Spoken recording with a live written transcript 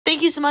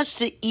Thank you so much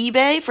to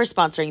eBay for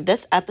sponsoring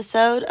this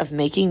episode of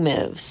Making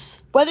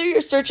Moves. Whether you're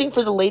searching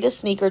for the latest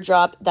sneaker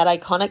drop, that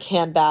iconic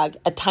handbag,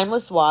 a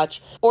timeless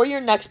watch, or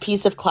your next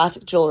piece of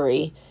classic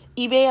jewelry,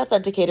 eBay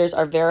authenticators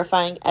are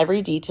verifying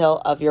every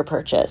detail of your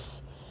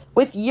purchase.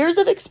 With years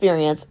of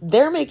experience,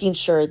 they're making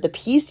sure the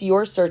piece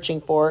you're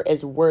searching for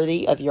is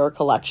worthy of your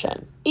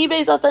collection.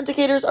 eBay's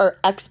authenticators are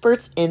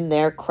experts in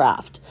their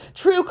craft,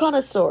 true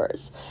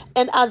connoisseurs,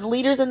 and as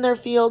leaders in their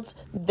fields,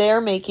 they're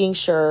making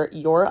sure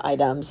your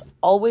items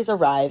always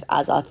arrive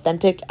as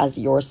authentic as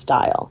your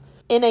style.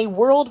 In a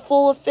world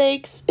full of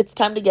fakes, it's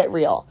time to get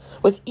real.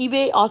 With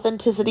eBay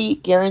Authenticity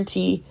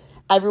Guarantee,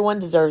 everyone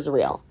deserves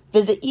real.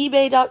 Visit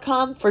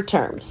ebay.com for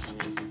terms.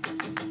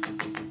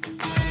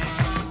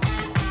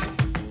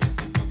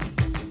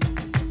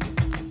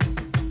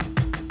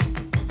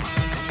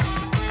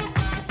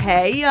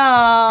 Hey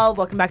y'all,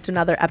 welcome back to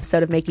another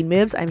episode of Making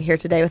Moves. I'm here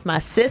today with my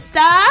sister,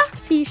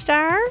 Ashley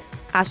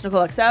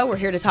Nichole. We're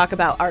here to talk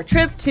about our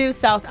trip to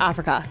South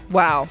Africa.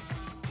 Wow.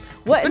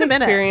 What an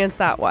experience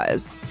that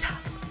was.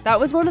 That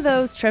was one of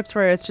those trips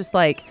where it's just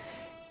like,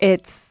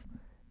 it's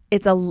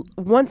a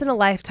once in a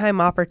lifetime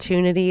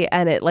opportunity,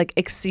 and it like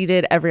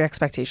exceeded every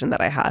expectation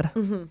that I had.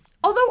 Mm-hmm.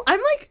 Although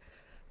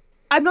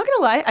I'm not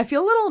gonna lie, I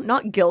feel a little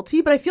not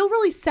guilty, but I feel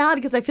really sad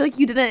because I feel like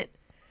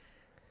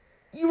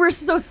you were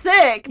so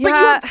sick, but you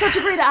had such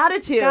a great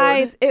attitude.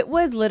 Guys, it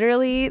was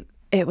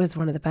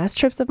one of the best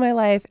trips of my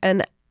life,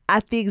 and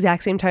at the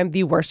exact same time,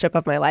 the worst trip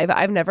of my life.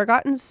 I've never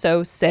gotten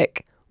so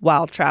sick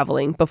while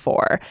traveling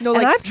before. No,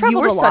 like, I've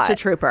traveled a lot. You were such a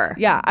trooper.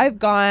 Yeah, I've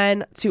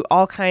gone to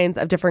all kinds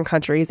of different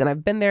countries, and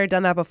I've been there,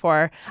 done that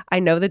before. I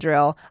know the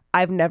drill.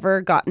 I've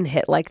never gotten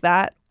hit like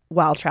that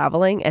while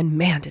traveling, and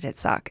man, did it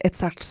suck. It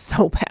sucked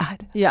so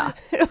bad. Yeah.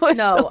 It was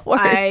the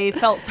worst. I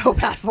felt so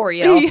bad for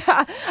you.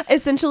 Yeah.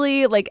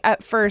 Essentially, like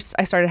at first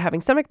I started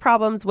having stomach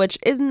problems, which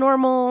is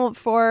normal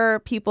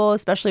for people,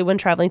 especially when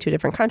traveling to a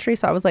different country.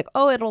 So I was like,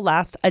 oh, it'll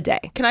last a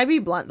day. Can I be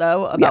blunt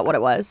though about what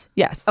it was?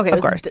 Yes. Okay.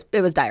 Of course. It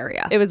was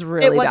diarrhea. It was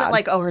really bad. It wasn't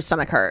like, oh, her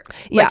stomach hurt.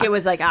 Like it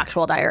was like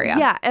actual diarrhea.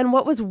 Yeah. And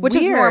what was which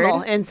weird, is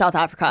normal in South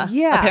Africa.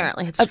 Yeah.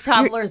 Apparently. It's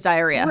traveler's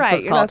diarrhea.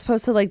 Right. You're not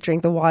supposed to like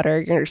drink the water.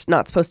 You're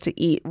not supposed to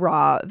eat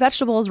raw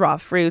vegetables, raw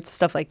fruits,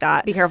 stuff like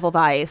that. Be careful of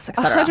ice,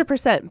 etc.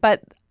 100%.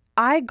 But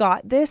I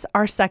got this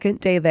our second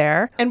day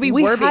there, and we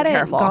were being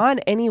careful. Gone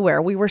anywhere.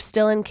 We were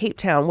still in Cape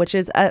Town, which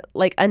is a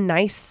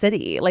nice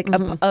city, like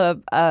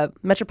a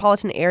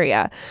metropolitan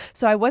area.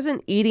 So I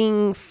wasn't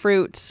eating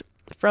fruit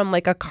from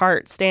like a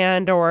cart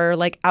stand or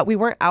like we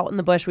weren't out in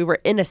the bush. We were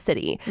in a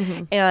city,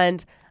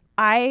 and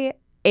I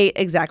ate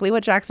exactly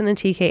what Jackson and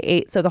TK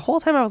ate. So the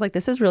whole time I was like,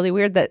 this is really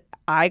weird that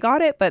I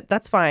got it, but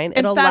that's fine.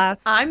 It'll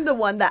last. I'm the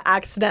one that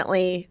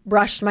accidentally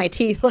brushed my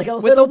teeth like a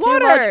little too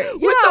much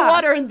with the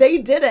water, and they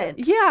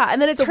didn't. Yeah, and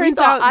then it turns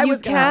out you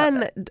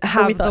can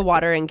have the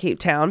water in Cape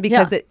Town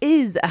because it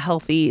is a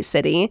healthy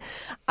city.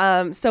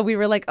 So we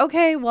were like,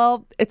 okay,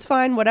 well, it's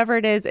fine. Whatever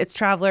it is, it's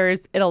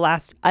travelers. It'll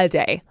last a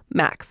day,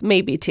 max,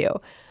 maybe two.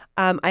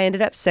 I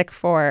ended up sick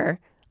for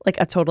like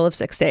a total of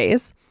 6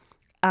 days.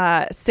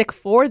 Sick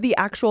for the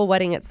actual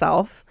wedding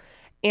itself.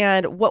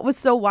 And what was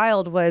so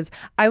wild was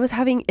I was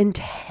having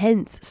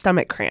intense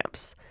stomach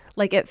cramps.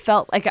 Like it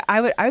felt like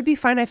I would be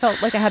fine. I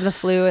felt like I had the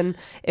flu and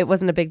it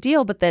wasn't a big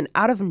deal. But then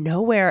out of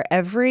nowhere,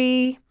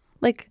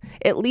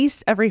 at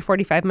least every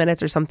 45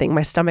 minutes or something,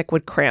 my stomach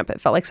would cramp.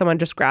 It felt like someone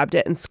just grabbed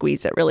it and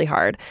squeezed it really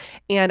hard.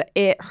 And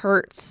it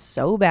hurt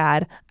so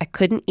bad. I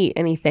couldn't eat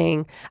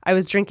anything. I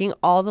was drinking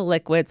all the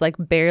liquids, like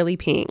barely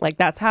peeing. Like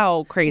that's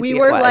how crazy it was. We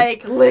were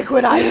like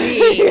liquid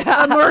IV,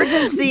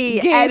 emergency,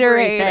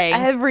 Gatorade,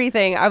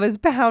 everything. I was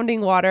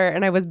pounding water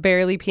and I was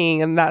barely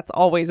peeing, and that's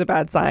always a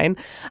bad sign.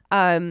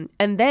 And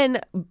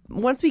then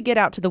once we get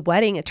out to the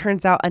wedding, it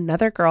turns out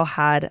another girl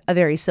had a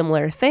very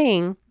similar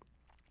thing.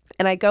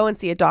 And I go and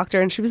see a doctor,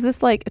 and she was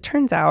this like, it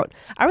turns out,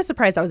 I was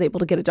surprised I was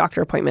able to get a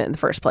doctor appointment in the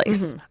first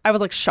place. I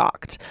was like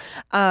shocked.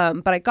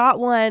 But I got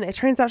one. It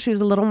turns out she was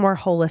a little more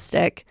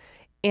holistic,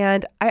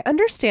 and I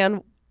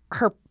understand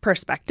her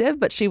perspective,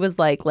 but she was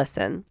like,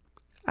 listen,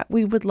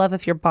 we would love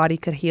if your body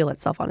could heal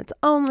itself on its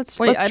own. Let's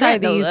try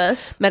these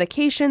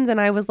medications.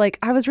 And I was like,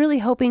 I was really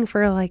hoping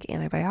for like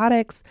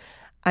antibiotics.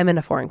 I'm in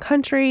a foreign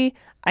country.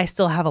 I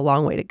still have a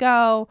long way to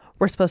go.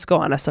 We're supposed to go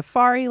on a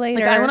safari later.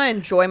 Like, I want to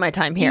enjoy my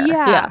time here.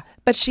 Yeah.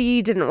 But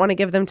she didn't want to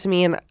give them to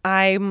me. And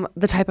I'm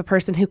the type of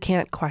person who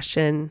can't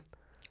question.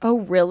 Oh,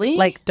 really?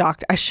 Like,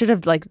 I should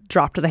have like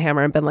dropped the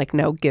hammer and been like,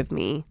 no, give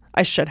me.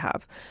 I should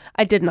have.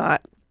 I did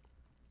not.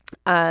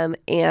 And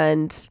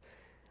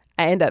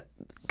I ended up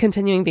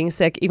continuing being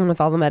sick, even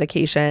with all the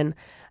medication.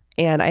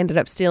 And I ended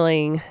up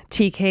stealing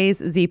TK's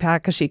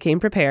Z-Pack because she came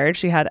prepared.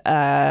 She had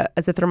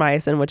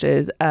azithromycin, which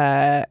is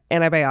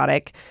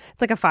antibiotic.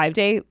 It's like a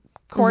 5-day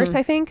course,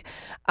 I think.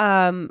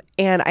 And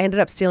I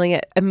ended up stealing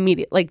it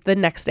immediately. Like the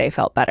next day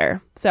felt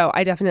better. So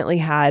I definitely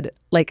had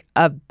like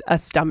a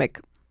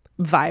stomach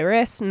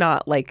virus,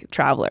 not like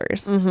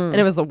travelers. And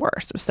it was the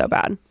worst. It was so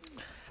bad.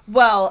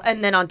 Well,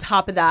 and then on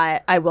top of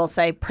that, I will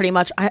say pretty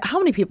much, how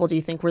many people do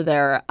you think were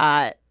there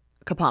at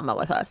Kapama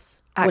with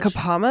us?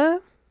 Kapama?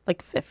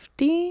 like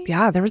 50.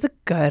 Yeah, there was a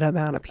good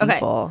amount of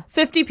people. Okay.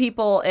 50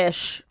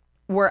 people-ish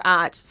were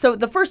at. So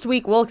the first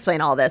week, we'll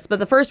explain all this, but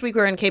the first week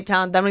we were in Cape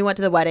Town, then we went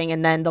to the wedding,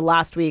 and then the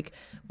last week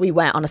we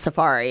went on a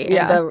safari.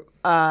 Yeah. And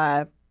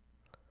the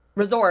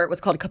resort was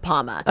called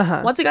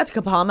Kapama. Once we got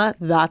to Kapama,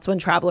 that's when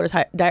traveler's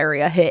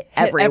diarrhea hit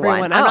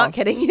everyone. I'm not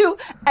kidding you.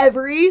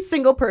 Every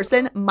single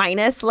person,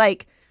 minus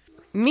like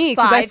me,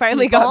 because I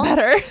finally got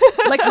better.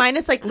 Like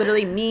minus like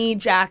literally me,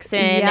 Jackson,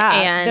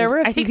 and there were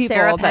a I few think people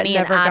Sarah, that Penny,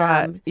 never and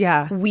Adam.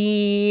 got.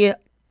 We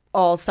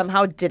all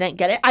somehow didn't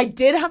get it. I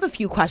did have a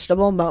few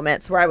questionable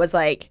moments where I was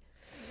like,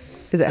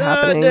 is it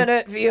happening?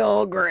 Didn't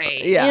feel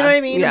great. Yeah. You know what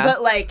I mean? Yeah.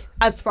 But like,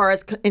 as far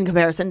as in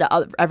comparison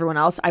to everyone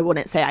else, I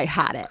wouldn't say I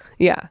had it.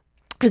 Yeah.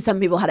 Because some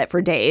people had it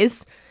for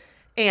days.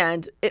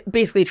 And it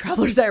basically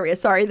traveler's diarrhea.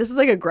 Sorry, this is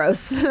like a gross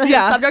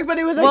subject, but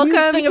it was a huge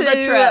thing of the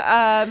trip.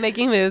 Welcome to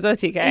Making Moves with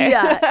TK.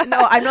 Yeah.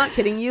 No, I'm not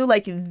kidding you.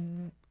 Like,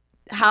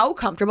 how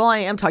comfortable I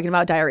am talking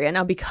about diarrhea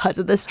now because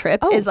of this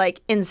trip is like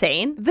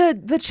insane.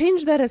 The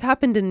change that has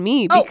happened in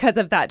me because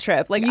of that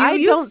trip. Like,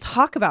 I don't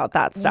talk about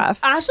that stuff.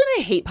 Ashley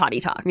and I hate potty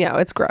talk. Yeah,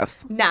 it's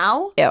gross.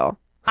 Now, ew.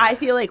 I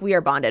feel like we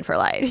are bonded for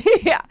life.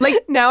 Yeah. Like,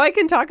 now I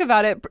can talk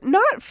about it,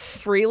 not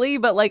freely,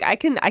 but like I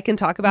can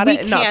talk about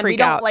it and not freak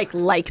out. We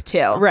don't like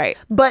to. Right.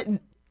 But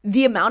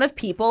the amount of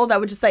people that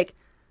would just like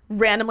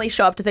randomly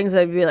show up to things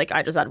that would be like,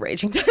 I just had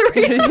raging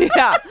diarrhea.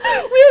 Yeah.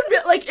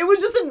 Like, it was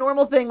just a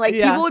normal thing. Like,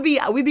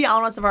 we'd be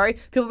out on safari.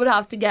 People would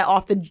have to get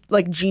off the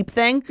like Jeep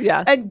thing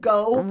and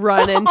go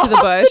run into the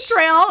bush. The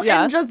trail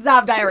and just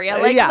have diarrhea.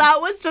 Like, that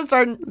was just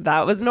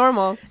that was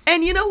normal.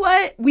 And you know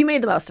what? We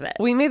made the most of it.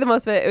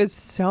 It was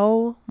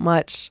so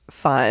much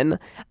fun.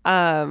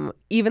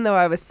 Even though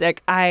I was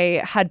sick,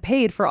 I had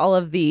paid for all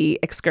of the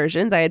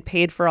excursions. I had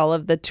paid for all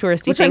of the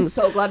touristy Which things.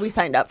 I'm so glad we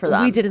signed up for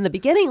them. We did in the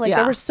beginning. Like,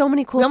 there were so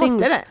many cool things. We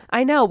almost did it.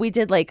 I know. We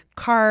did like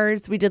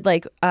cars. We did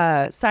like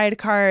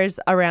sidecars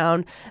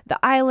around the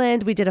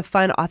island. We did a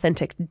fun,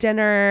 authentic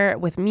dinner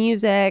with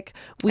music.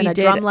 We did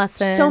drum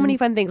lesson. So many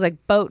fun things, like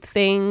boat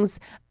things.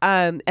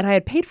 And I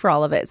had paid for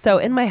all of it. So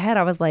in my head,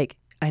 I was like,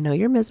 I know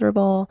you're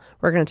miserable.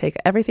 We're going to take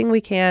everything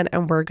we can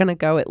and we're going to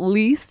go at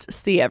least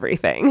see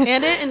everything.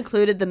 And it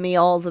included the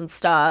meals and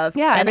stuff.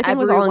 Yeah, and everything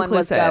was all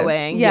inclusive.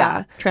 Going.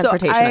 Yeah.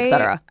 Transportation,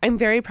 etc. I'm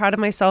very proud of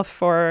myself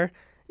for,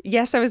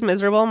 yes, I was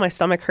miserable. My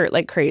stomach hurt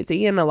like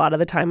crazy. And a lot of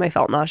the time I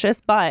felt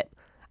nauseous, but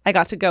I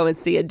got to go and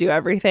see it do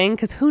everything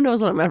because who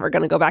knows when I'm ever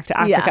going to go back to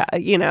Africa,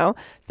 you know?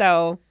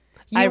 So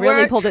I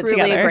really pulled it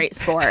together. You were a great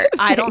sport.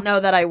 I don't know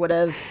that I would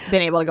have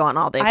been able to go on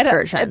all the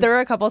excursions. There were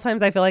a couple of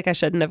times I feel like I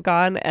shouldn't have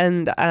gone,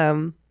 and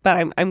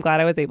but I'm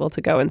glad I was able to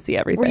go and see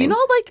everything. Were you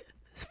not like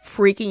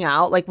freaking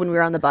out like when we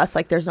were on the bus?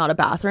 Like, there's not a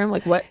bathroom.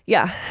 Like, what?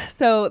 Yeah.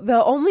 So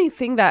the only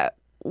thing that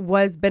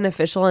was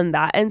beneficial in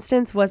that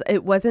instance was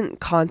it wasn't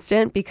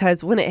constant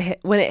because when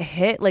it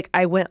hit, like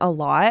I went a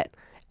lot.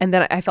 And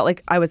then I felt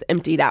like I was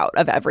emptied out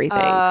of everything.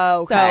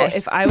 Oh, okay. So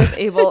if I was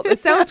able, it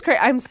sounds crazy.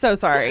 I'm so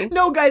sorry.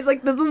 No, guys,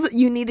 like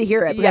you need to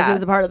hear it because it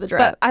was a part of the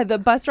trip. But the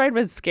bus ride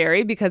was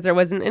scary because there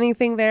wasn't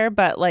anything there.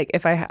 But like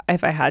if I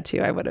had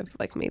to, I would have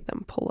like made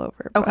them pull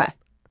over. Okay.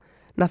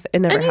 Nothing. It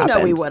never happened. You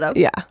know we would have.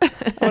 Yeah. I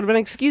would have been.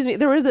 Excuse me.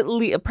 There was at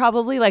least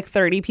probably like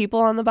 30 people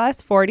on the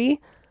bus.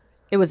 40.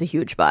 It was a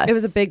huge bus. It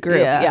was a big group.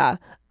 Yeah.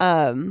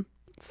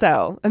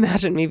 So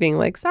imagine me being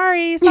like,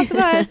 sorry, stop the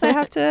bus. I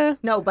have to.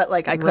 No, but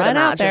like I could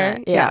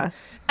imagine it. Yeah.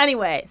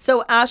 Anyway,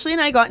 so Ashley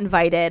and I got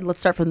invited. Let's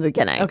start from the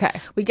beginning. Okay.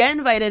 We get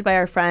invited by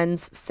our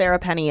friends Sarah,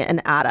 Penny,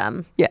 and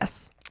Adam.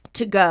 Yes.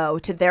 To go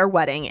to their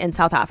wedding in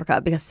South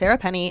Africa because Sarah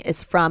Penny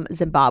is from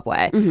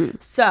Zimbabwe. Mm-hmm.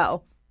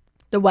 So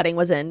the wedding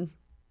was in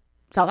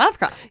South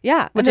Africa.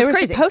 Yeah. Which is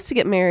crazy. They were supposed to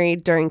get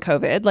married during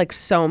COVID, like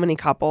so many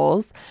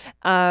couples.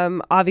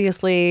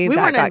 Obviously, we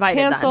weren't invited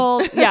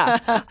canceled. Yeah.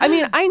 I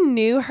mean, I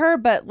knew her,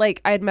 but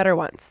like I had met her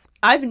once.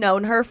 I've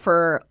known her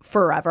for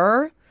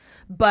forever,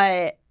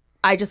 but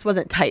I just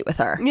wasn't tight with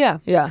her. Yeah.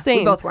 Yeah. Same.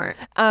 We both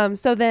weren't.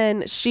 So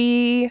then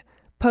she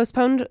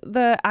postponed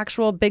the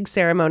actual big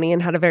ceremony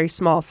and had a very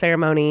small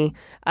ceremony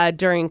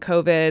during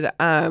COVID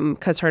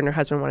because her and her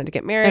husband wanted to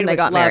get married. And they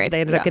got married. They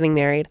ended up getting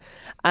married.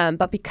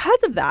 But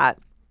because of that,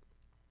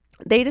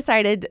 they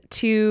decided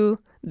to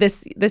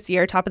this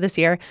year, top of this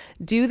year,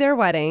 do their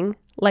wedding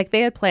like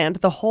they had planned,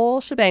 the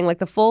whole shebang, like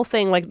the full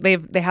thing, like they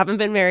haven't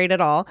been married at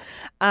all.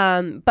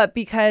 But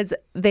because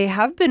they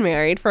have been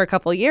married for a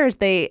couple of years,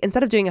 they,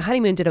 instead of doing a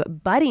honeymoon, did a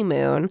buddy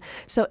moon.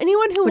 So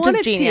anyone who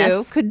wanted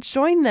to could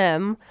join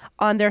them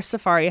on their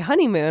safari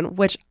honeymoon,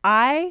 which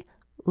I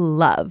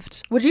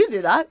loved. Would you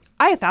do that?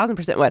 I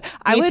 1,000% would.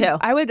 Me too.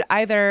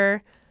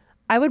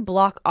 I would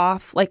block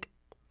off like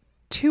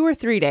 2 or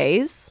 3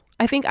 days.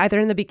 I think either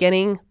in the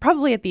beginning,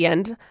 probably at the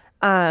end,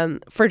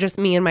 for just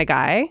me and my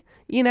guy,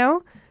 you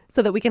know,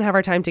 so that we can have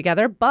our time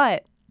together.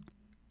 But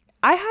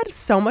I had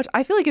so much.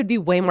 I feel like it'd be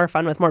way more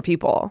fun with more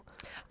people.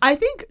 I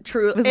think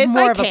true. It was if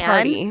more I of a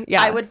party.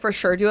 Yeah. I would for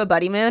sure do a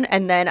buddy moon,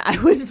 and then I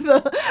would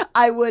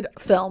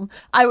film.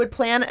 I would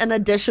plan an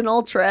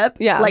additional trip,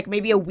 like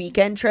maybe a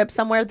weekend trip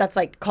somewhere that's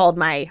like called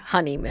my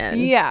honeymoon.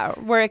 Yeah,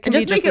 where it can be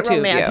just make the it two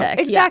romantic. of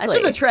you. Exactly, yeah, it's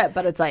just a trip,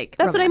 but it's like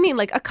that's romantic. what I mean.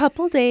 Like a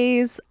couple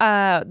days,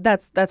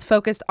 that's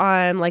focused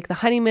on like the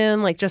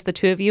honeymoon, like just the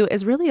two of you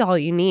is really all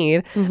you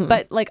need.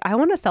 But like I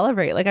want to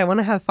celebrate, like I want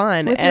to have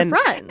fun with your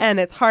friends, and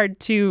it's hard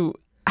to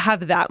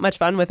have that much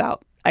fun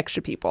without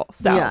extra people.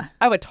 So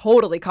I would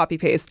totally copy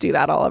paste do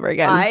that all over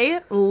again.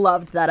 I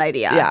loved that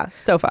idea. Yeah,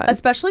 so fun.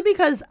 Especially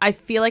because I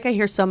feel like I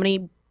hear so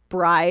many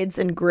brides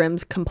and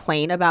grooms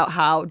complain about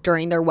how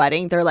during their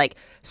wedding they're like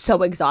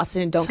so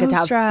exhausted and don't get to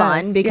have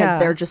fun because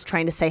they're just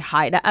trying to say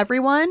hi to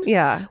everyone.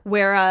 Yeah.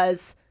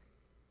 Whereas,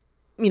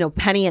 you know,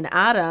 Penny and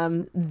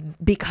Adam,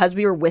 because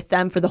we were with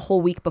them for the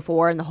whole week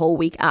before and the whole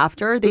week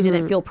after, they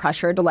didn't feel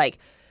pressured to like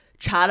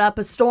chat up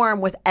a storm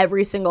with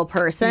every single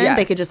person.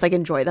 They could just like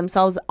enjoy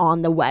themselves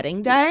on the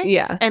wedding day.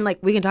 Yeah. And like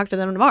we can talk to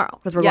them tomorrow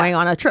because we're going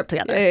on a trip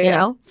together, you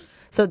know?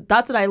 So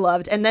that's what I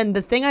loved. And then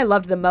the thing I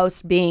loved the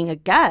most being a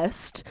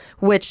guest,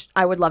 which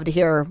I would love to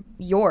hear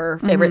your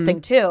favorite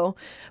thing too,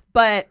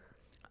 but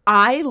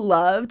I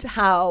loved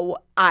how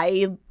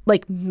I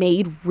like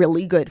made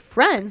really good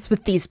friends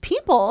with these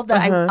people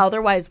that I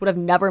otherwise would have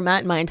never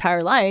met in my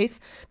entire life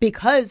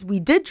because we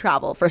did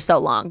travel for so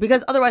long.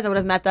 Because otherwise I would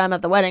have met them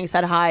at the wedding,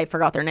 said hi,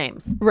 forgot their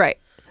names. Right.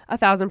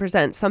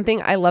 1,000%.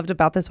 Something I loved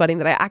about this wedding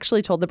that I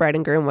actually told the bride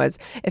and groom was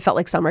it felt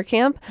like summer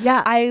camp.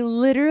 Yeah. I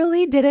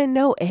literally didn't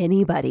know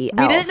anybody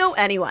else. We didn't know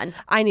anyone.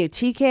 I knew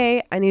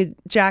TK, I knew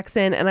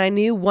Jackson, and I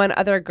knew one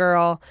other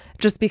girl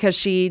just because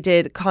she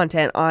did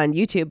content on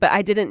YouTube, but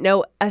I didn't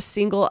know a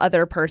single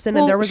other person,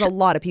 and there was a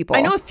lot of people.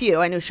 I know a few.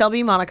 I knew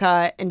Shelby,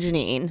 Monica, and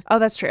Janine. Oh,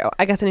 that's true.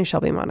 I guess I knew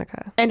Shelby and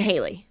Monica. And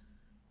Haley.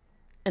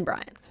 And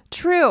Brian.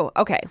 True.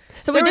 Okay.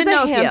 So there we was did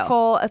know a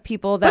handful of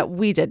people that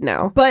we did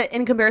know. But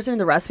in comparison to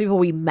the rest of people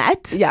we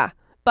met. Yeah.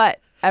 But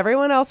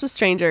everyone else was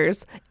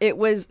strangers. It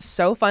was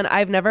so fun.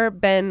 I've never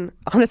been,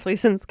 honestly,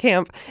 since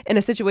camp in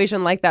a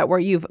situation like that where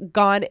you've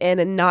gone in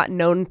and not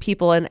known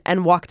people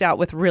and walked out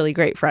with really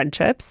great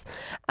friendships.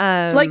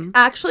 Like,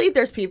 actually,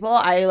 there's people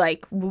I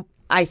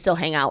still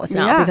hang out with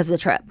now because of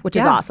the trip, which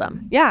is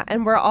awesome. Yeah.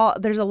 And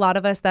there's a lot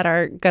of us that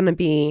are going to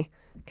be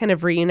kind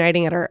of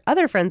reuniting at our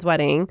other friend's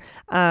wedding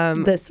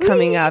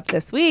coming up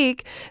this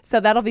week. So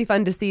that'll be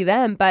fun to see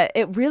them. But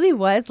it really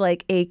was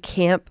like a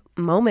camp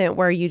moment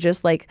where you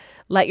just like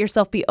let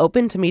yourself be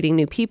open to meeting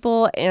new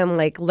people and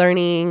like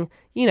learning,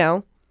 you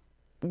know,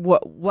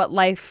 what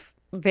life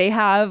they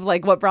have,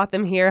 like what brought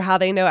them here, how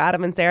they know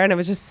Adam and Sarah. And it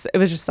was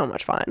just so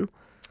much fun.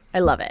 I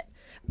love it.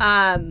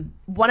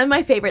 One of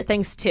my favorite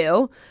things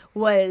too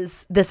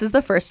was this is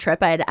the first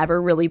trip I had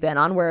ever really been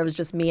on where it was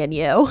just me and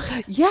you.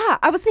 Yeah,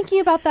 I was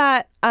thinking about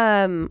that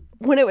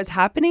when it was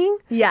happening.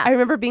 Yeah, I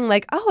remember being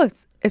like, oh,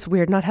 it's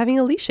weird not having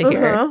Alicia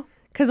here.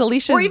 Because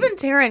Alicia, or even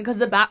Taryn, because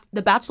the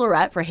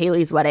bachelorette for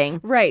Haley's wedding,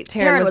 right?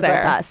 Taryn was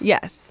there. With us,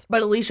 yes,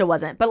 but Alicia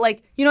wasn't. But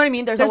like, you know what I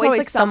mean? There's always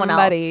like someone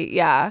else.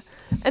 Yeah,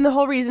 and the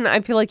whole reason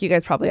I feel like you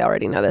guys probably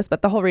already know this,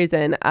 but the whole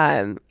reason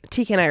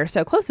TK and I are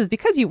so close is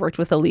because you worked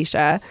with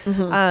Alicia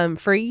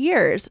for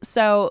years.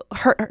 So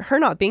her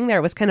not being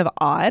there was kind of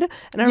odd,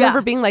 and I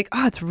remember being like,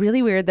 oh, it's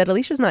really weird that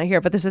Alicia's not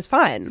here, but this is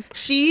fun.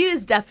 She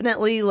is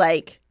definitely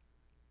like,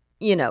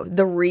 you know,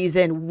 the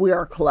reason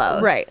we're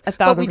close. Right. 1,000%.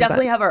 But we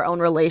definitely have our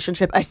own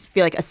relationship. I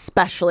feel like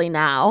especially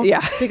now.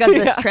 Yeah. Because of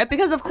this trip.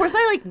 Because of course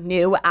I like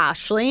knew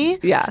Ashley.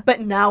 Yeah.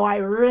 But now I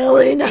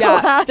really know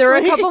Ashley. There were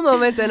a couple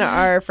moments in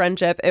our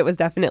friendship. It was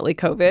definitely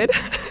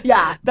COVID.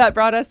 Yeah. That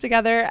brought us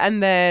together.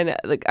 And then,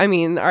 like, I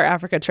mean, our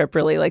Africa trip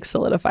really like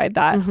solidified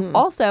that.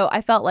 Also, I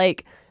felt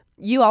like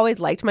you always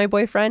liked my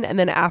boyfriend, and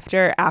then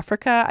after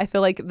Africa, I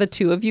feel like the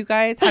two of you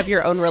guys have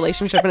your own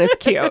relationship, and it's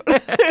cute.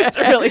 It's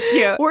really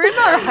cute. We're in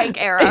our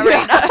hike era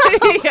right now.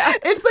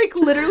 It's like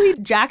literally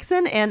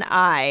Jackson and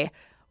I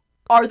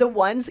are the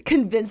ones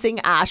convincing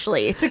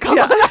Ashley to come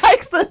on the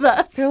hikes with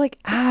us. They're like,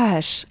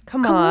 Ash,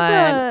 come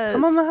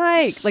on the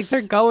hike. Like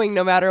they're going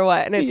no matter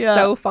what, and it's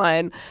so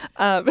fun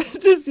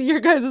to see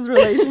your guys'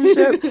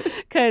 relationship.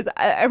 Because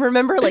I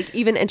remember like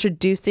even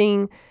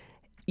introducing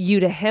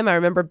you to him. I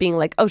remember being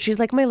like, oh, she's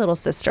like my little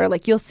sister.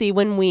 Like you'll see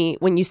when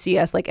you see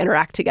us like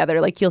interact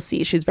together, like you'll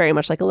see she's very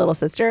much like a little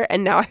sister.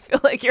 And now I feel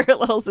like you're a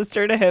little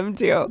sister to him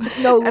too.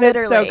 No, and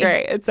literally. It's so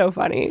great. It's so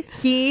funny.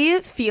 He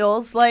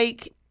feels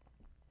like,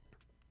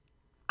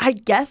 I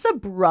guess, a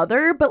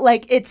brother, but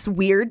like it's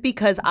weird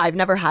because I've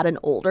never had an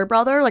older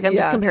brother. Like I'm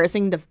just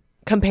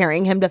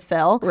comparing him to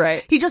Phil.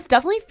 Right. He just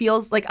definitely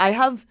feels like I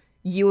have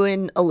you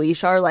and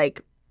Alicia are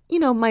like, you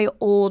know, my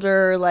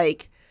older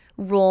like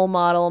role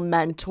model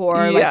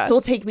mentor, like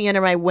will take me under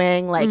my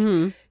wing, like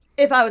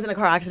if I was in a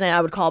car accident,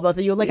 I would call both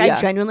of you. Like, I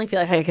genuinely feel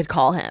like I could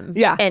call him.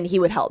 Yeah. And he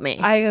would help me.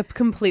 I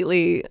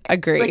completely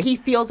agree. Like, he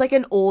feels like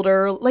an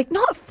older, like,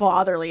 not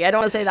fatherly. I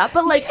don't want to say that,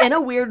 but like in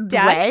a weird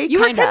way. You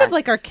were kind of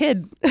like our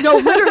kid. No,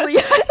 literally.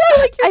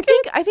 Like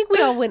I think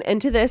we all went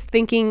into this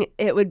thinking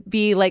it would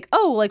be like,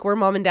 oh, like we're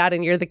mom and dad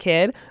and you're the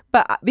kid.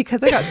 But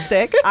because I got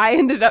sick, I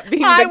ended up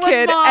being the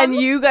kid and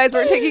you guys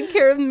were taking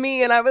care of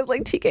me. And I was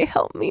like, TK,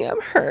 help me.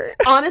 I'm hurt.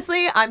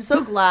 Honestly, I'm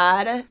so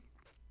glad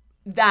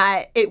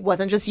that it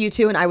wasn't just you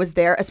two and I was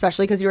there,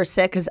 especially because you were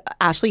sick, because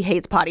Ashley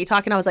hates potty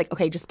talk, and I was like,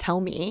 okay, just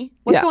tell me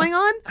what's going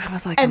on. I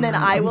was like, and then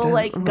I will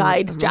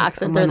guide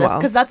Jackson through this,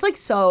 because that's like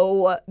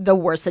so the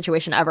worst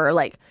situation ever.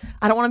 Like,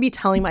 I don't want to be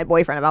telling my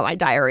boyfriend about my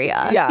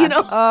diarrhea. Yeah. You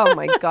know? Oh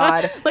my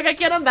God. Like, I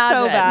can't imagine.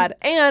 So bad.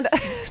 And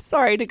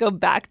sorry to go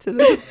back to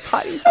the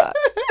potty talk.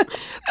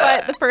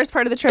 But the first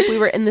part of the trip, we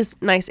were in this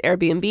nice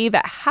Airbnb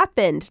that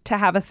happened to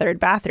have a third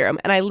bathroom,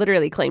 and I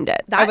literally claimed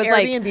it. That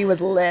Airbnb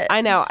was lit. I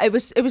know. It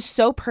was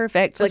so perfect.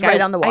 It was right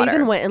on the water. I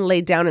even went and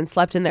laid down and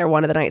slept in there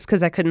one of the nights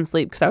because I couldn't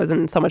sleep because I was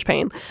in so much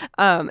pain.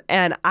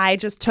 And I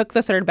just took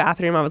the third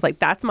bathroom. I was like,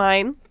 that's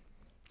mine.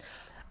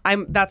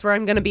 That's where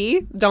I'm going to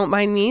be. Don't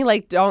mind me.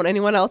 Like, don't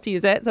anyone else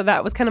use it. So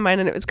that was kind of mine,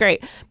 and it was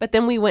great. But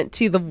then we went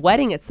to the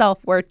wedding itself,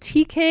 where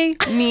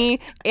TK, me,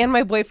 and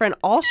my boyfriend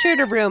all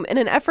shared a room in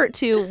an effort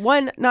to,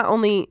 one, not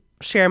only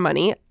share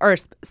money or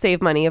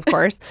save money, of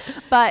course,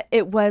 but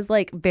it was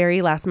like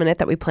very last minute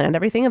that we planned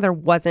everything and there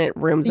wasn't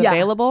rooms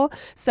available.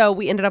 So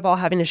we ended up all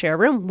having to share a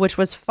room, which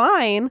was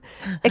fine,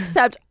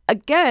 except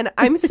again,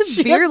 I'm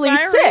severely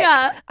sick.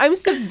 I'm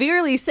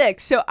severely sick.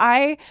 So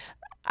I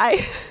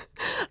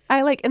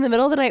like in the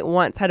middle of the night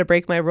once had to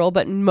break my rule,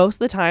 but most of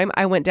the time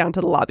I went down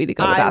to the lobby to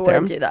go to the bathroom. I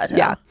would do that.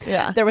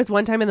 Yeah. There was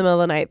one time in the middle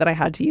of the night that I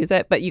had to use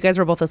it, but you guys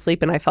were both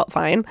asleep and I felt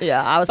fine.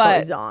 Yeah, I was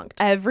probably zonked.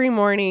 Every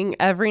morning,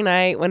 every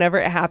night, whenever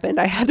it happened,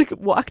 I had to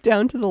walk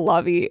down to the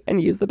lobby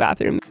and use the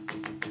bathroom.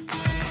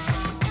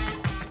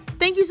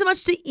 Thank you so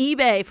much to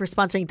eBay for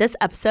sponsoring this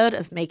episode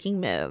of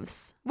Making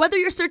Moves. Whether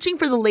you're searching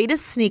for the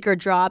latest sneaker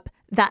drop,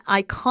 that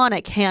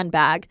iconic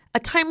handbag, a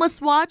timeless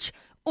watch,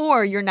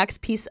 or your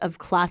next piece of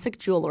classic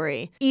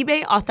jewelry,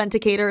 eBay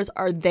authenticators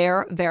are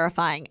there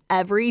verifying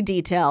every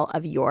detail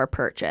of your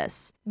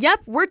purchase.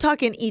 Yep, we're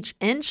talking each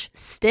inch,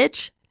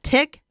 stitch,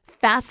 tick,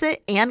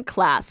 facet, and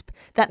clasp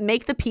that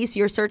make the piece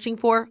you're searching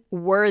for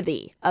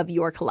worthy of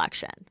your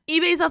collection.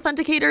 eBay's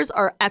authenticators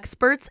are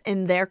experts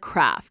in their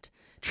craft,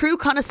 true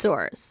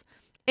connoisseurs,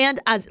 and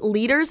as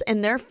leaders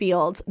in their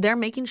fields, they're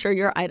making sure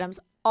your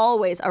items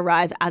always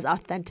arrive as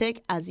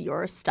authentic as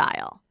your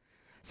style.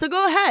 So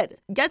go ahead,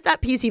 get that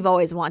piece you've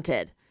always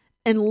wanted,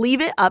 and leave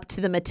it up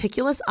to the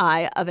meticulous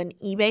eye of an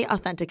eBay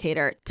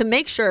authenticator to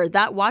make sure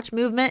that watch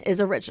movement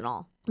is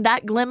original,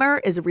 that glimmer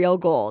is real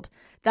gold,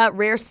 that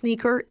rare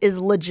sneaker is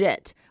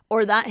legit,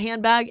 or that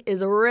handbag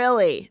is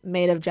really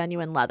made of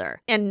genuine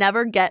leather, and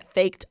never get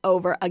faked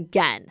over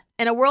again.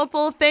 In a world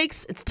full of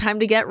fakes, it's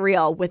time to get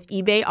real with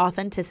eBay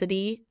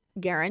Authenticity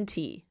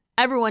Guarantee.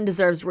 Everyone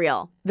deserves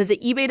real.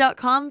 Visit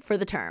ebay.com for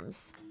the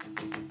terms.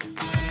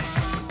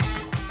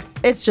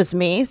 It's just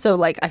me, so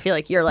like I feel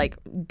like you're like,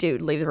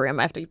 dude, leave the room,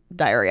 I have to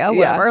diarrhea,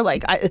 whatever.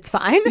 Like it's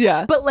fine.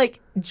 Yeah. But like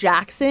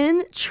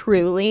Jackson,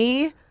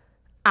 truly,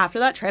 after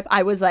that trip,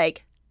 I was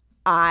like,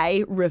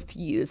 I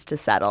refuse to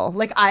settle.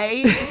 Like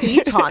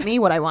he taught me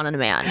what I want in a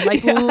man.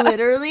 Like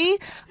literally,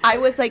 I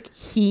was like,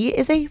 he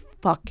is a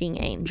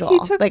fucking angel. He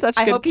took like, such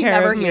I good hope he care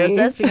never of hears me.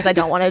 this because I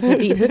don't want it to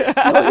be ego.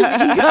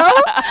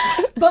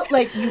 But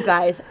like, you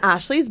guys,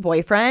 Ashley's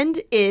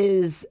boyfriend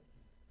is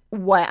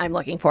what I'm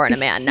looking for in a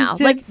man now.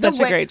 He did such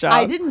a great job.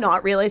 I did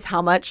not realize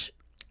how much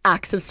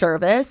acts of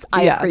service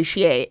I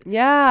appreciate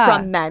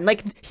from men.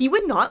 Like, he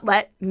would not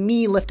let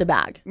me lift a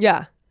bag.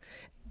 Yeah.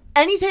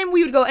 Anytime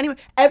we would go anywhere,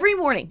 every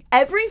morning,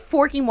 every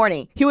forking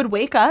morning, he would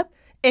wake up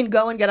and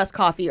go and get us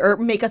coffee or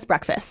make us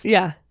breakfast.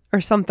 Yeah. Or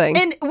something.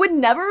 And would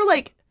never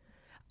like,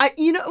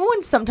 you know,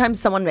 when sometimes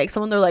someone makes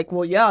someone, they're like,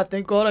 well, yeah,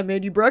 thank God I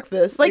made you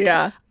breakfast.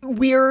 Like,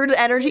 weird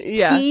energy.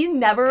 Yeah. He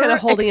never kind of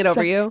holding it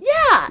over you.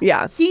 Yeah.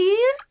 Yeah.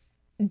 He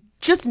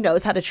just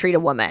knows how to treat a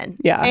woman.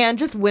 Yeah. And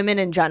just women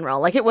in general.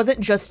 Like, it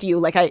wasn't just you.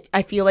 Like,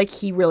 I feel like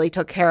he really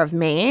took care of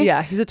me.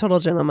 Yeah, he's a total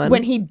gentleman.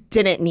 When he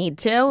didn't need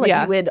to. Like,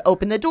 he would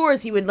open the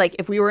doors. He would, like,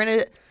 if we were in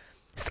a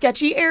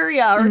sketchy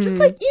area or just,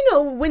 like, you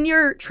know, when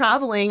you're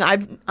traveling,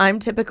 I'm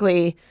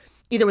typically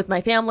either with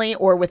my family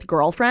or with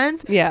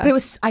girlfriends. Yeah.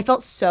 But I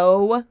felt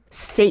so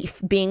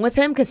safe being with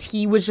him because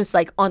he was just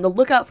like on the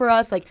lookout for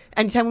us. Like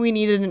anytime we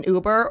needed an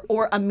Uber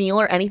or a meal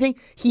or anything,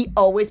 he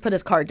always put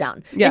his card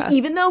down. Yeah. And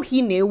even though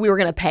he knew we were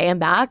going to pay him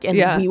back and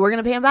we were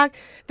going to pay him back,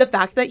 the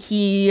fact that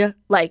he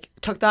like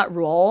took that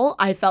role,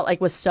 I felt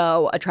like was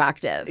so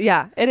attractive.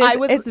 Yeah. It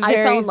is. I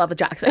fell in love with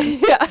Jackson.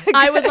 Yeah.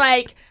 I was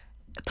like,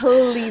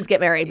 please get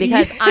married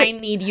because I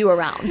need you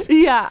around.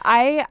 Yeah,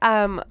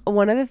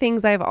 one of the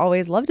things I've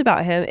always loved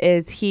about him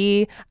is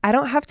I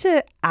don't have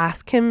to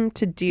ask him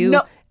to do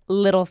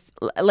little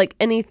like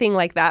anything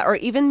like that, or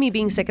even me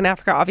being sick in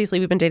Africa. Obviously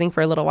we've been dating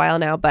for a little while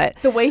now, but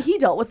the way he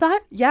dealt with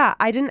that,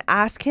 I didn't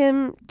ask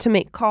him to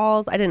make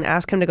calls. I didn't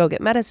ask him to go get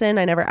medicine.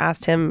 I never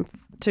asked him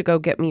to go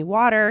get me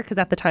water because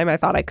at the time I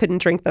thought I couldn't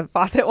drink the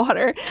faucet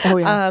water. Oh,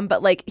 yeah.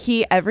 But like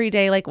he every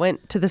day like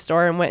went to the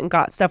store and went and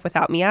got stuff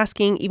without me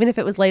asking, even if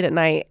it was late at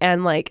night.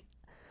 And like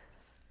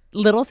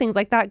little things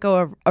like that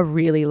go a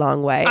really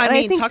long way. I and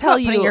mean, I think talk tell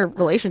about putting you your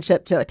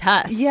relationship to a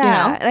test. Yeah, you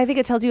know? And I think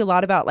it tells you a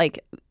lot about like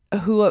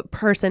who a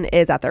person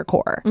is at their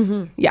core.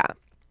 Yeah,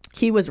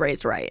 he was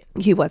raised right.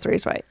 He was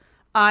raised right.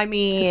 I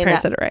mean, his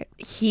parents said it right.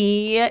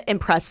 He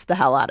impressed the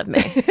hell out of me.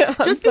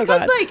 Just so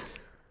because, glad. like,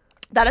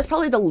 that is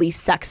probably the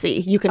least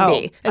sexy you can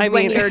be. I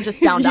When mean, you're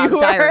just down you with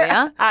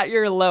diarrhea. At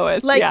your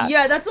lowest. Like, yeah.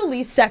 yeah, that's the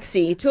least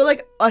sexy to,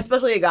 like,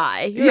 especially a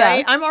guy, Yeah.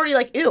 right? I'm already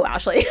like, ew,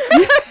 Ashley.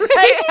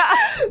 Right?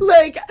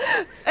 Like,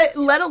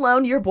 let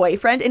alone your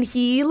boyfriend. And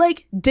he,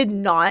 like, did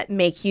not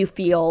make you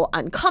feel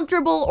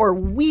uncomfortable or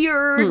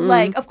weird.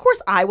 Like, of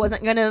course, I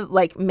wasn't going to,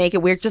 like, make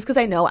it weird just because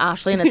I know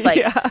Ashley and it's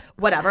like,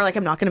 whatever. Like,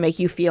 I'm not going to make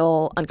you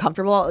feel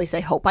uncomfortable. At least I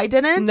hope I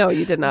didn't. No,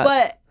 you did not.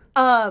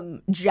 But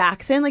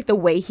Jackson, like, the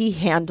way he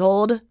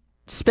handled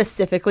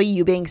specifically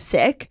you being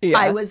sick,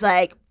 I was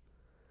like,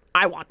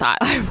 I want that.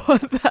 I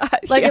want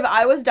that. Like, if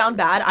I was down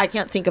bad, I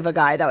can't think of a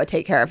guy that would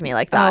take care of me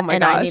like that. Oh my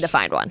and gosh. I need to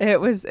find one. It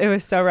was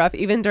so rough.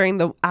 Even during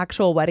the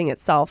actual wedding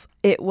itself,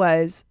 it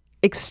was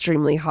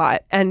extremely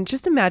hot. And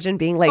just imagine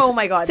being like, oh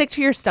my God, sick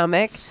to your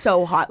stomach.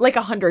 So hot, like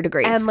 100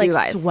 degrees. And like you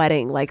guys.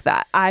 sweating like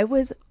that. I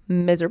was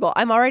miserable.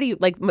 I'm already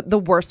like the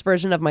worst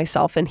version of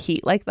myself in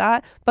heat like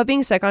that. But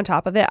being sick on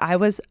top of it, I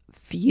was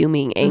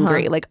fuming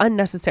angry, like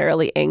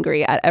unnecessarily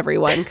angry at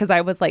everyone because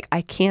I was like,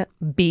 I can't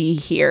be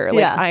here.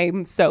 Like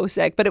I'm so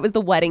sick. But it was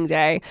the wedding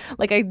day.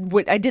 Like I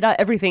did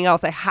everything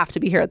else. I have to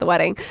be here at the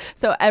wedding.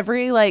 So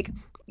every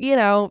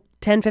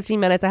 10, 15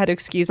 minutes, I had to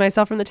excuse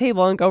myself from the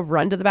table and go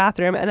run to the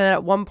bathroom. And then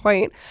at one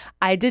point,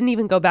 I didn't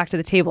even go back to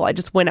the table. I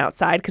just went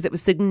outside because it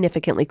was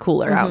significantly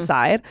cooler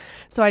outside.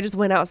 So I just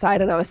went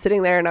outside and I was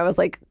sitting there and I was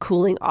like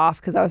cooling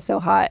off because I was so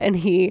hot. And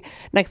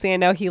next thing I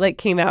know, he like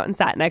came out and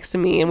sat next to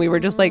me and we were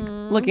just like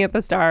looking at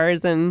the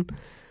stars and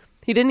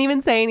he didn't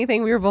even say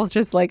anything. We were both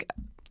just like,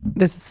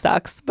 this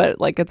sucks,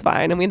 but like it's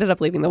fine. And we ended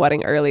up leaving the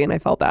wedding early and I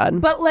felt bad.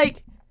 But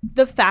like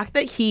the fact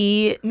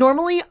that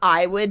normally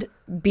I would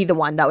be the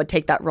one that would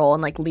take that role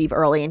and like leave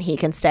early and he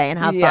can stay and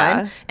have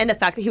fun. And the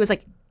fact that he was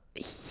like,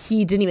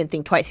 he didn't even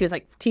think twice. He was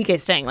like,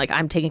 TK's staying. Like,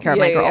 I'm taking care of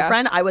my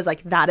girlfriend. I was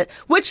like,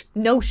 which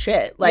no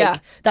shit. Like,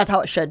 that's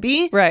how it should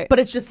be. Right. But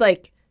it's just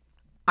like,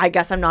 I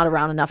guess I'm not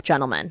around enough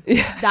gentlemen.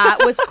 That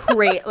was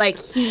great. Like,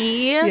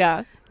 he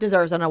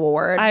deserves an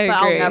award. I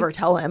but agree. I'll never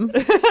tell him.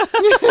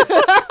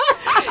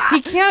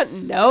 He can't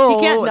know.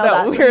 He can't know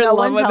that. We're no in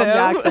love one tell with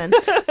him. Jackson.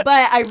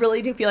 But I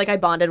really do feel like I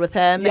bonded with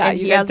him. Yeah, and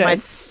he you has guys my did.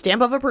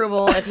 stamp of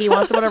approval if he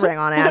wants to put a ring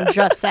on it. I'm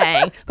just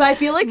saying. But I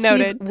feel like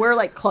we're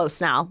like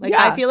close now. Like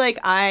I feel like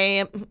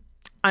I'm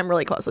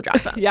really close with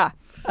Jackson. Yeah,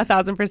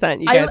 1,000%.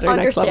 You guys are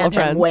next level understand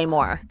him friends. way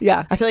more.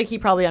 Yeah. I feel like he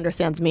probably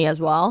understands me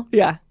as well.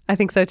 Yeah, I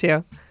think so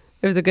too.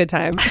 It was a good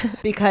time.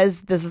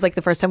 Because this is like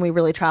the first time we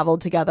really traveled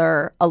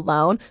together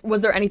alone.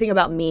 Was there anything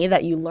about me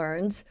that you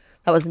learned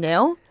that was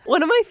new?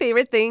 One of my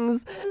favorite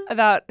things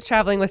about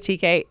traveling with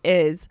TK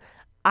is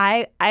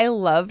I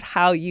loved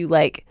how you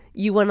want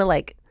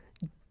to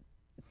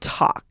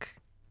talk.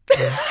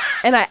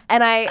 and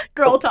I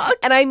Girl talk.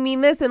 And I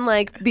mean this in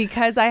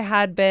because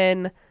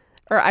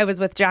I was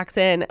with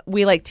Jackson,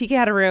 we TK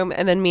had a room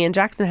and then me and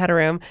Jackson had a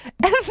room.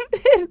 And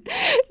then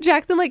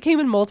Jackson came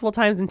in multiple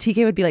times and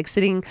TK would be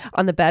sitting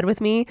on the bed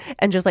with me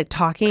and just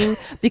talking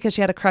because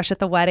she had a crush at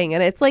the wedding.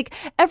 And it's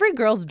every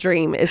girl's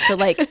dream is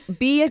to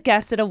be a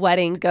guest at a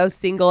wedding, go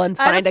single and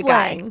find a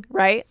guy,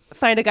 right?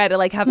 Find a guy to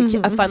have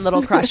a fun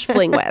little crush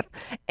fling with.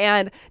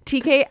 And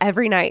TK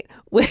every night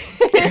and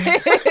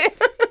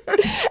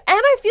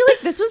I feel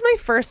like this was my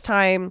first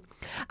time.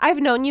 I've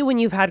known you when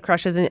you've had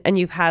crushes and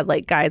you've had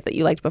guys that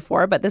you liked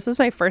before, but this was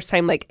my first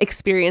time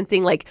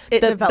experiencing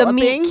the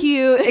meet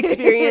cute,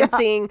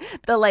 experiencing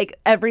the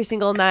every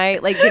single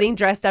night, getting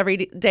dressed every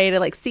day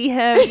to see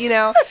him,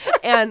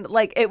 and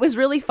it was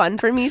really fun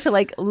for me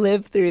to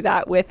live through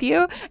that with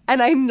you.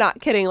 And I'm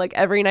not kidding,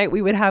 every night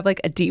we would have a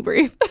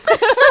debrief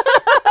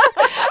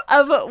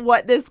of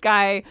what this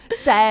guy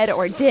said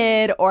or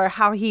did or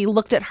how he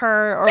looked at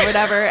her or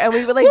whatever, and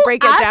we would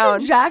break it down.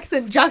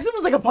 Jackson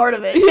was a part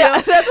of it.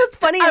 Yeah, that's what's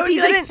funny is he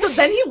didn't. So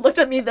then he looked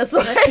at me this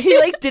way.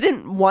 He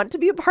didn't want to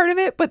be a part of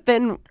it, but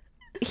then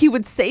he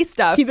would say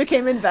stuff. He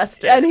became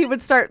invested, and he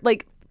would start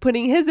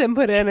putting his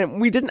input in, and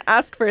we didn't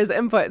ask for his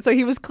input, so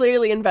he was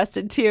clearly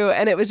invested too.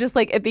 And it was just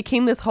it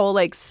became this whole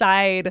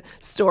side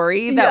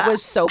story that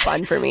was so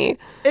fun for me.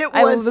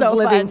 I was so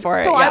living fun for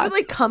it. So I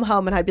would come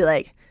home and I'd be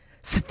like,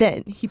 so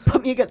then he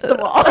put me against the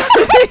wall.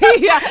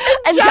 Yeah.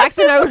 And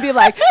Jackson and I would be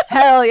like,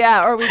 hell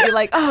yeah. Or we'd be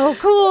like, oh,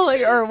 cool.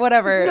 Or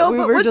whatever. No,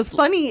 but what's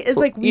funny is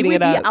we would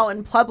be out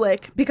in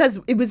public because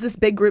it was this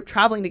big group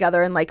traveling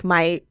together, and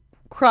my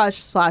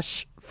crush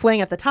 / fling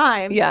at the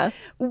time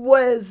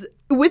was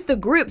with the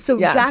group. So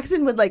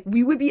Jackson would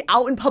we would be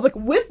out in public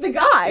with the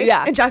guy.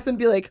 Yeah. And Jackson would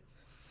be like,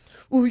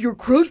 oh, you're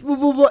crushed, blah,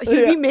 blah, blah.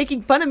 He'd be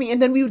making fun of me.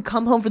 And then we would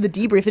come home for the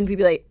debrief and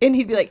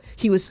he'd be like,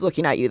 he was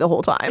looking at you the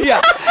whole time.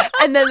 Yeah.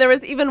 And then there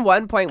was even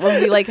one point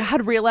when we like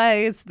had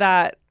realized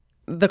that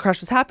the crush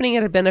was happening.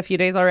 It had been a few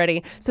days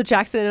already. So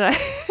Jackson and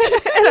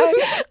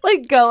I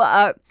like go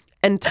up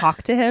and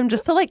talk to him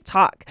just to like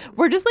talk.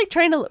 We're just like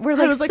trying to, we're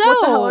like, so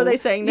what the hell are they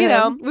saying to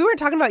him? We weren't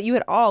talking about you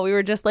at all. We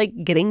were just like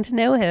getting to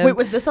know him. Wait,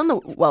 was this on the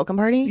welcome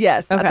party?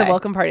 Yes, at the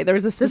welcome party. There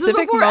was a specific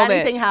this is before moment.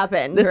 Anything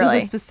happened. This really.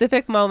 is a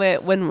specific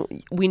moment when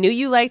we knew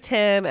you liked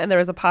him and there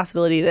was a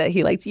possibility that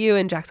he liked you.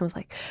 And Jackson was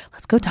like,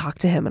 let's go talk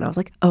to him. And I was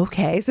like,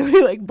 okay. So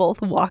we like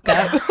both walk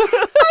up. I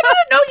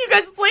didn't know you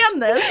guys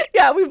planned this.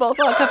 Yeah, we both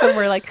walk up and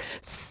we're like,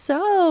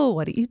 so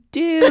what do you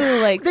do?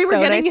 Like, they were so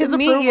getting nice his to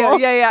meet approval. you.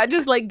 Yeah,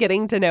 just like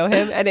getting to know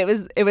him. And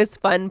it was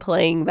fun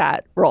playing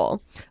that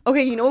role.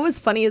 Okay, you know what was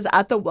funny is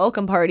at the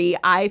welcome party,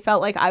 I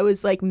felt like I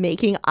was like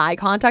making eye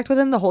contact with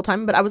him the whole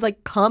time, but I was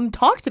like, come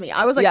talk to me.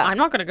 I was like, I'm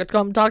not gonna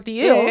come talk to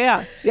you.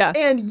 Yeah.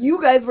 And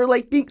you guys were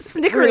like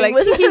snickering like,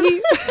 with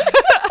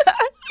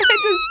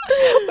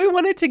we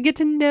wanted to get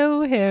to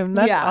know him.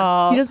 That's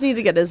all. You just need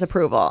to get his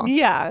approval.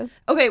 Yeah.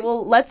 Okay,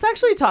 well, let's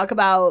actually talk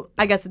about,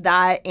 I guess,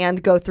 that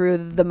and go through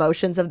the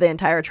motions of the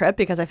entire trip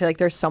because I feel like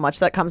there's so much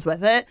that comes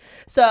with it.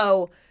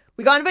 So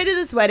we got invited to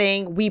this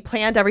wedding. We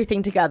planned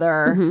everything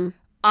together. Mm-hmm.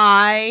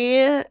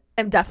 I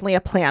am definitely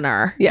a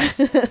planner.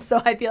 Yes.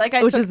 So I feel like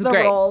I took the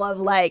role of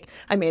like,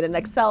 I made an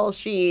Excel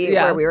sheet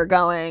where we were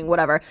going,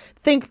 whatever.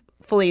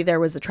 Thankfully, there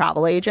was a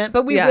travel agent,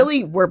 but we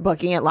really were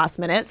booking it last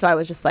minute. So I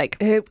was just like...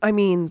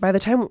 by the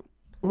time...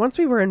 Once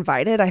we were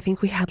invited, I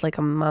think we had like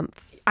a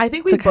month. I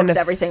think we booked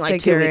everything like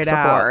 2 weeks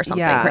before or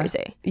something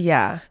crazy.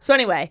 Yeah. So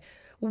anyway,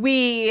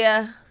 we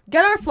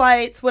get our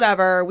flights,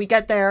 whatever. We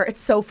get there.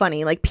 It's so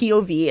funny. Like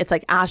POV, it's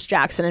like Ash,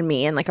 Jackson, and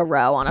me in like a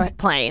row on a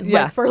plane.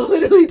 Yeah. Like for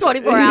literally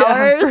 24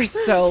 hours. For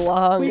so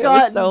long. We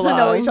got to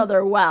know each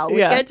other well. We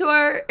get to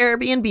our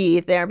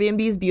Airbnb. The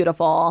Airbnb is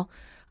beautiful.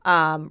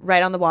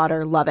 Right on the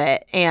water. Love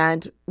it.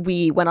 And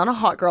we went on a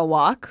hot girl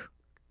walk.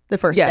 The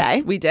first day.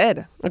 Yes, we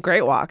did. A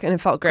great walk. And it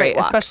felt great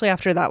especially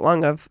after that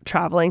long of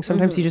traveling.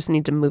 Sometimes you just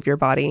need to move your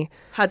body.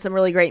 Had some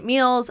really great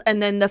meals.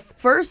 And then the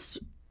first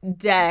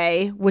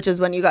day, which is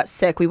when you got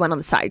sick, we went on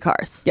the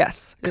sidecars.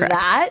 Yes, correct.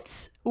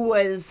 That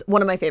was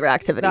one of my favorite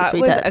activities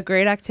we did. That was a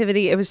great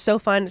activity. It was so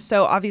fun.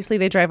 So obviously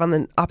they drive on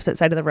the opposite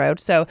side of the road.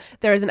 So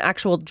there is an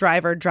actual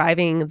driver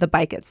driving the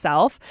bike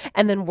itself.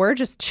 And then we're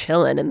just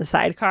chilling in the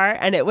sidecar.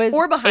 And it was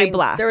or behind, a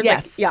blast. There was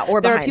yes. or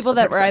there behind. Were people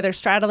that were either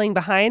straddling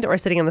behind or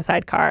sitting in the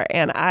sidecar.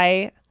 And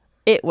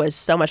it was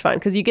so much fun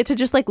because you get to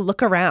just like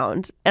look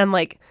around and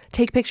like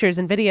take pictures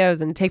and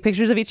videos and take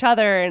pictures of each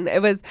other. And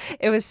it was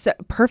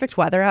perfect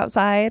weather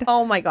outside.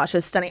 Oh my gosh,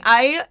 it's stunning.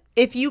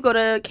 If you go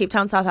to Cape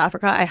Town, South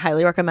Africa, I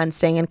highly recommend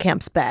staying in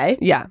Camps Bay.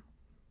 Yeah.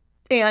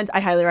 And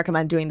I highly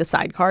recommend doing the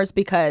sidecars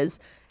because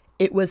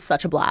it was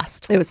such a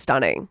blast. It was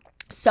stunning.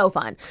 So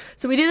fun.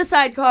 So we do the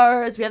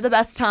sidecars. We have the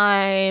best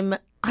time.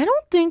 I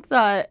don't think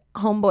that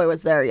homeboy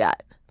was there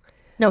yet.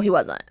 No, he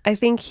wasn't. I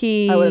think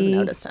I would have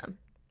noticed him.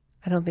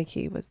 I don't think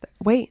he was there.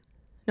 Wait.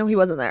 No, he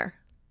wasn't there.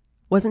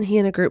 Wasn't he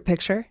in a group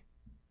picture?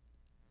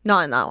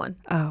 Not in that one.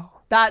 Oh.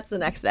 That's the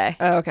next day.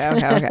 Oh,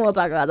 okay. We'll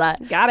talk about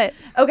that. Got it.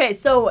 Okay,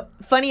 so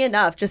funny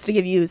enough, just to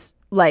give you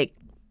like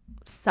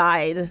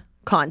side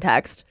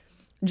context,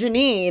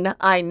 Janine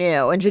I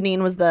knew, and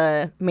Janine was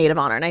the maid of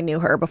honor, and I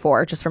knew her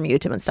before just from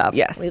YouTube and stuff.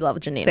 Yes. We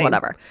love Janine, Same.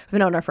 whatever. I've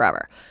known her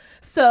forever.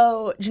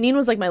 So Janine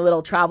was like my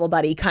little travel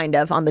buddy kind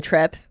of on the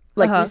trip.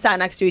 Like we sat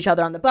next to each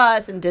other on the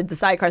bus and did the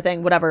sidecar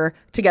thing, whatever,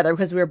 together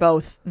because we were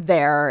both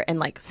there and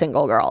like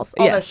single girls.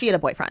 Although she had a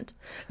boyfriend.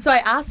 So I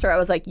asked her, I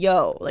was like,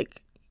 yo,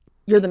 like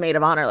you're the maid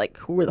of honor. Like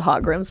who were the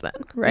hot groomsmen?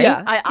 Right?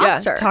 Yeah. I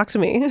asked her. Talk to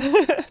me.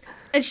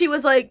 And she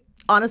was like,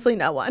 honestly,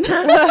 no one. She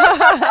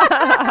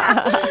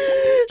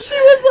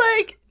was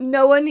like,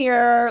 no one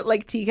here,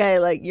 like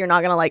TK, like you're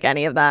not gonna like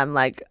any of them.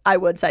 Like I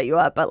would set you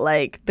up, but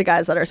like the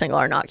guys that are single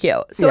are not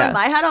cute. So in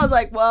my head I was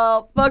like,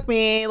 well, fuck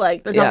me.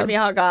 Like there's not gonna be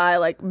a hot guy.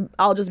 Like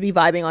I'll just be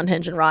vibing on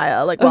Hinge and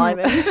Raya. Like while I'm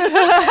in South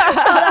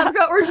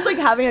Africa, we're just like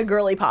having a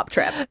girly pop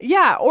trip.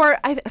 Yeah. Or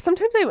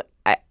sometimes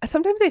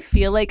I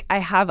feel like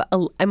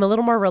I'm a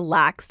little more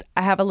relaxed.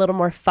 I have a little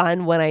more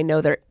fun when I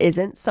know there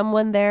isn't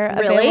someone there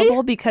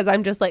available because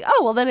I'm just like,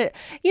 oh, well then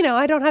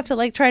I don't have to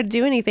like try to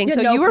do anything. So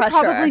you were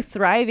probably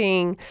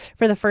thriving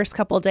for the first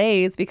couple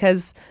days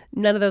because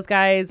none of those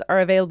guys are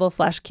available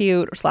 /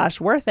 cute /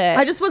 worth it.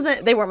 I just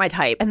wasn't, they weren't my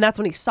type. And that's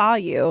when he saw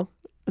you.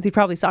 He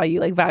probably saw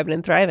you like vibing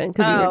and thriving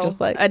because you were just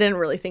like, I didn't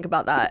really think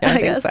about that. I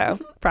guess think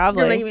so.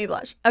 Probably. You're making me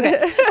blush.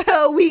 Okay.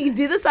 So we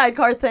do the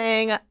sidecar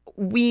thing.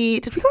 Did we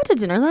go out to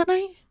dinner that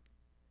night?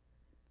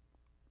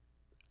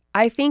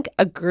 I think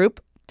a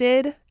group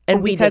did.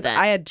 And we because didn't.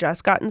 I had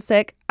just gotten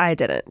sick, I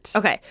didn't.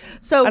 Okay.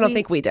 So I don't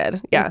think we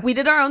did. Yeah. We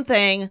did our own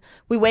thing.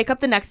 We wake up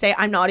the next day.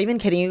 I'm not even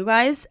kidding you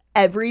guys.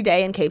 Every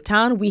day in Cape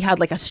Town, we had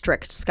like a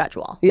strict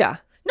schedule. Yeah.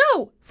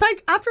 No.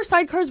 After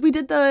sidecars, we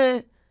did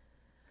the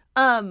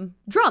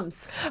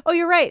drums. Oh,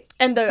 you're right.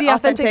 And the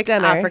authentic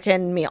dinner.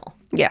 African meal.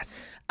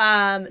 Yes.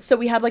 So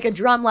we had like a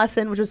drum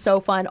lesson, which was so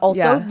fun.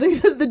 Also,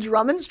 the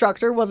drum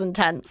instructor was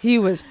intense. He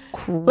was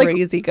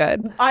crazy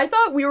good. I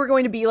thought we were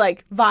going to be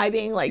like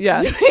vibing, like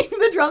doing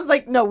the drums.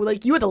 Like, no,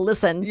 like you had to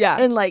listen. Yeah.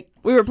 And like,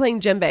 we were playing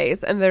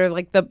djembes, and they're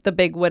like the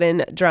big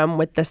wooden drum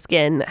with the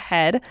skin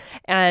head,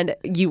 and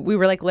we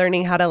were like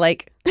learning how to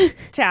like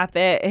tap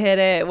it, hit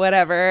it,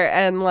 whatever,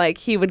 and like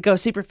he would go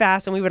super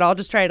fast, and we would all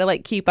just try to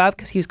like keep up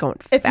because he was going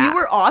fast. If you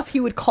were off,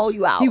 he would call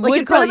you out. He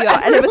would call you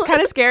out, and it was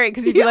kind of scary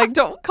because he'd be like,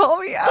 "Don't call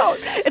me out."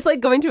 It's like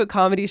going to a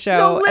comedy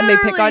show and they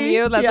pick on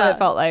you. That's what it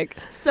felt like.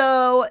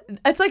 So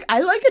it's like I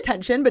like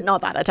attention, but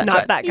not that attention.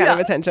 Not that kind of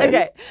attention.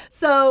 Okay.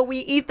 So we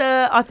eat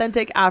the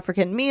authentic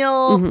African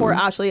meal. Poor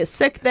Ashley is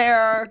sick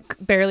there.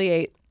 Barely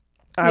ate.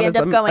 We end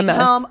up going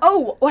home.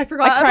 Oh, I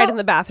forgot. I cried in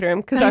the bathroom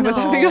because I was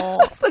having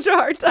such a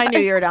hard time. I knew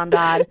you were down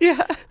bad.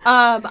 Yeah.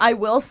 I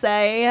will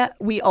say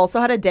we also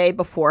had a day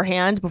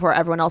beforehand, before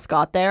everyone else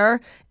got there,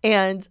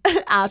 and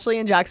Ashley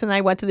and Jackson and I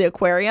went to the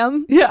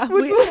aquarium. Yeah. That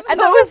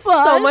was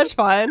so much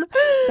fun.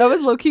 That was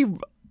low-key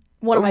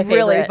one of my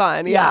really favorite,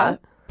 fun. Yeah.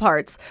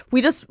 Parts.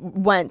 We just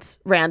went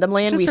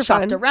randomly and we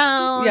shopped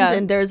around,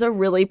 and there's a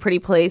really pretty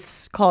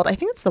place called, I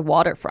think it's the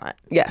Waterfront.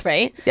 Yes.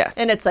 Right? Yes.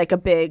 And it's like a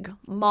big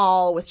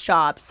mall with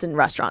shops and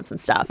restaurants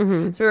and stuff.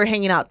 So we were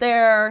hanging out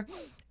there,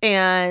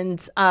 and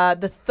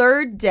the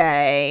third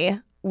day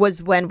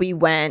was when we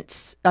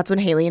went, that's when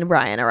Haley and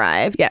Brian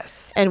arrived.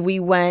 Yes. And we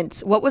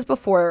went, what was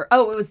before?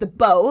 Oh, it was the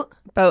boat.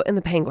 And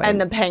the penguins. And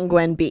the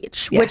Penguin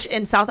Beach, which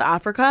in South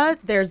Africa,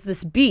 there's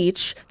this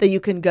beach that you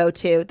can go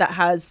to that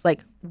has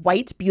like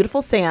white,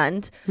 beautiful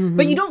sand,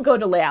 but you don't go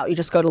to lay out. You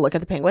just go to look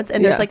at the penguins.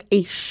 And there's like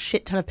a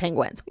shit ton of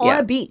penguins on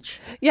a beach.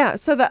 Yeah.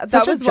 So that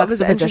was what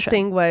was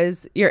interesting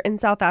was you're in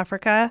South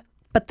Africa,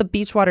 but the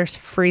beach water's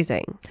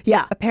freezing.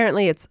 Yeah.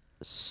 Apparently it's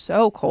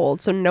so cold,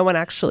 so no one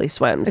actually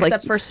swims.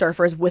 Except for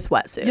surfers with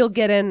wetsuits. You'll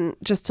get in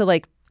just to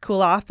like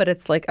cool off, but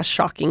it's like a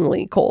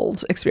shockingly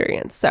cold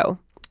experience. So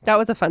that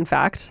was a fun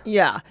fact.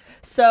 Yeah.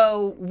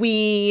 So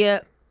we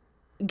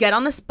get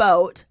on this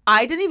boat.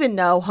 I didn't even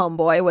know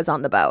Homeboy was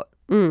on the boat.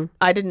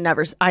 I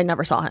never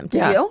saw him.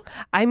 Did you?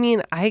 I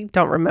mean, I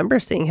don't remember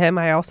seeing him.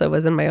 I also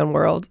was in my own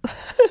world.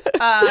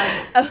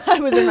 I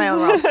was in my own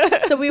world.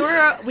 So we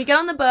get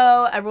on the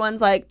boat.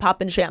 Everyone's like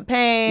popping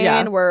champagne.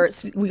 Yeah.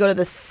 We go to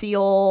the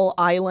Seal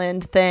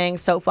Island thing.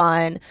 So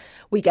fun.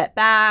 We get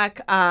back.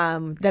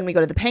 Then we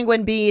go to the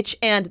Penguin Beach.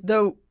 And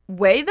the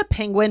way the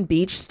Penguin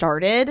Beach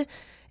started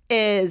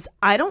is,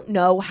 I don't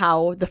know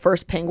how the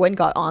first penguin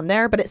got on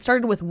there, but it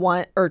started with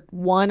one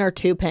or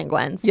two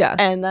penguins. Yeah.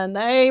 And then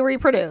they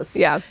reproduced.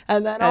 Yeah.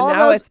 And then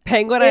now it's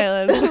Penguin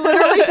Island.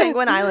 Literally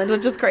Penguin Island,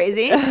 which is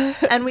crazy.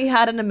 And we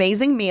had an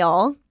amazing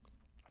meal.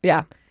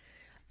 Yeah.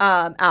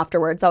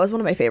 Afterwards. That was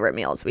one of my favorite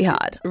meals we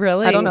had.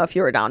 Really? I don't know if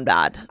you were down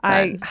bad.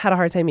 I had a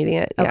hard time eating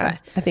it. Yeah. Okay.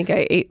 I think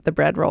I ate the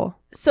bread roll.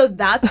 So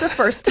that's the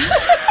first time.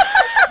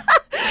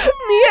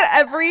 Me at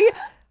every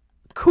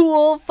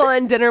cool,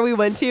 fun dinner we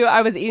went to,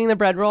 I was eating the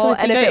bread roll. So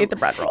I ate the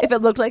bread roll. If it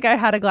looked like I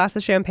had a glass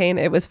of champagne,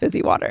 it was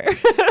fizzy water.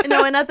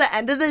 No, and at the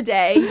end of the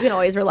day, you can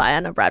always rely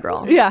on a bread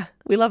roll. Yeah,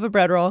 we love a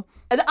bread roll.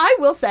 And I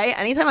will say,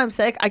 anytime I'm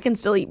sick, I can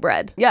still eat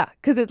bread. Yeah,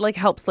 because it like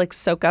helps like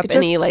soak up It just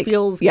any like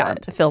feels good. Yeah,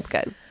 it feels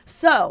good.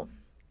 So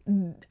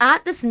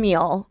at this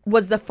meal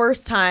was the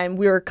first time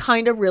we were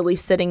kind of really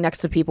sitting next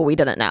to people we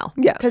didn't know.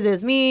 Yeah. Because it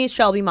was me,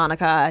 Shelby,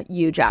 Monica,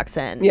 you,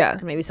 Jackson,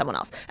 and maybe someone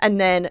else. And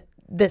then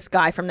this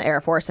guy from the Air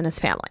Force and his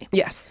family.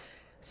 Yes.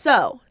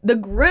 So the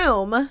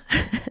groom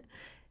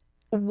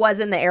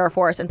was in the Air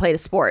Force and played a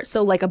sport.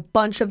 So like a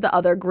bunch of the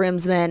other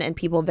groomsmen and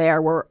people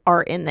there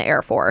are in the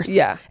Air Force.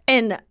 Yeah.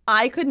 And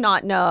I could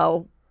not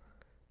know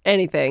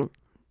anything.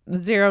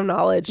 Zero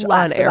knowledge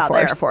less on Air about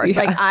Force. The Air Force.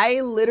 Yeah. Like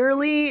I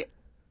literally,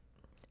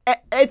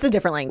 it's a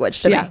different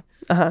language to me.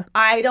 Uh-huh.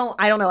 I don't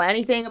know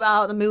anything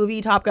about the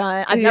movie Top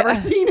Gun. I've never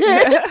seen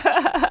it.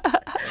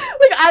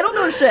 Like I don't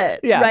know shit.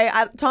 Yeah.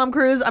 Right. Tom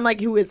Cruise. I'm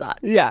like, who is that?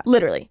 Yeah.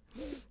 Literally.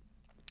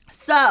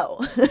 So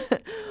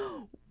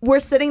we're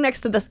sitting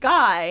next to this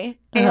guy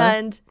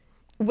and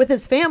with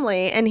his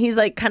family, and he's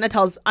like kind of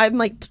tells, I'm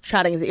like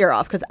chatting his ear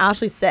off because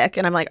Ashley's sick,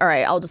 and I'm like, all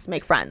right, I'll just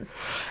make friends.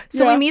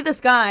 So we meet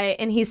this guy,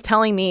 and he's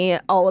telling me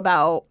all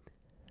about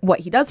what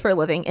he does for a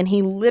living, and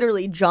he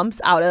literally jumps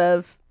out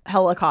of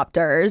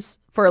helicopters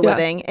for a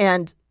living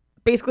and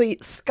basically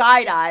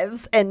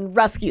skydives and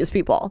rescues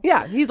people.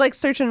 Yeah, he's like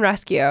search and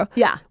rescue.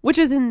 Yeah. Which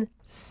is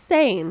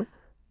insane.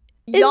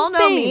 Y'all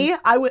know me.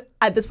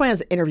 At this point I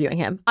was interviewing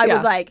him. I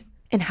was like,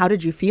 and how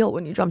did you feel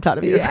when you jumped out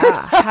of your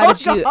how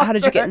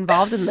did you get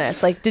involved in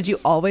this? Like, did you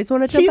always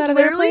want to jump out of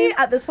airplanes? He's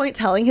literally at this point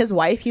telling his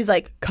wife, he's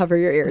like, cover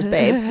your ears,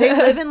 babe. They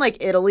live in like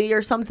Italy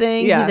or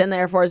something. Yeah. He's in the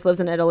Air Force, lives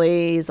in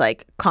Italy. He's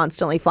like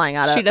constantly flying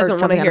out of. She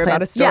doesn't want to hear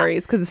about his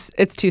stories because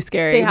it's too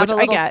scary. They have which a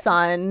little I get.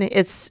 son.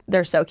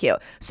 They're so cute.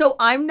 So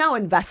I'm now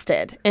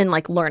invested in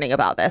like learning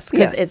about this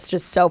because it's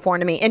just so foreign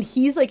to me. And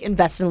he's like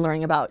invested in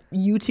learning about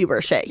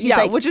YouTuber shit. He's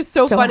like, which is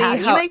so funny how do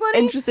you how make money?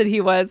 interested he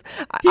was.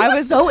 He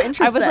was so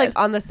interested. I was like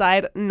on the side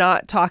outside,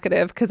 not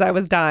talkative because I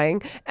was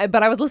dying.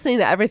 But I was listening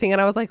to everything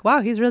and I was like,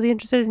 wow, he's really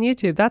interested in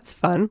YouTube. That's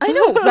fun. I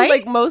know, right?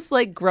 Like most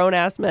like grown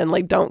ass men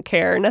like don't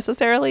care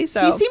necessarily.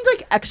 So he seemed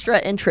like extra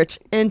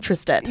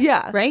interested.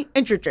 Yeah. Right?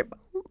 Interested.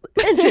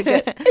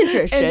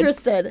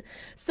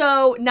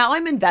 So now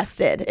I'm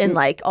invested in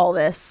like all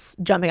this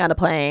jumping out of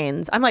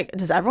planes. I'm like,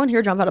 does everyone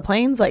here jump out of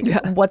planes? Like,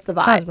 what's the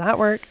vibe? How does that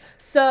work?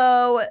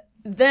 So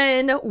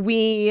then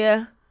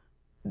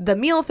the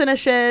meal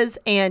finishes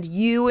and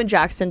you and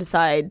Jackson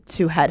decide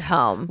to head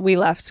home. We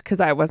left because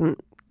I wasn't,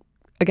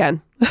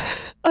 again,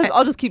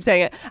 I'll just keep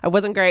saying it. I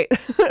wasn't great.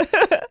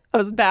 I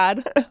was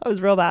bad. I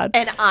was real bad.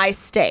 And I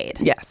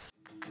stayed. Yes.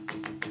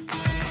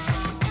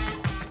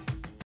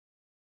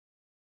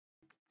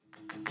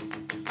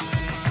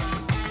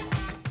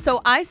 So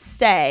I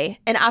stay,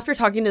 and after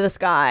talking to this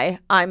guy,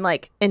 I'm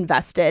like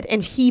invested,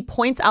 and he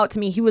points out to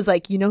me, he was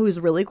like, you know who's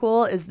really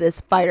cool is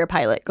this fighter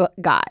pilot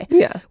guy.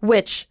 Yeah.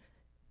 Which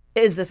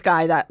is this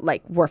guy that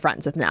like we're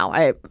friends with now.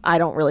 I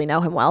don't really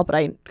know him well, but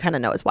I kind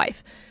of know his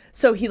wife.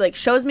 So he like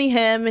shows me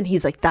him, and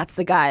he's like, that's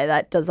the guy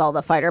that does all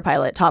the fighter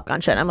pilot Top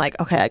Gun shit. I'm like,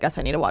 okay, I guess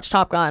I need to watch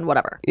Top Gun,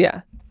 whatever.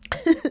 Yeah.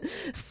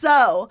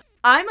 So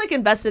I'm like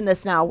invested in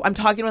this now. I'm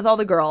talking with all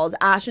the girls.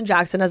 Ash and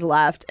Jackson has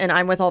left, and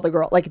I'm with all the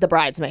girls, like the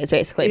bridesmaids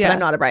basically, but I'm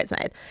not a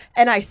bridesmaid.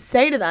 And I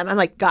say to them, I'm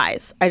like,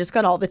 guys, I just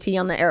got all the tea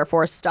on the Air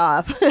Force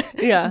stuff.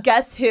 Yeah.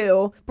 Guess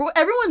who?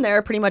 Everyone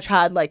there pretty much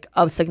had like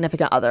a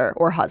significant other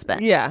or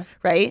husband. Yeah.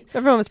 Right?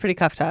 Everyone was pretty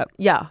cuffed up.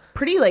 Yeah.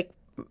 Pretty like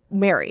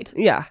married.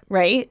 Yeah.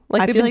 Right?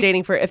 Like they've been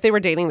dating for, if they were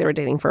dating, they were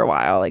dating for a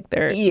while. Like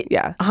they're,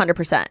 yeah.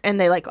 100%. And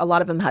they like, a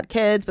lot of them had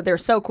kids, but they were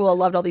so cool. I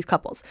loved all these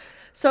couples.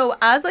 So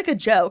as like a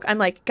joke, I'm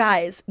like,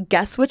 guys,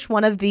 guess which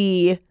one of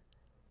the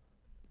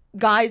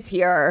guys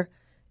here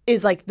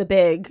is like the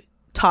big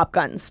Top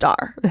Gun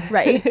star,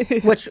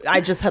 right? Which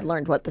I just had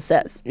learned what this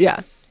is.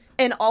 Yeah.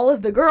 And all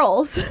of the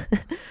girls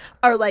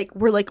are like,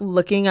 we're like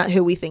looking at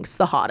who we think's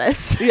the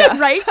hottest. Yeah.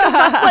 Right? 'Cause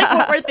that's like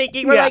what we're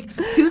thinking. We're like,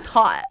 who's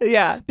hot?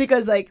 Yeah.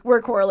 Because like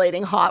we're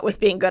correlating hot with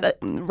being good at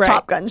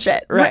Top Gun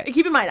shit. Right.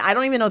 Keep in mind, I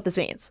don't even know what this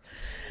means.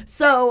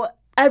 So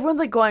everyone's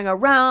like going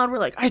around. We're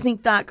like, I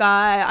think that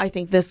guy. I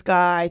think this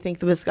guy. I think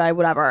this guy,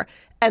 whatever.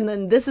 And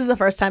then this is the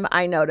first time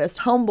I noticed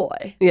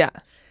Homeboy. Yeah.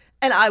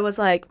 And I was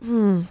like,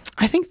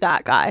 I think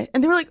that guy.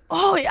 And they were like,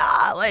 oh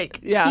yeah,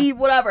 like he,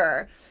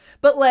 whatever.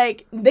 But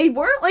like they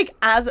weren't like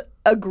as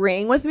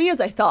agreeing with me as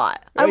I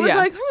thought. I was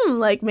like,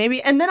 like maybe.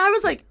 And then I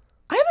was like,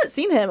 I haven't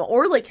seen him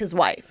or like his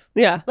wife.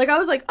 Yeah. Like I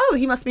was like, oh,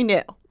 he must be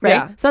new. Right.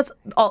 Yeah. So that's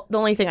the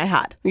only thing I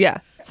had. Yeah.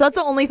 So that's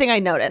the only thing I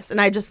noticed.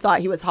 And I just thought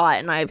he was hot,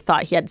 and I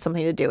thought he had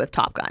something to do with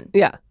Top Gun.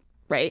 Yeah.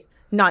 Right.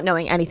 Not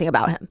knowing anything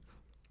about him.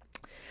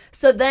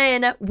 So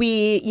then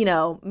we, you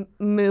know,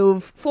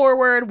 move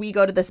forward. We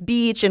go to this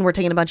beach and we're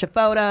taking a bunch of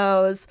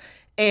photos.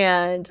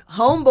 And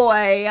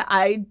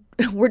Homeboy,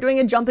 we're doing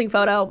a jumping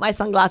photo. My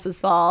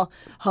sunglasses fall.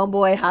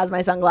 Homeboy has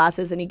my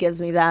sunglasses and he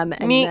gives me them.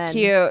 And Meet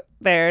cute.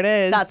 There it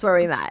is. That's where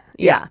we met.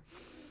 Yeah.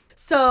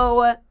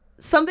 So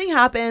something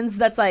happens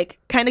that's like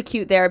kind of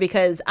cute there,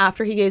 because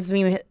after he gives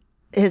me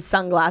his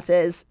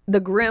sunglasses, the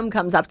groom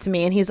comes up to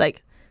me and he's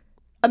like,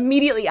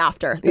 immediately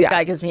after this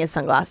guy gives me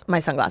my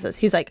sunglasses,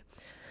 he's like,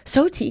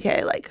 so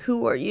TK, like,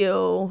 who are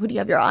you? Who do you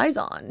have your eyes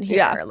on here?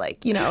 Yeah.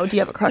 Like, you know, do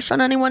you have a crush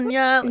on anyone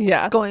yet? Like,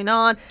 Yeah. what's going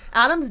on?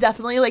 Adam's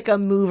definitely like a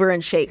mover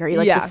and shaker. He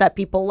likes to set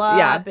people up.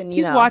 Yeah. And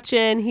he's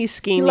watching. He's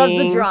scheming. He loves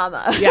the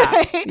drama.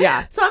 Yeah.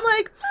 Yeah. So I'm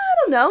like, I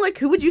don't know. Like,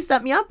 who would you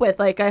set me up with?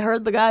 Like, I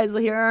heard the guys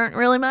here aren't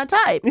really my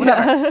type.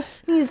 Whatever.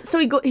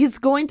 Yeah. He's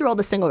going through all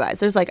the single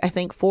guys. There's like, I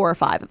think 4 or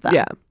 5 of them.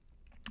 Yeah.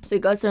 So he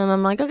goes through them.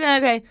 I'm like,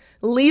 okay.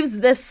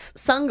 Leaves this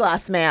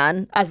sunglass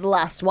man as the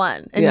last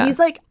one. And he's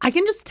like, I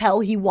can just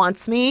tell he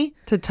wants me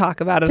to talk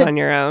about it on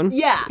your own.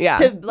 Yeah. Yeah.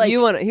 To, like, he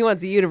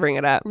wants you to bring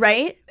it up.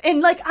 Right? And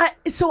like,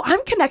 so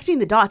I'm connecting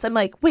the dots. I'm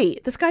like,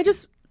 wait, this guy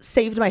just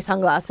saved my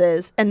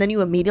sunglasses. And then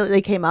you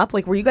immediately came up.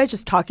 Like, were you guys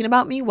just talking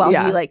about me while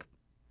he like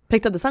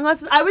picked up the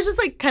sunglasses? I was just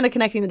like kind of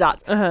connecting the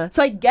dots.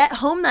 So I get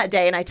home that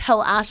day and I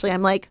tell Ashley,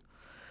 I'm like,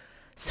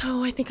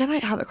 so I think I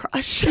might have a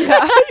crush.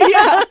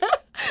 Yeah.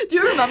 Do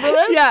you remember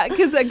this? Yeah,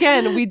 because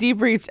again, we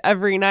debriefed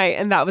every night,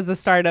 and that was the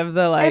start of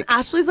the like. And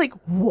Ashley's like,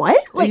 "What?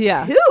 Like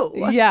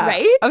who? Yeah,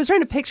 right." I was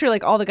trying to picture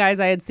like all the guys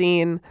I had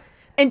seen.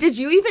 And did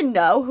you even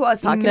know who I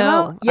was talking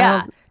about?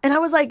 Yeah. And I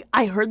was like,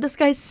 I heard this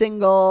guy's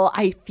single.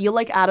 I feel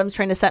like Adam's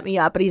trying to set me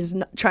up, but he's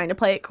trying to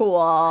play it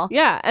cool.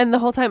 Yeah, and the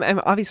whole time,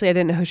 obviously I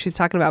didn't know who she was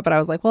talking about, but I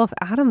was like, well, if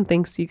Adam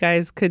thinks you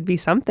guys could be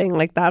something,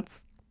 like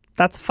that's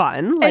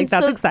fun. Like,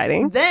 that's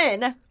exciting.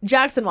 Then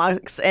Jackson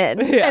walks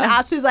in and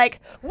Ashley's like,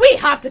 we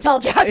have to tell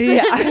Jackson.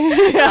 Yeah.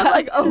 I'm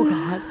like, oh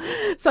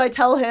God. So I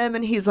tell him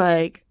and he's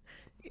like,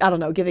 I don't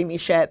know, giving me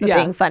shit, but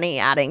being funny,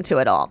 adding to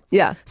it all.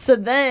 Yeah. So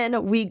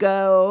then we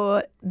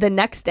go, the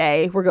next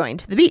day, we're going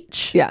to the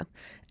beach. Yeah.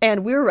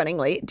 And we were running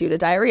late due to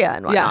diarrhea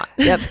and whatnot.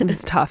 Yeah. Yep. It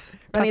was tough.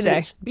 Tough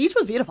day. Beach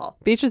was beautiful.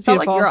 Beach was Felt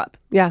beautiful. like Europe.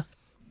 Yeah.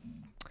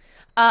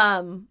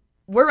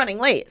 We're running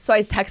late. So I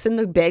was texting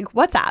the big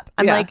WhatsApp.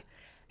 I'm like,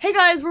 hey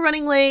guys, we're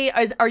running late.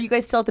 Are you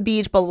guys still at the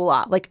beach? Blah, blah,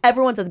 blah. Like,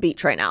 everyone's at the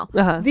beach right now.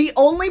 The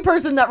only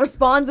person that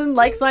responds and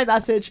likes my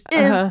message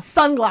is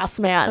Sunglass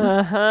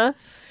Man.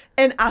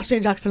 And Ashley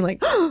and Jackson are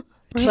like,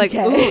 like,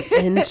 ooh,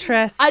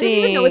 interesting. I didn't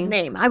even know his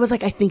name. I was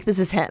like, I think this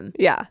is him.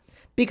 Yeah.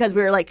 Because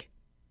we were like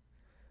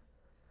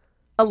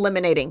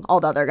eliminating all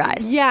the other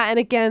guys. Yeah. And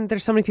again,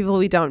 there's so many people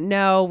we don't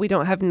know. We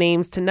don't have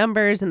names to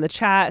numbers in the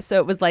chat. So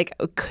it was like,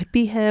 it could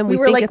be him. We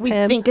were like, we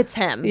think it's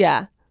him.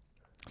 Yeah.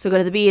 So we go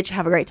to the beach,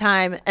 have a great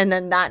time. And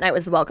then that night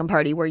was the welcome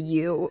party where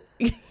you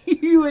and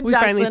we Jackson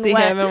finally see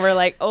went him and we're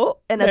like, oh,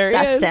 and there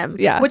assessed he is. him.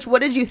 Yeah. Which,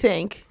 what did you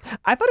think?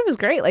 I thought it was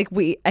great. Like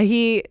we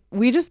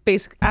just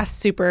basically asked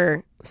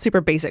super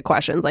basic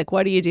questions. Like,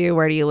 what do you do?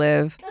 Where do you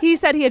live? He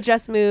said he had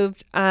just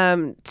moved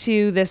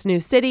to this new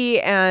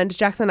city, and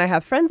Jackson and I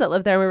have friends that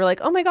live there. And we were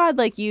like, oh my God,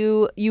 like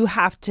you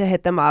have to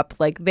hit them up.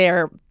 Like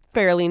they're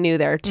fairly new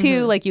there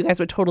too. Like you guys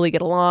would totally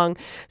get along.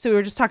 So we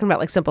were just talking about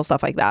like simple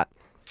stuff like that.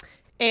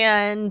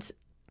 And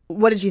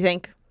what did you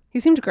think?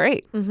 He seemed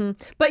great.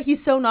 But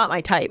he's so not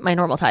my type, my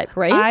normal type,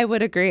 right? I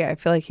would agree. I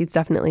feel like he's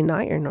definitely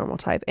not your normal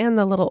type, and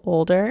a little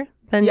older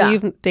than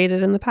you've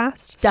dated in the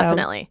past.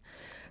 Definitely.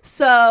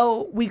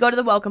 So we go to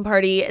the welcome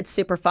party. It's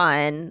super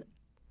fun.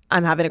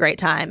 I'm having a great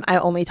time. I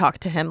only talked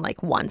to him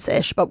like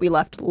once-ish, but we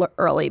left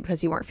early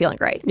because you weren't feeling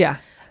great. Yeah.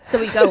 So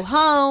we go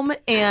home,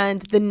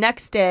 and the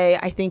next day,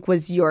 I think,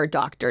 was your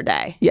doctor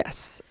day.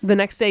 Yes. The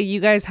next day, you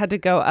guys had to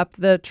go up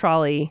the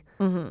trolley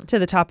to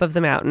the top of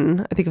the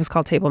mountain. I think it was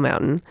called Table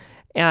Mountain.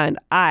 And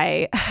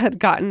I had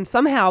gotten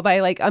somehow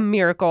by like a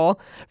miracle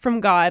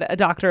from God a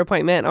doctor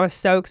appointment. I was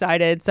so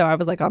excited. So I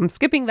was like, I'm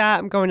skipping that.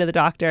 I'm going to the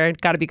doctor.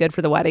 Got to be good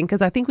for the wedding.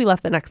 Because I think we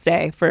left the next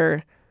day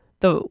for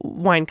the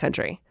wine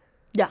country.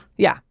 Yeah.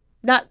 Yeah.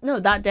 That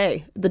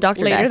day. The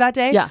doctor Later day. that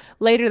day? Yeah.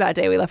 Later that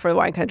day, we left for the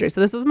wine country. So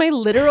this was my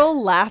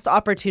literal last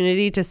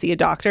opportunity to see a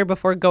doctor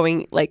before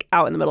going like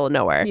out in the middle of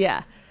nowhere.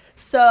 Yeah.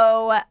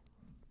 So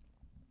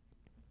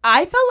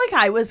I felt like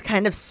I was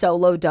kind of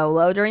solo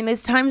dolo during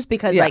these times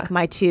because like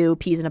my two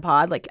peas in a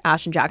pod, like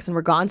Ash and Jackson,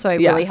 were gone. So I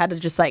really had to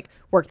just like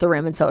work the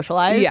room and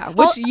socialize. Yeah,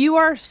 which you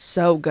are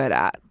so good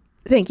at.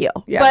 Thank you.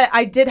 Yeah. But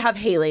I did have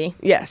Haley.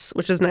 Yes,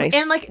 which is nice.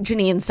 And like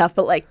Janine and stuff,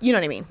 but like, you know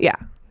what I mean? Yeah.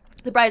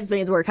 The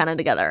bridesmaids were kind of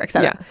together,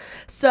 etc. Yeah.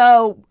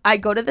 So I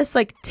go to this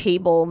like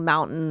Table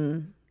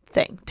Mountain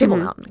thing. Table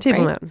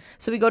Mountain.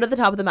 So we go to the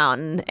top of the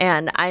mountain,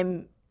 and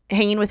I'm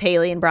hanging with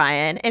Haley and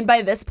Brian. And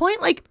by this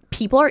point, like,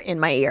 people are in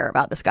my ear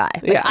about this guy.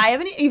 Like, I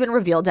haven't even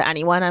revealed to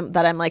anyone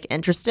that I'm like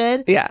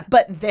interested. Yeah.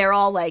 But they're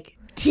all like,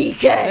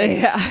 TK.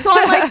 Yeah. So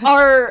I'm like,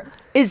 are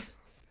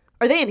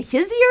they in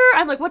his ear?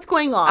 I'm like, what's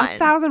going on?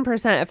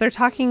 1,000%. If they're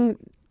talking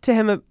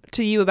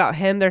to you about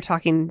him, they're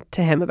talking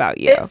to him about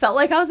you. It felt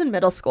like I was in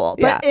middle school,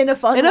 but in a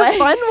fun way. In a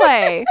fun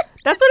way.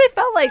 That's what it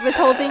felt like. This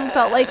whole thing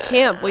felt like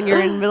camp when you're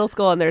in middle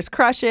school and there's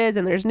crushes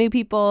and there's new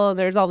people and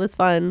there's all this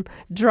fun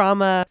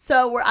drama.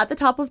 So we're at the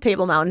top of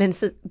Table Mountain, and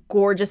it's a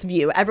gorgeous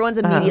view. Everyone's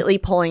immediately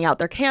pulling out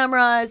their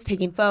cameras,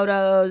 taking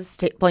photos,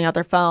 pulling out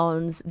their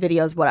phones,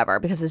 videos, whatever,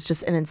 because it's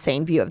just an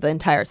insane view of the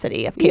entire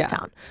city of Cape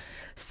Town.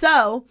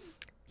 So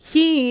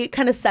he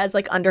kind of says,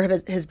 like, under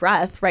his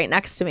breath right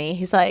next to me,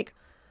 he's like,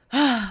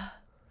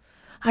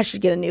 I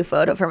should get a new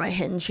photo for my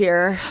Hinge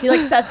here. He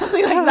like says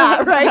something like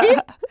that, right?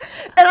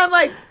 And I'm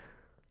like,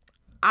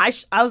 I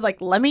was like,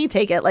 let me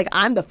take it. Like,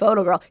 I'm the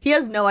photo girl. He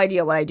has no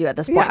idea what I do at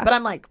this point, but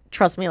I'm like,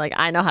 trust me, like,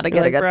 I know how to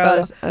get a good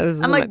photo.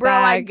 I'm like, bro,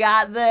 I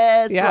got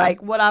this. Yeah.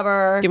 Like,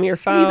 whatever. Give me your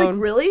phone. And he's like,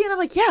 really? And I'm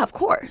like, yeah, of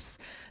course.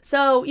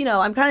 So, you know,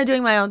 I'm kind of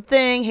doing my own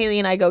thing. Haley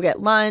and I go get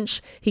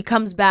lunch. He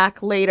comes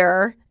back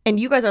later, and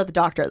you guys are at the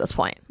doctor at this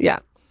point. Yeah.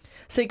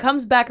 So he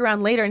comes back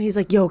around later, and he's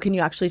like, yo, can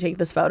you actually take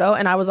this photo?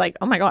 And I was like,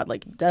 oh my God,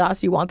 like,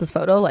 deadass, you want this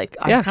photo? Like,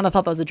 I kind of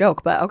thought that was a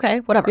joke, but okay,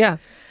 whatever. Yeah.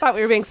 Thought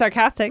we were being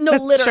sarcastic. No,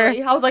 literally.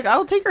 Sure. I was like,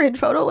 I'll take your Hinge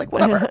photo, like,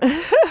 whatever.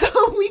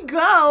 So we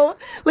go,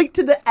 like,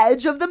 to the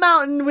edge of the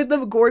mountain with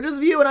the gorgeous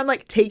view, and I'm,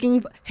 like,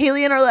 taking,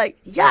 Haley and are like,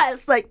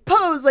 yes, like,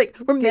 pose, like,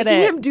 we're making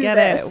him do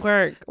this.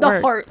 Work.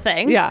 Heart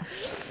thing. Yeah.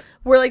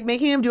 We're, like,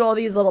 making him do all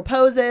these little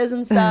poses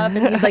and stuff,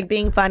 and he's, like,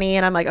 being funny,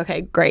 and I'm like,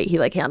 okay, great. He,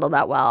 like, handled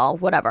that well,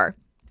 whatever.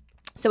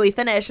 So we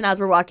finish, and as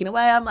we're walking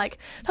away, I'm like,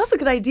 that's a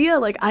good idea.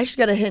 Like, I should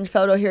get a Hinge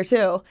photo here,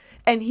 too.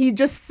 And he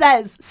just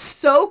says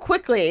so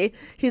quickly,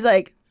 he's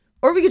like,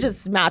 or we could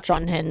just match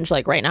on Hinge,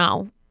 like, right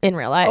now, in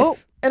real life. Oh.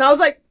 And I was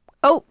like,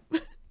 oh.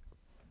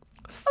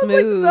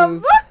 Smooth.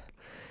 Like,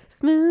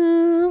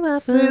 smooth.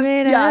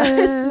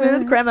 Yeah,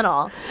 smooth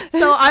criminal.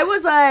 So I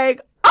was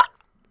like, ah!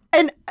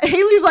 And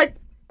Haley's like,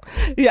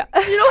 yeah.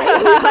 You know,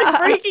 Haley's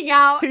like freaking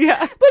out. Yeah.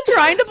 But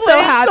trying to play so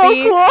it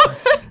happy. so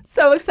cool.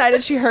 So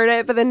excited she heard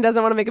it, but then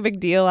doesn't want to make a big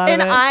deal out of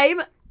it.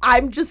 And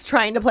I'm just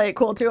trying to play it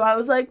cool too. I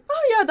was like,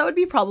 oh yeah, that would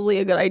be probably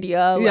a good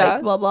idea.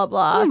 Like, blah, blah,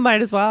 blah. Well,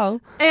 might as well.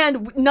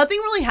 And nothing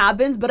really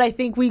happens, but I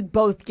think we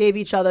both gave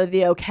each other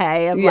the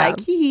okay of like,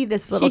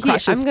 this little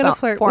crush is I'm going to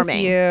flirt with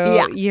me. you.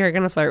 Yeah. You're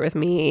going to flirt with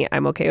me.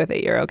 I'm okay with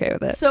it. You're okay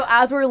with it. So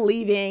as we're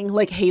leaving,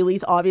 like,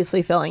 Haley's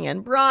obviously filling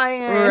in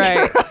Brian.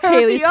 Right.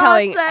 Haley's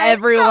telling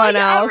everyone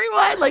else.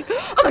 Everyone. Like,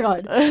 oh my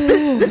God,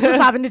 this just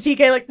happened to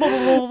TK. Like, blah,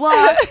 blah, blah,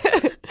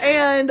 blah.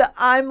 And And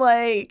I'm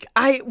like,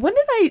 when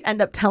did I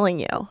end up telling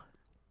you?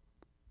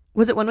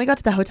 Was it when we got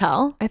to the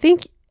hotel? I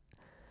think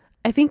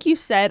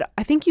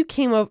you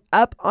came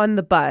up on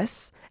the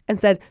bus and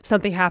said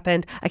something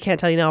happened. I can't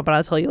tell you now, but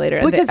I'll tell you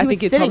later. Because I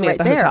think you told me at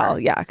the hotel.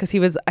 Yeah,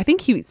 because I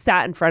think he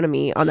sat in front of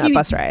me on that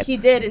bus ride. He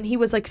did, and he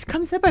was like,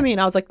 "Come sit by me," and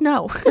I was like,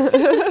 "No."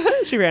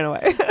 She ran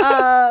away.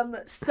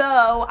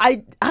 So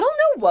I don't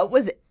know what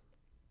was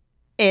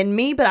in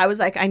me, but I was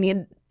like, I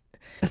need.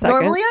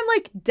 Normally I'm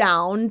like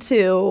down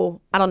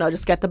to, I don't know,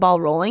 just get the ball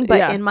rolling.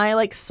 But in my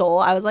like soul,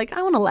 I was like,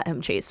 I want to let him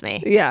chase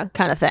me. Yeah.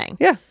 Kind of thing.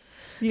 Yeah.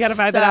 You got to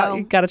vibe it out.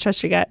 You got to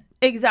trust your gut.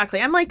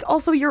 Exactly. I'm like,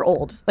 also, you're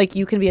old. Like,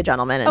 you can be a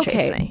gentleman and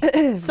chase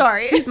me.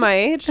 Sorry. He's my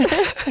age.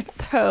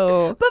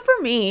 So. But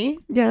for me.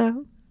 Yeah.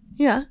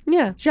 Yeah.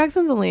 Yeah.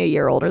 Jackson's only a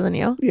year older than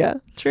you. Yeah.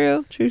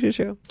 True.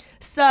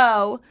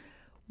 So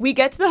we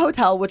get to the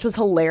hotel, which was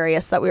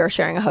hilarious that we were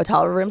sharing a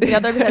hotel room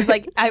together because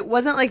like it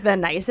wasn't like the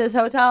nicest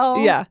hotel.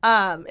 Yeah.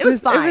 It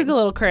was fine. It was a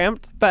little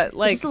cramped, but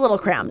like just a little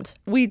crammed.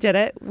 We did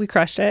it. We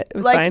crushed it. It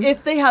was like fine.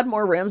 If they had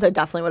more rooms, I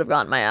definitely would have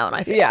gotten my own,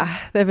 I feel. Yeah.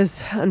 That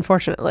was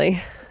unfortunately.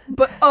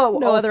 But no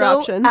also, other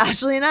options.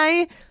 Ashley and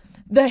I,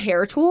 the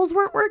hair tools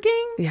weren't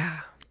working.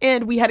 Yeah.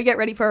 And we had to get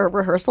ready for a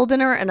rehearsal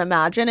dinner, and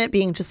imagine it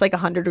being just like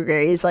 100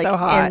 degrees like so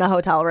hot. In the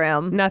hotel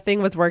room.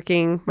 Nothing was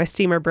working. My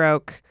steamer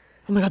broke.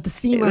 Oh my God, the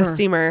steamer. The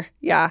steamer,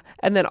 yeah.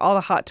 And then all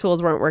the hot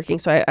tools weren't working,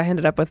 so I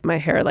ended up with my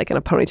hair like in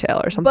a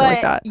ponytail or something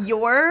like that.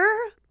 Your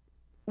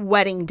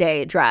wedding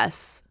day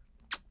dress,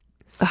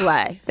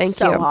 slay. Thank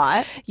so you.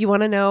 Hot. You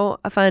want to know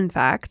a fun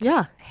fact?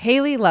 Yeah.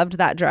 Haley loved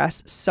that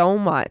dress so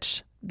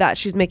much that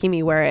she's making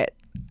me wear it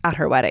at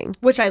her wedding.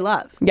 Which I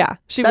love. Yeah.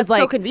 She That's was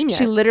like, so convenient.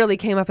 She literally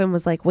came up and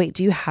was like, wait,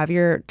 do you have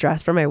your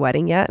dress for my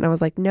wedding yet? And I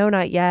was like, no,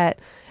 not yet.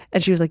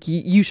 And she was like,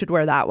 you should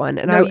wear that one.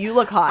 And no, you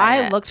look hot.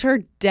 I looked her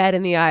dead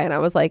in the eye and I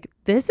was like,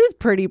 this is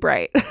pretty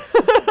bright.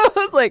 I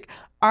was like,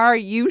 are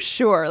you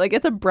sure? Like,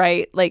 it's a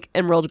bright, like,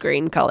 emerald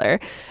green color.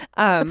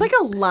 It's like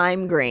a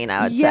lime green,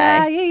 I would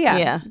say.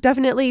 Yeah.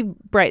 Definitely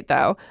bright,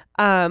 though.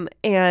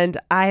 And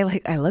I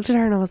looked at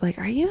her and I was like,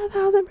 are you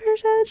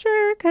 1,000%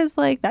 sure? Because,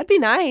 like, that'd be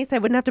nice. I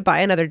wouldn't have to buy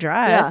another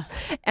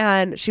dress. Yeah.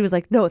 And she was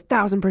like, no,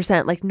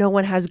 1,000%. Like, no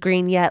one has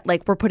green yet.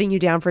 Like, we're putting you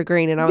down for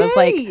green. And I was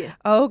like,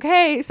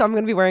 okay, so I'm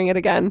going to be wearing it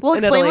again. Well,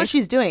 explain what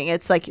she's doing.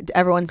 It's like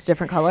everyone's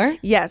different color.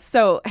 Yes.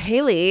 So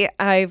Haley,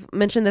 I've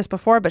mentioned this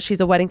before, but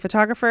she's a wedding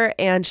photographer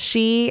and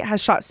she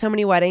has shot so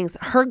many weddings.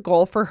 Her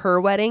goal for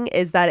her wedding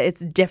is that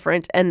it's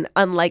different and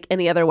unlike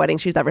any other wedding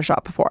she's ever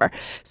shot before.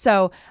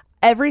 So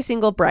every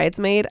single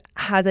bridesmaid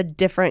has a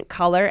different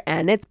color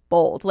and it's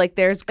bold. Like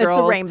there's girls, it's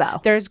a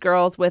rainbow. There's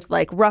girls with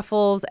like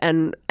ruffles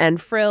and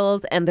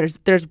frills, and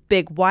there's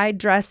big wide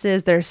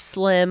dresses. There's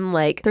slim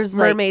there's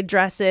mermaid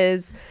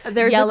dresses.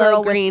 There's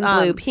yellow, green, with,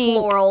 blue, pink,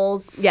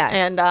 florals.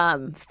 Yes,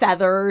 and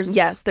feathers.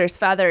 Yes, there's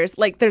feathers.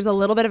 Like there's a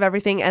little bit of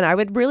everything, and I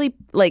would really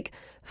like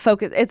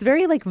focus. It's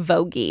very like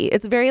Vogue-y.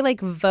 It's very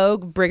like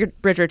Vogue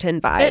Bridgerton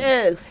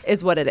vibes. It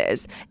is what it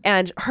is.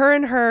 And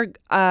her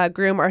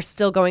groom are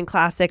still going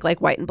classic,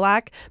 like white and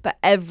black, but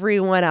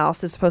everyone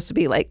else is supposed to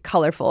be like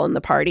colorful in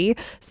the party.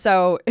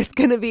 So it's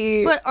gonna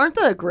be. But aren't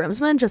the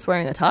groomsmen just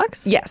wearing the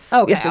tux? Yes.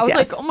 Okay. Yes, I was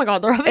like, oh my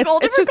God, they're having all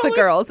different It's just colors.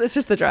 the girls. It's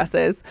just the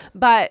dresses,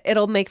 but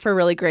it'll make for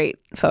really great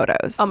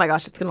photos. Oh my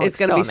gosh, it's gonna be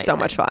amazing. So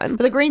much fun.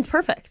 But the green's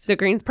perfect. The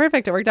green's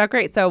perfect. It worked out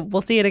great. So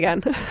we'll see it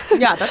again.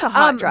 Yeah, that's a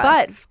hot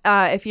dress.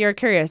 But if you're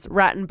curious,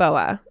 Rat and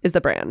Boa is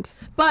the brand.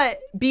 But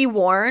be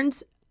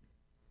warned,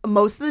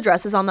 most of the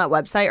dresses on that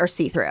website are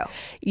see-through.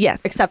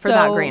 Yes. Except for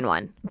that green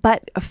one.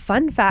 But a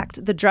fun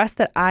fact, the dress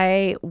that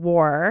I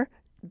wore,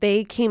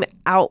 they came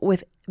out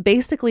with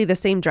basically the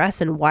same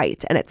dress in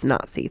white, and it's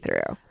not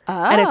see-through.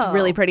 Oh. And it's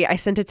really pretty. I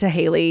sent it to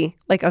Haley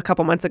like a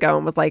couple months ago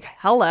and was like,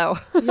 hello.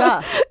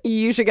 Yeah.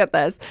 You should get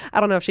this. I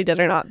don't know if she did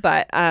or not,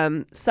 but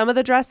some of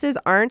the dresses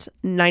aren't.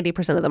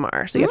 90% of them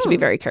are. So you have to be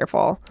very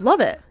careful.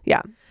 Love it.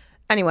 Yeah.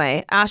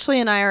 Anyway, Ashley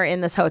and I are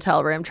in this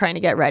hotel room trying to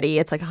get ready.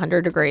 It's like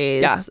 100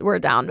 degrees. Yeah. We're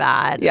down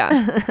bad. Yeah.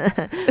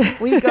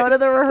 We go to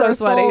the rehearsal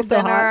So sweaty, so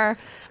dinner.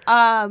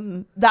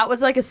 That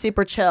was like a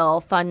super chill,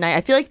 fun night.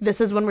 I feel like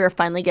this is when we were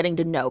finally getting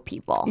to know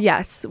people.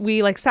 Yes,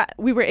 we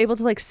were able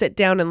to like sit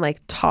down and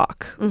like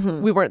talk.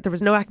 Mm-hmm. There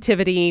was no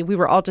activity. We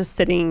were all just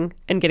sitting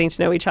and getting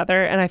to know each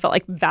other. And I felt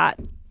like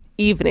that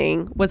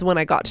evening was when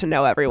I got to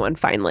know everyone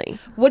finally.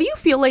 What do you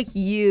feel like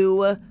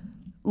you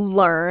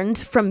learned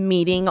from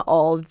meeting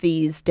all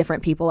these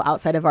different people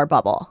outside of our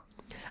bubble?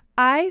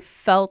 I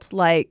felt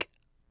like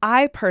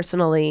I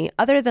personally,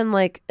 other than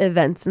like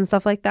events and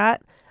stuff like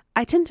that,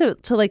 I tend to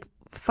like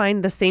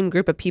find the same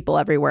group of people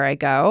everywhere I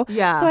go.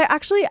 Yeah. So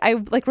I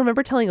like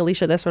remember telling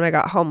Alicia this when I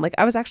got home. Like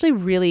I was actually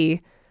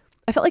really,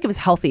 I felt like it was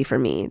healthy for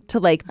me to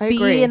like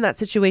be in that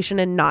situation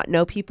and not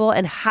know people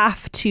and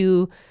have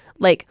to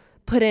like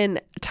put in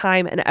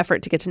time and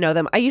effort to get to know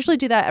them. I usually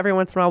do that every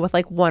once in a while with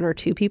like one or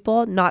two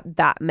people, not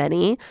that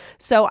many.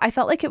 So I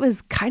felt like it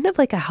was kind of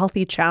like a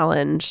healthy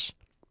challenge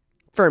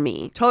for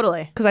me.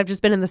 Totally. Because I've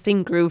just been in the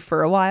same groove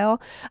for a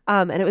while.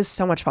 And it was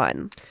so much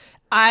fun.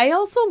 I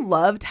also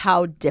loved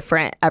how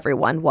different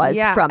everyone was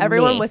from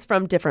everyone me. was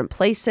from different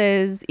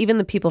places. Even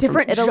the people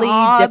different from Italy,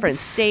 jobs. different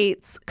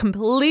states,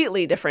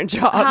 completely different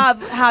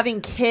jobs.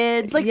 Having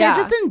kids. Like, they're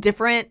just in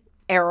different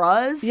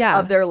eras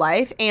of their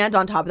life. And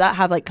on top of that,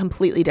 have, like,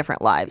 completely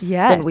different lives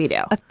than we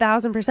do.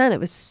 1,000%. It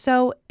was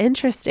so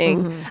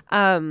interesting.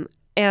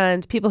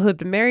 And people who had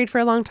been married for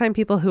a long time,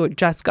 people who had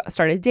just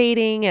started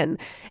dating, and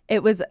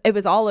it was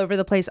all over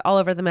the place, all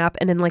over the map,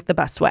 and in like the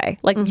best way.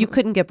 Like you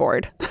couldn't get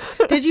bored.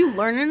 Did you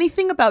learn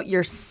anything about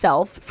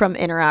yourself from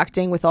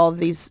interacting with all of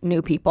these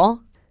new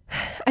people?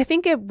 I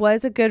think it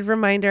was a good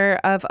reminder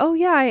of, oh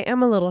yeah, I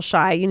am a little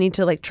shy. You need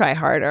to like try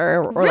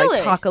harder or Really?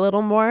 like talk a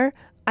little more.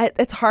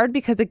 It's hard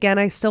because again,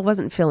 I still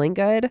wasn't feeling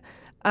good.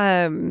 So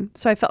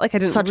I felt like I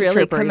didn't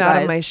really come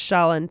out of my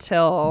shell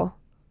until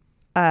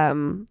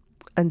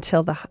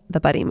the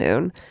buddy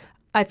moon.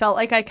 I felt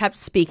like I kept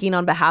speaking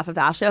on behalf of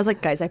Ashley. I was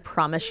like, guys, I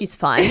promise she's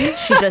fun.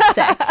 She's just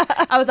sick.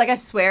 I was like, I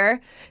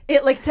swear.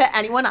 It, like, to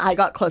anyone I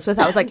got close with,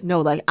 I was like,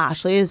 no, like,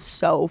 Ashley is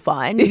so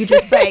fun. You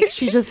just, like,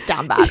 she's just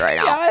down bad right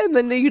now. Yeah, and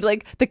then you'd,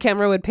 like, the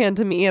camera would pan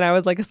to me, and I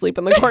was, like, asleep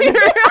in the corner.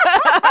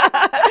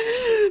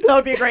 That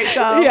would be a great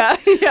show. Yeah,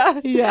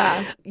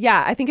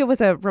 I think it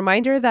was a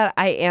reminder that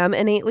I am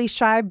innately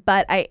shy,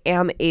 but I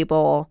am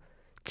able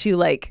to,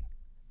 like,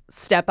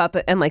 step up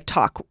and, like,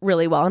 talk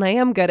really well. And I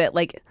am good at,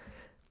 like,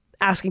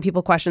 asking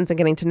people questions and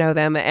getting to know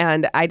them,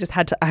 and I just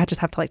have to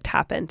like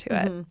tap into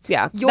it.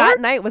 Yeah, that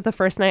night was the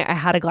first night I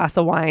had a glass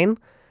of wine.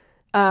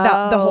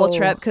 The whole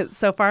trip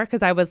so far,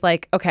 because I was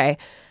like, okay,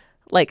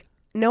 like,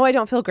 no, I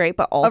don't feel great,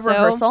 but also a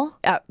rehearsal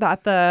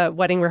at the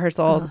wedding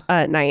rehearsal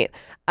night,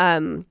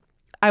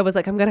 I was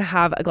like, I'm gonna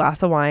have a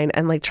glass of wine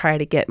and like try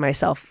to get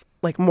myself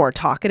like more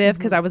talkative,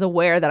 because I was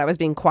aware that I was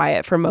being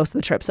quiet for most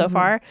of the trip so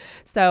far.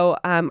 So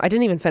I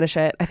didn't even finish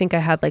it. I think I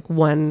had like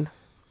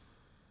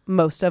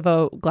most of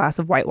a glass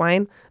of white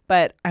wine,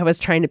 but I was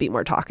trying to be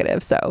more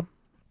talkative. So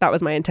that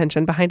was my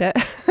intention behind it.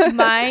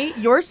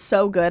 You're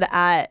so good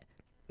at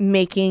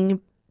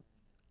making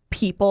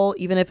people,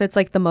 even if it's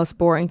like the most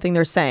boring thing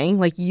they're saying,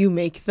 like you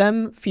make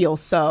them feel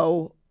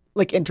so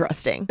like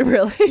interesting.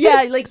 Really?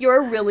 Yeah, like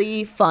you're a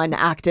really fun,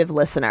 active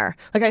listener.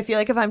 Like I feel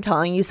like if I'm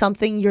telling you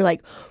something, you're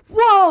like,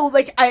 whoa,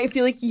 like I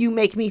feel like you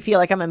make me feel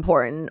like I'm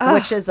important,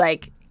 which is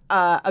like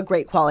a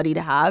great quality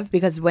to have,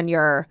 because when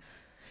you're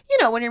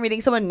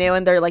meeting someone new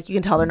and they're like, you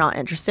can tell they're not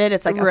interested.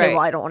 It's like, okay,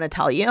 well, I don't want to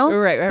tell you.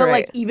 But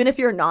like, even if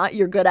you're not,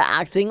 you're good at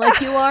acting like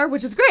you are,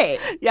 which is great.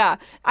 Yeah,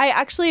 I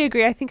actually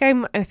agree. I think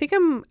I'm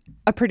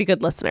a pretty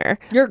good listener.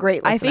 You're a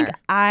great listener.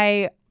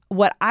 I think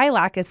what I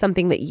lack is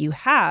something that you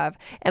have.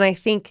 And I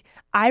think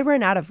I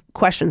run out of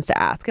questions to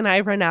ask, and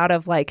I run out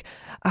of like,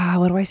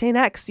 what do I say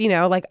next? You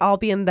know, like I'll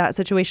be in that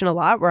situation a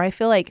lot where I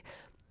feel like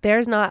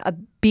there's not a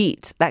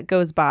beat that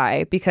goes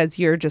by because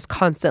you're just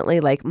constantly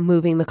like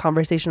moving the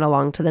conversation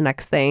along to the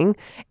next thing.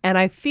 And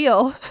I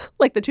feel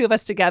like the two of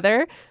us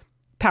together,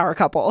 power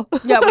couple.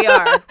 Yeah, we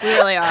are. We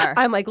really are.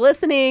 I'm like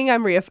listening.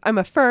 I'm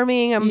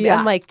affirming.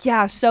 I'm like,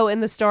 yeah, so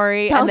in the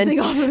story. Bouncing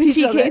and then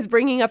TK's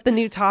bringing up the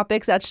new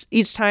topics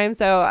each time.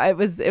 So it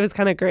was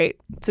kind of great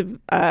to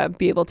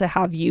be able to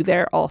have you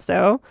there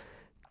also.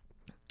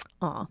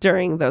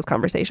 During those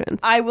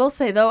conversations. I will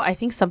say though, I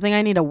think something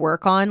I need to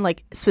work on,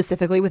 like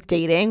specifically with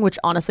dating, which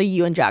honestly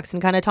you and Jackson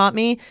kind of taught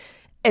me,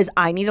 is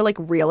I need to like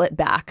reel it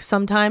back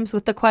sometimes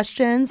with the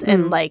questions,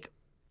 and like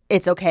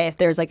it's okay if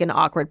there's like an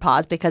awkward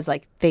pause because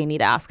like they need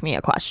to ask me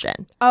a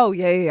question. Oh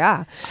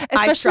yeah.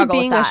 Especially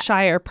being a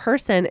shyer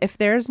person, if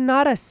there's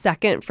not a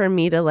second for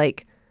me to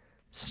like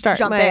start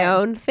Jump my in.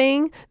 own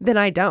thing, then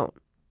I don't.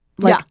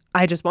 Like, yeah.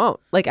 I just won't.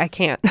 Like, I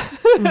can't.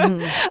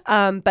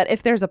 But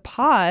if there's a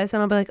pause,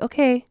 and I'll be like,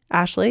 okay,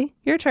 Ashley,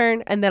 your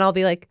turn. And then I'll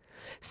be like,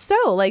 so,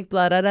 like,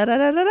 blah, da, da, da,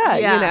 da, da, da,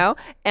 you know?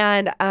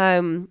 And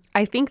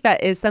I think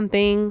that is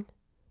something,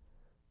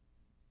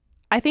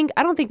 I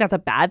don't think that's a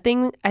bad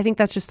thing. I think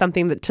that's just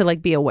something that to,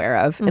 like, be aware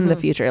of in the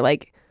future.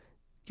 Like,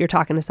 you're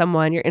talking to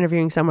someone, you're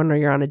interviewing someone, or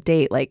you're on a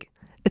date, like,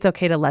 it's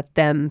okay to let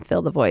them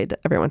fill the void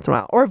every once in a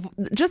while. Or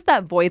just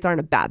that voids aren't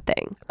a bad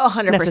thing.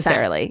 100%.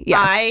 Necessarily. Yeah.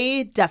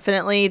 I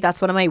definitely, that's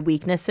one of my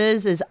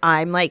weaknesses, is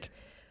I'm like,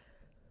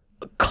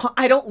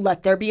 I don't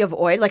let there be a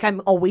void. Like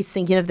I'm always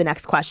thinking of the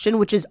next question,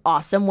 which is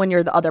awesome when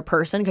you're the other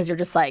person, because you're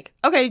just like,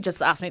 okay,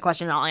 just ask me a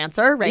question and I'll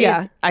answer, right?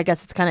 Yeah. I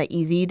guess it's kind of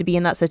easy to be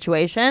in that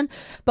situation.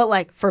 But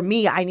like for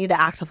me, I need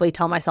to actively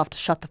tell myself to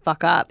shut the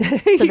fuck up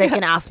so they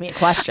can ask me a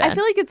question. I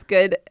feel like it's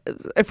good,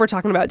 if we're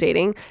talking about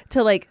dating,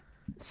 to like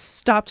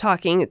stop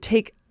talking,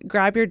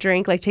 grab your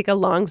drink, like take a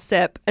long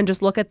sip and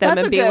just look at them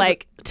and be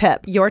like,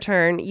 tip, your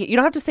turn. You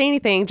don't have to say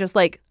anything, just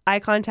like eye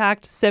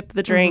contact, sip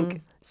the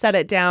drink, set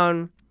it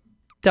down,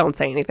 don't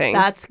say anything.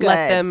 That's good.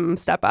 Let them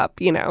step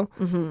up, you know.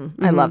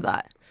 I love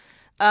that.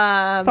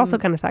 It's also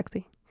kind of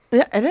sexy.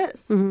 Yeah, it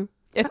is.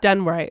 If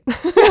done right.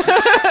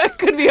 It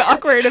could be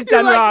awkward if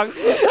done wrong.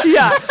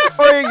 Yeah.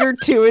 Or you're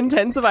too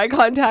intense of eye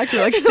contact,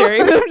 you're like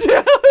staring them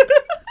down.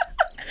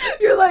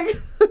 You're like,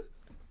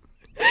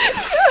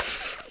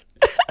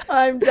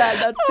 I'm dead.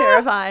 That's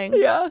terrifying.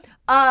 Yeah.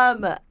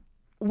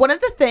 One of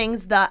the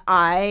things that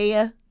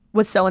I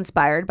was so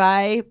inspired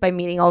by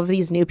meeting all of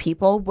these new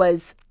people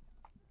was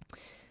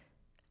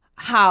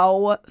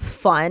how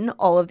fun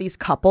all of these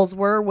couples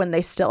were when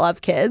they still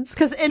have kids.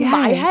 Because in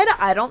my head,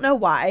 I don't know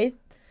why.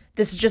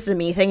 This is just a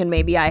me thing, and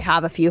maybe I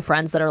have a few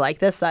friends that are like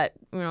this that,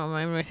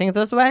 I think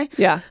this way.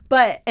 Yeah.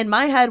 But in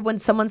my head, when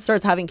someone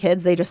starts having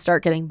kids, they just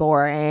start getting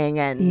boring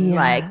and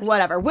like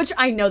whatever, which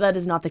I know that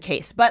is not the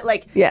case. But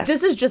like,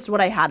 this is just what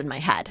I had in my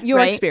head. Your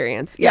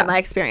experience. Yeah, my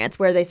experience,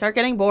 where they start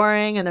getting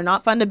boring and they're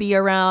not fun to be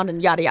around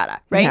and yada, yada,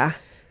 right? Yeah.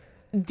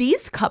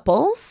 These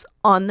couples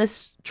on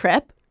this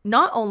trip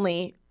not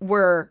only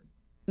were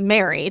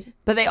married,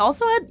 but they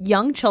also had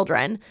young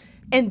children,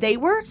 and they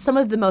were some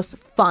of the most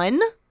fun,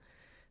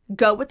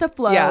 go with the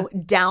flow,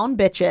 down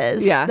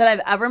bitches that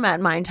I've ever met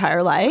in my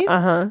entire life.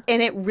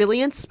 And it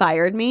really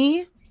inspired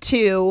me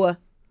to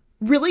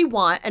really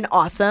want an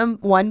awesome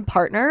one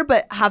partner,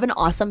 but have an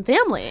awesome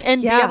family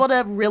and be able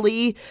to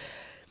really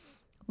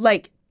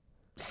like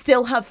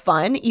still have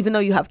fun, even though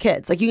you have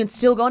kids. Like, you can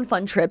still go on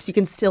fun trips. You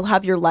can still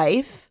have your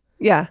life.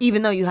 Yeah.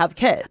 Even though you have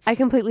kids. I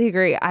completely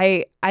agree.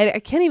 I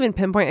can't even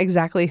pinpoint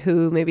exactly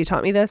who maybe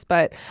taught me this,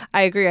 but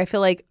I agree. I feel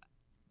like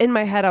in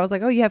my head, I was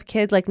like, oh, you have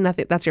kids, like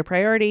nothing, that's your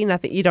priority.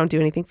 Nothing, you don't do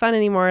anything fun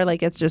anymore.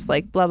 Like, it's just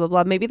like blah, blah,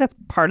 blah. Maybe that's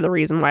part of the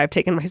reason why I've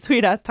taken my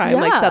sweet ass time,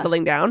 like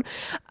settling down.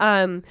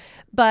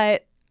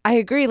 But I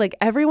agree. Like,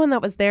 everyone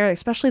that was there,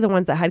 especially the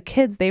ones that had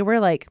kids, they were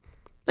like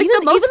even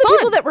the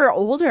people that were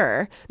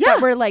older,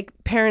 that were like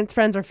parents,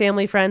 friends, or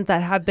family friends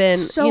that have been,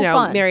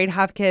 married,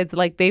 have kids,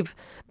 like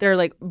they're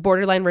like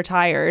borderline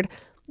retired.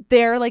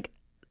 They're like,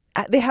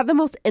 they have the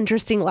most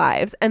interesting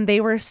lives, and they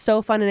were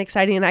so fun and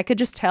exciting. And I could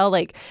just tell,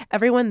 like,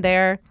 everyone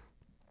there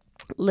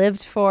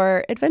lived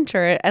for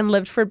adventure and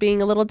lived for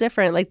being a little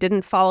different, like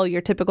didn't follow your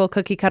typical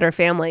cookie cutter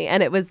family.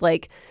 And it was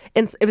like,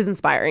 it was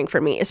inspiring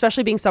for me,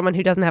 especially being someone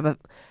who doesn't have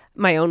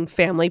my own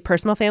family,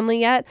 personal family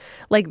yet.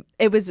 Like,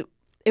 it was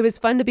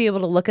fun to be able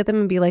to look at them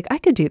and be like, I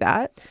could do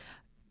that.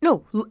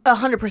 No,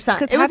 100%.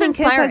 Because having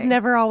kids has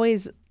never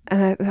always,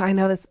 and I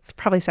know this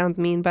probably sounds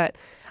mean, but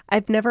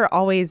I've never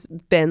always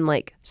been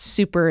like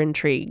super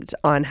intrigued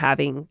on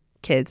having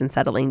kids and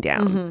settling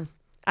down.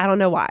 I don't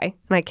know why,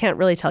 and I can't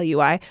really tell you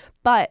why,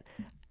 but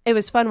it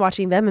was fun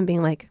watching them and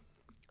being like,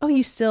 oh,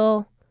 you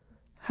still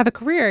have a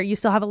career, you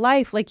still have a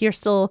life, like you're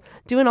still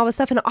doing all this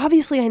stuff. And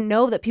obviously I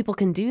know that people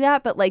can do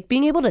that, but like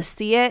being able to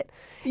see it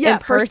in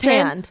person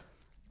firsthand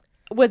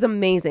was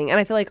amazing. And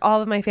I feel like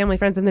all of my family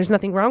friends, and there's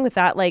nothing wrong with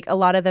that, like a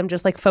lot of them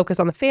just like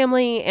focus on the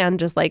family and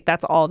just like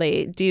that's all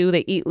they do.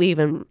 They eat, live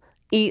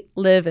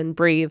and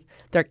breathe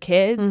their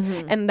kids.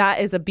 And that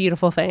is a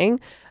beautiful thing.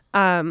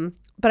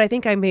 But I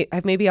think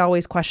I've maybe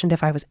always questioned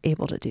if I was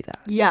able to do that.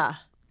 Yeah,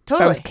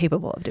 totally. If I was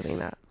capable of doing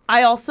that.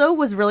 I also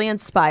was really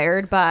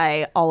inspired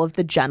by all of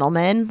the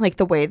gentlemen, like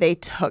the way they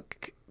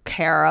took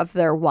care of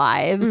their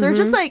wives, or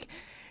just like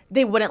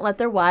they wouldn't let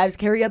their wives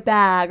carry a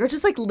bag, or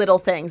just like little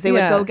things. They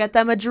would go get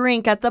them a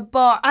drink at the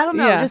bar. I don't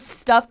know, just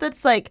stuff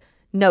that's like,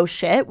 no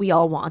shit, we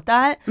all want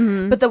that.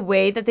 But the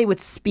way that they would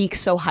speak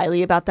so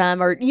highly about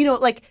them, or,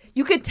 like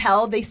you could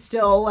tell they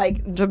still,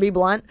 like, to be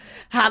blunt,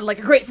 had like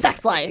a great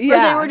sex life. Yeah.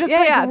 Or they were just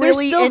like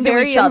really still into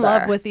very each other. in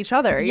love with each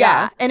other.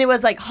 Yeah. And it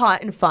was like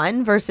hot and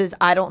fun versus,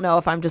 I don't know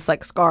if I'm just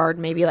like scarred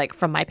maybe like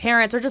from my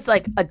parents or just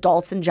like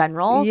adults in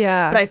general.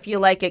 Yeah. But I feel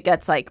like it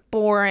gets like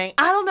boring.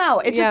 I don't know.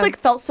 It just like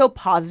felt so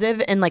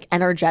positive and like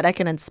energetic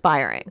and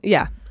inspiring.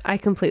 Yeah. I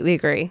completely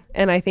agree.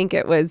 And I think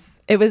it was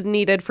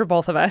needed for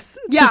both of us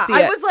to see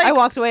I it. was like, I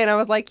walked away and I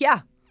was like, yeah,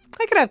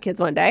 I could have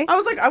kids one day. I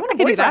was like, I want a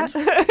boyfriend.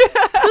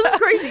 This is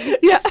crazy.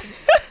 Yeah.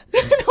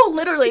 No,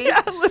 literally.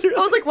 Yeah, literally. I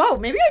was like, wow,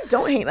 maybe I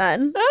don't hate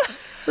men.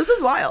 This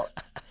is wild.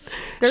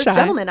 There's Shy.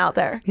 gentlemen out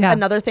there. Yeah.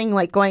 Another thing,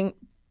 like going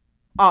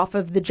off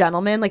of the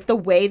gentlemen, like the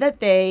way that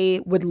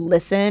they would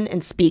listen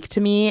and speak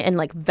to me and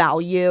like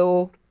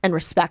value and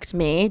respect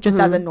me just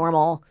as a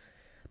normal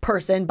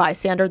person,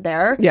 bystander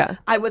there. Yeah.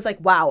 I was like,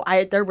 wow,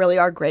 there really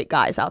are great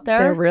guys out there.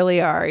 There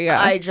really are,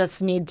 yeah. I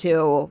just need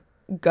to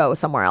go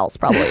somewhere else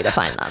probably to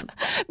find them.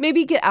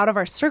 Maybe get out of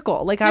our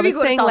circle. Like, Maybe I was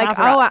saying, like,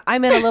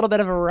 I'm in a little bit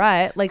of a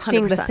rut, like 100%.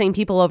 seeing the same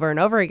people over and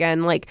over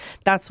again. Like,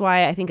 that's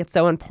why I think it's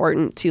so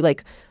important to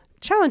like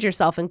challenge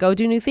yourself and go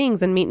do new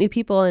things and meet new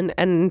people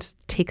and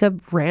take a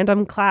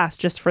random class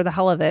just for the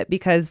hell of it,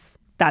 because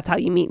that's how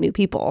you meet new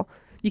people.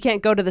 You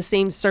can't go to the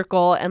same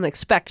circle and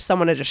expect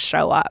someone to just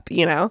show up,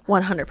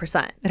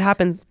 100%. It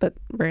happens, but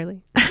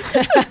rarely.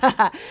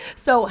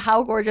 So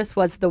how gorgeous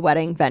was the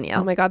wedding venue?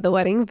 Oh my God, the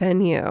wedding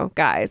venue.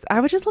 Guys, I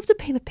would just love to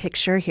paint a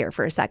picture here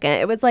for a second.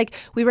 It was like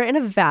we were in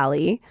a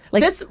valley.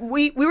 Like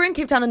we were in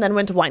Cape Town and then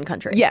went to wine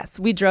country. Yes,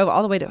 we drove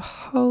all the way to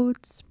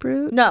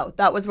Hoedspruit. No,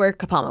 that was where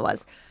Kapama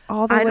was.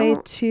 All the way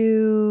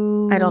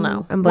to... I don't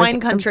know.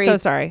 Wine country. I'm so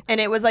sorry. And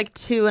it was like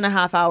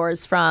 2.5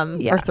 hours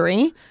or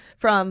 3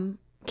 from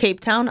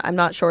Cape Town. I'm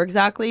not sure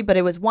exactly, but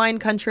it was wine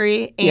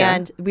country,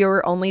 and we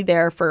were only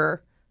there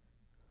for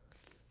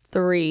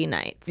 3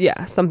 nights.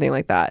 Yeah, something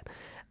like that.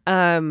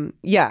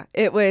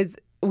 It was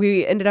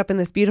we ended up in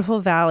this beautiful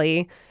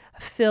valley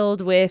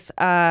filled with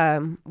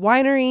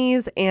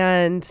wineries,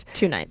 and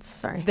 2 nights.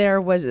 Sorry. There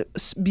was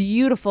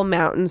beautiful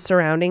mountains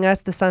surrounding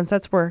us. The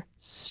sunsets were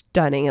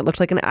stunning. It looked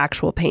like an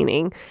actual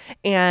painting.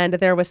 And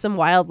there was some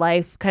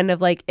wildlife kind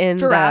of like in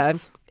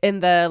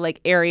the like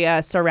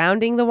area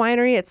surrounding the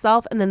winery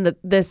itself. And then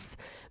this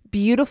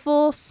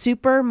beautiful,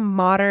 super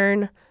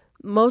modern,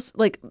 most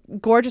like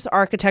gorgeous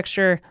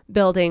architecture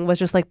building was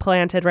just like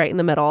planted right in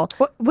the middle.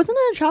 Wasn't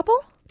it a chapel?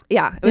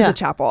 Yeah, it was a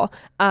chapel,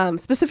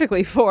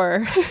 specifically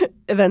for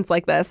events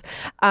like this.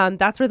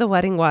 That's where the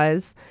wedding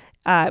was.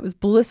 It was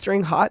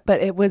blistering hot,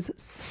 but it was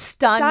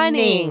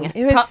stunning.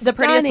 It was the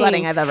prettiest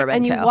wedding I've ever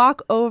been to. And you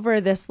walk over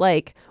this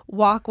like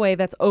walkway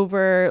that's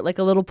over like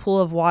a little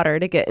pool of water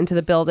to get into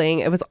the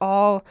building. It was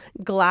all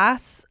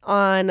glass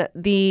on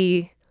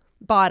the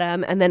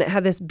bottom, and then it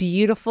had this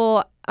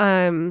beautiful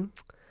I'm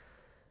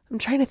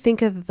trying to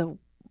think of the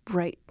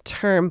right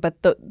term,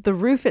 but the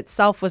roof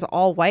itself was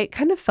all white,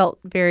 kind of felt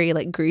very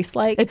like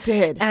grease-like. It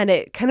did. And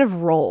it kind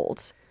of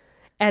rolled,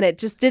 and it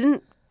just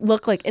didn't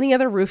look like any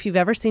other roof you've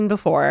ever seen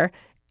before.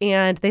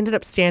 And they ended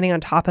up standing on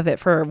top of it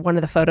for one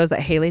of the photos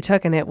that Haley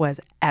took, and it was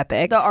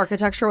epic. The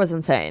architecture was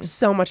insane.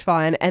 So much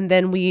fun. And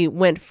then we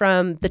went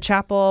from the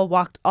chapel,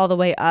 walked all the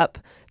way up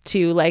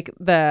to like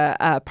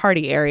the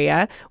party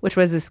area, which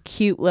was this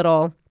cute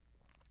little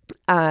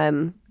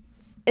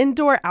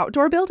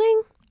indoor-outdoor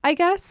building, I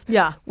guess.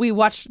 Yeah. We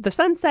watched the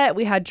sunset,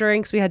 we had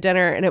drinks, we had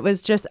dinner, and it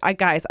was just,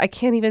 guys, I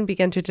can't even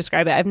begin to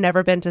describe it. I've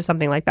never been to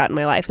something like that in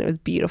my life, and it was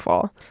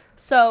beautiful.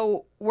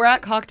 So we're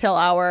at cocktail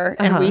hour,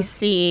 and we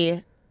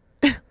see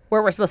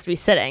where we're supposed to be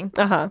sitting.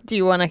 Do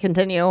you want to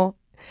continue?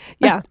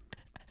 Yeah.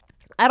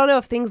 I don't know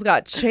if things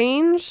got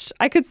changed.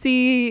 I could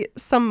see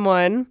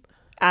someone,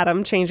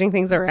 Adam, changing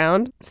things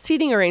around.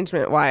 Seating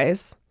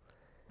arrangement-wise,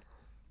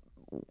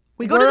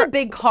 we go to the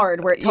big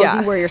card where it tells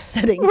you where you're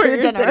sitting for your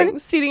dinner.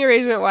 Seating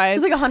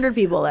arrangement-wise. There's like 100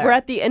 people there. We're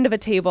at the end of a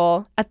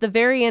table. At the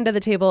very end of the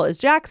table is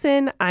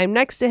Jackson. I'm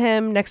next to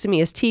him. Next to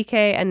me is TK.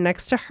 And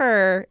next to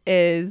her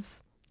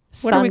is...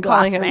 What are we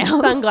calling him?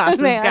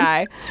 Sunglasses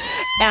guy.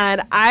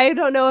 And I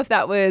don't know if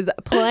that was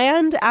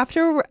planned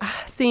after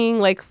seeing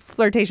like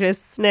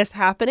flirtatiousness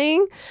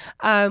happening,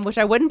 which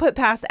I wouldn't put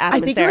past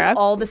Adam and Sarah. I think it was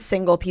all the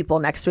single people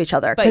next to each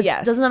other. But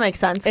yes. Doesn't that make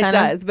sense? It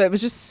does. But it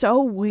was just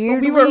so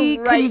weirdly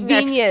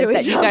convenient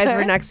that you guys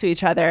were next to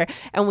each other.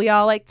 And we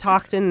all like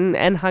talked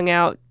and hung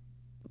out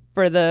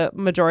for the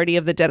majority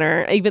of the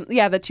dinner. Even,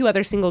 the 2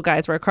 other single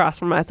guys were across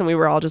from us, and we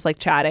were all just like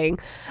chatting.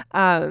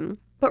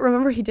 But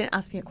remember, he didn't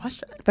ask me a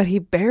question. But he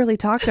barely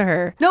talked to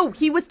her. No,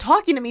 he was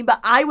talking to me,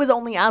 but I was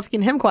only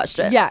asking him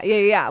questions.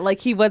 Yeah. Like,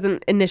 he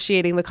wasn't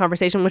initiating the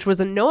conversation, which was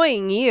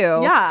annoying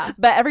you. Yeah.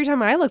 But every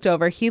time I looked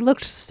over, he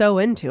looked so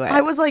into it.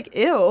 I was like,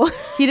 ew.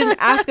 He didn't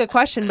ask a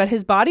question, but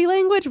his body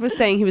language was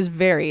saying he was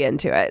very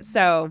into it.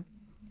 So,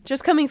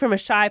 just coming from a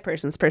shy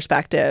person's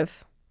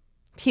perspective,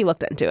 he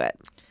looked into it.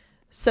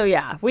 So,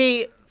 yeah,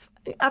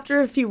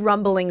 after a few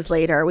rumblings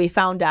later, we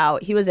found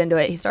out he was into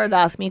it. He started to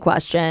ask me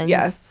questions.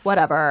 Yes.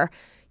 Whatever.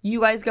 You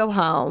guys go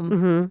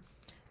home,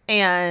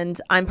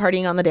 and I'm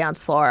partying on the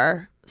dance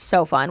floor.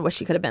 So fun. Wish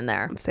you could have been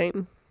there.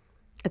 Same.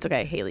 It's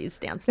okay. Haley's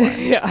dance floor.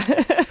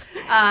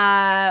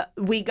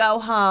 We go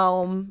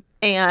home,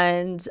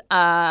 and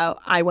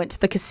I went to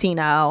the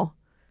casino.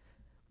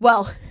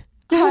 Well,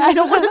 I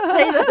don't want to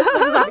say this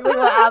exactly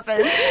what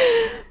happened,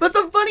 but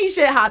some funny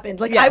shit happened.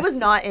 Like, I was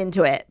not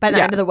into it by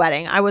the end of the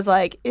wedding. I was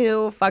like,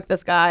 ew, fuck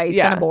this guy. He's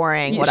kind of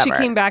boring, whatever. She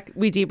came back.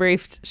 We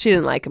debriefed. She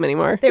didn't like him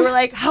anymore. They were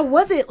like, how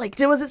was it? Like,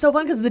 was it so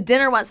fun? Because the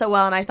dinner went so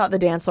well, and I thought the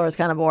dance floor was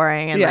kind of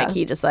boring, and like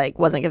he just like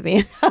wasn't giving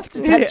me enough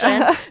attention.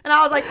 And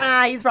I was like,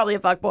 he's probably a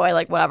fuckboy.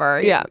 Like,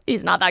 whatever.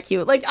 He's not that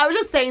cute. Like, I was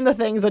just saying the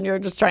things when you're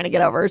just trying to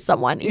get over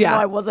someone, even though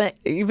I wasn't.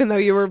 Even though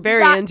you were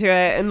very into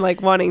it and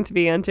like wanting to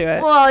be into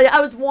it. Well, I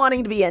was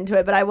wanting to be into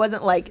it, but I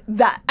wasn't like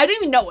that. I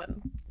didn't even know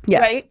him.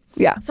 Yes. Right?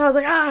 Yeah. So I was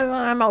like,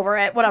 I'm over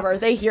it. Whatever.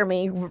 They hear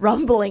me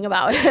rumbling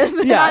about him.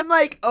 And I'm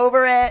like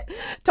over it,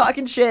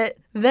 talking shit.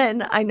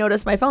 Then I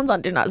notice my phone's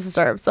on Do Not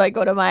Disturb. So I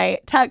go to my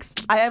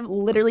text. I have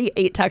literally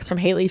 8 texts from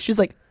Haley. She's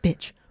like,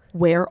 bitch,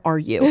 where are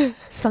you?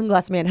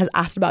 Sunglass Man has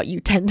asked about you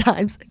 10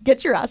 times.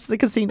 Get your ass to the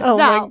casino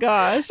now. Oh my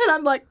gosh. And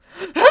I'm like,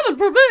 heaven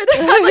forbid.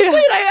 I'm like,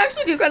 wait, I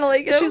actually do kind of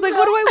like him. She's like,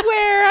 what do I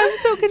wear? I'm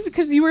so confused.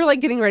 Because you were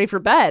like getting ready for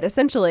bed,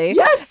 essentially.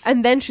 Yes.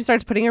 And then she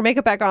starts putting her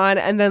makeup back on,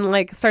 and then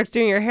like starts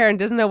doing her hair and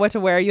doesn't know what to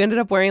wear. You ended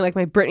up wearing like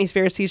my Britney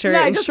Spears t-shirt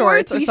and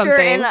shorts or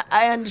something.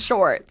 And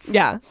shorts.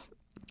 Yeah.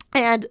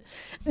 And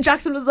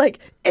Jackson was like,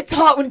 it's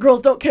hot when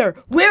girls don't care.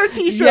 Wear a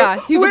t-shirt. Yeah,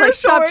 he was like,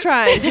 stop shorts.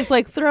 trying. Just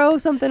like throw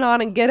something on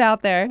and get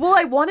out there. Well,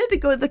 I wanted to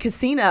go to the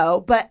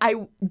casino, but I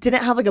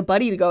didn't have like a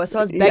buddy to go. So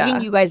I was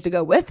begging you guys to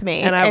go with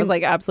me. And I was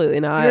like, absolutely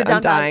not. I'm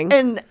dying.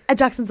 And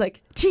Jackson's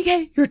like,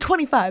 TK, you're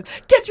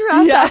 25. Get your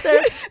ass out there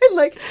and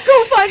like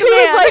go find a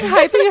man. He was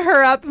like hyping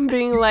her up and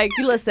being like,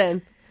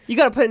 listen, you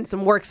got to put in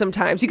some work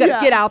sometimes. You got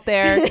to get out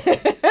there.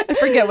 I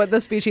forget what the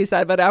speech he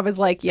said, but I was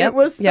like, yep. It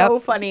was so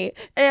funny.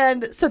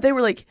 And so they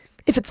were like,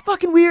 if it's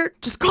fucking weird,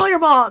 just call your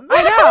mom.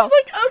 I know. I was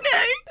like,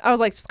 okay. I was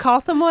like, just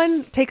call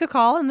someone, take a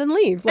call, and then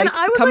leave. Like, and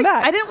I was come like,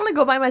 back. I didn't want to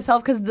go by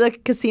myself because the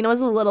casino was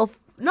a little,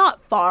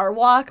 not far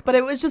walk, but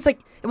it was just like,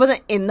 it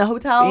wasn't in the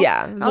hotel.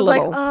 Yeah, it was I was a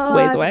like, little oh,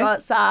 ways I have away. to go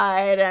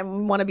outside. I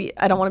don't want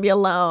to be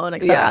alone,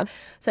 etc. Yeah.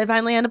 So I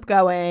finally end up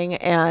going,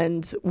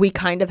 and we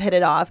kind of hit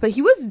it off. But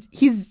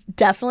he's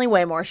definitely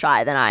way more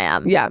shy than I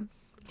am. Yeah.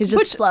 He's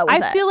just slow with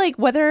it. I feel like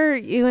whether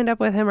you end up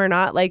with him or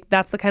not, like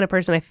that's the kind of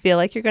person I feel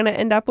like you're going to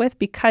end up with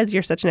because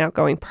you're such an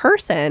outgoing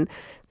person.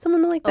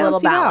 Someone to like a little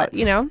balance you out, balance,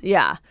 you know?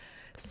 Yeah.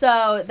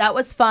 So that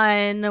was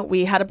fun.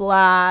 We had a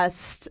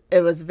blast.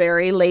 It was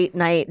very late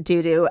night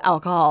due to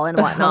alcohol and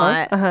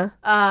whatnot.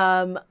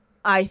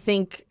 I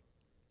think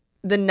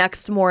the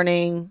next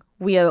morning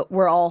we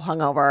were all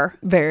hungover.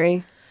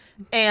 Very.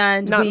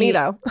 And not me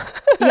though.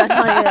 Yeah,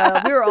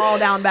 not you. We were all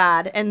down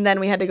bad, and then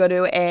we had to go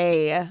to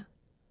a.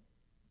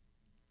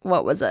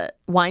 What was it?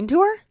 Wine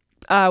tour?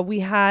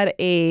 We had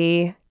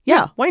a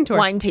wine tour.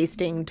 Wine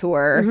tasting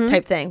tour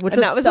type thing, which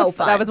and was so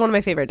fun. That was one of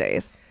my favorite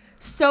days.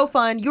 So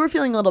fun. You were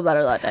feeling a little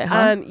better that day,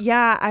 huh?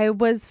 Yeah, I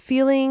was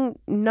feeling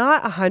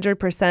not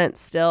 100%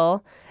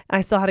 still. I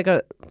still had to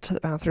go to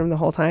the bathroom the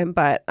whole time,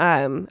 but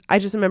I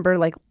just remember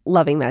like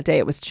loving that day.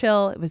 It was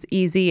chill. It was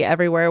easy.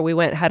 Everywhere we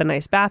went had a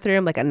nice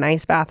bathroom, and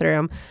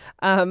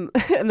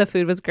the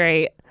food was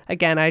great.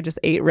 Again, I just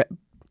ate.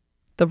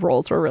 The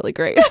rolls were really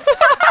great.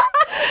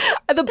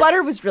 The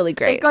butter was really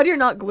great. Thank God you're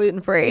not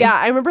gluten free. Yeah,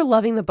 I remember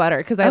loving the butter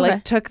because I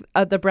like took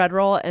the bread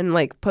roll and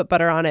like put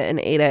butter on it and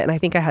ate it. And I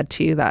think I had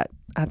 2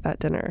 at that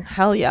dinner.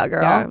 Hell yeah,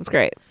 girl. Yeah, it was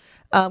great.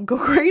 Go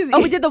crazy.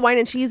 Oh, we did the wine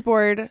and cheese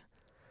board.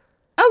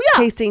 Oh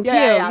yeah, tasting too.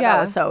 Yeah, that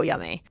was so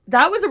yummy.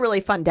 That was a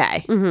really fun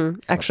day.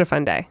 Extra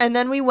fun day. And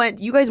then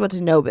you guys went to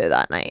Nobu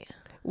that night.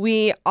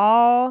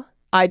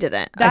 I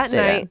didn't. That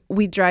night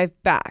we drive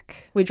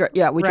back. We drove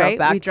back.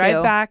 We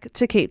drive back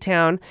to Cape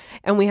Town,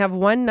 and we have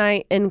one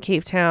night in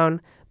Cape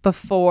Town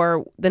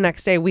before the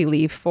next day we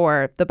leave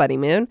for the Buddy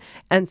Moon.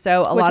 And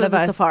so a lot of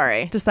us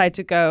decide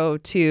to go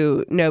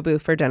to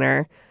Nobu for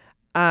dinner.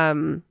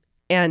 And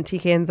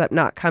TK ends up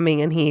not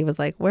coming, and he was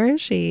like, "Where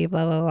is she?"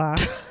 Blah blah blah.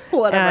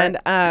 Whatever.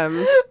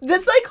 And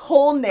this like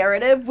whole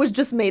narrative was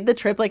just made the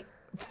trip like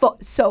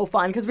so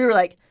fun because we were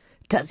like,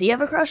 does he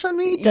have a crush on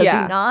me? Does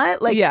he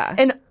not? Like,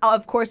 and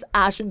of course,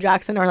 Ash and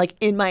Jackson are like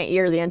in my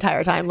ear the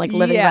entire time, like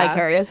living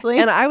vicariously.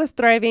 And I was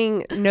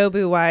thriving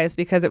Nobu wise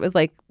because it was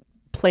like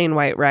plain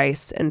white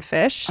rice and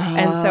fish,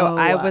 and so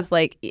I was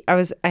like,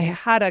 I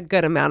had a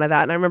good amount of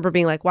that, and I remember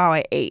being like, wow,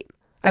 I ate.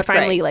 I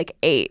finally like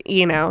ate,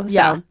 you know.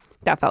 So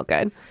that felt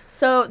good.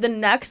 So the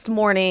next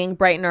morning,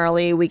 bright and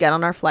early, we get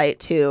on our flight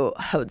to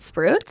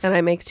Hoedspruit. And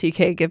I make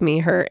TK give me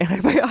her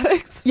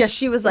antibiotics. Yeah,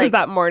 she was like...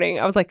 that morning.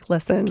 I was like,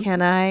 listen.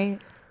 Can I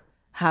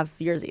have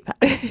your Z-Pack?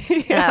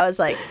 And I was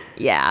like,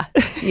 yeah,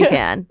 you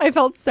can. I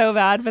felt so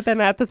bad. But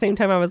then at the same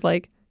time, I was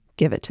like,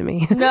 give it to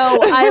me. No,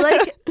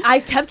 I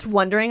kept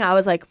wondering. I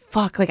was like,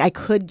 fuck, like I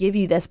could give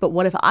you this, but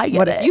what if I get it?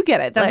 What if you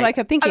get it? That's what I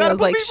kept thinking. I was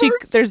like,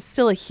 there's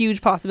still a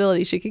huge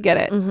possibility she could get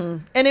it.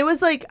 And it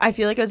was like, I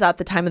feel like it was at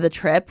the time of the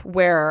trip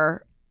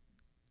where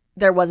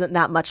there wasn't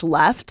that much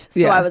left.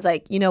 So I was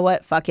like, you know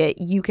what? Fuck it.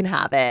 You can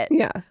have it.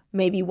 Yeah.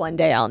 Maybe one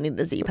day I'll need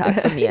the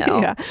Z-Pack from you.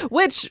 Yeah.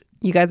 Which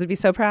you guys would be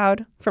so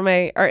proud. For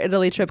our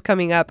Italy trip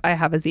coming up, I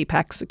have a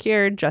Z-Pack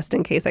secured just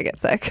in case I get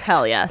sick.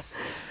 Hell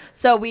yes.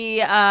 So we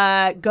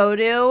go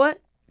to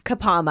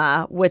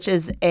Kapama, which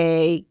is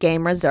a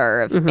game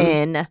reserve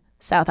in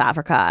South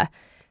Africa.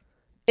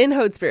 In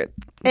Hoedspruit.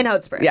 In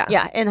Hoedspruit.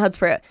 Yeah, in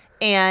Hoedspruit.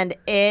 And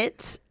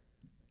it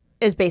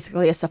is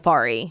basically a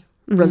safari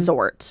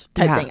resort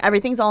type thing.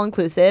 Everything's all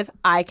inclusive.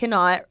 I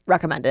cannot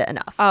recommend it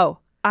enough. Oh,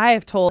 I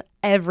have told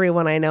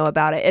everyone I know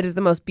about it. It is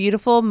the most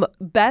beautiful,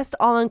 best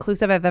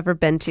all-inclusive I've ever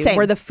been to,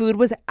 where the food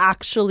was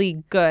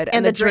actually good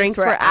and the drinks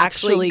were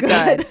actually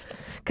good.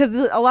 Because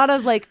a lot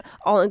of like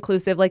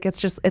all-inclusive, like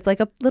it's like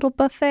a little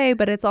buffet,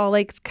 but it's all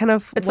like kind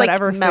of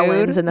whatever like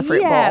melons food. in the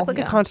fruit bowl. Yeah, it's like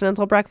a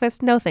continental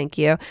breakfast. No, thank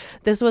you.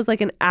 This was like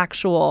an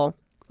actual,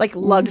 like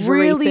luxury,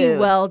 really food.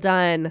 well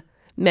done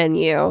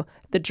menu.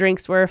 The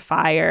drinks were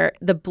fire.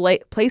 The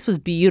place was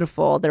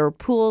beautiful. There were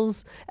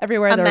pools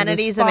everywhere.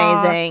 Amenities there was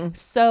a spa. amazing.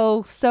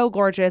 So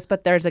gorgeous.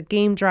 But there's a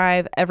game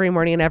drive every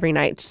morning and every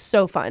night.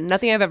 So fun.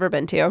 Nothing I've ever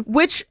been to.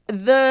 Which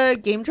the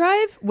game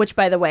drive, which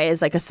by the way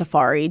is like a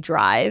safari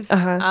drive.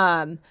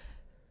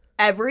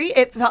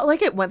 It felt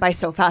like it went by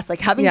so fast. Like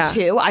having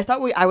 2, I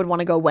thought I would want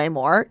to go way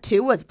more.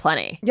 2 was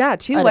plenty. Yeah,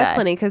 2 was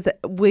plenty because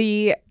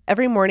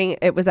every morning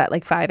it was at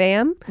like 5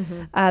 a.m.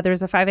 There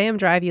was a 5 a.m.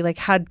 drive. You like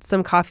had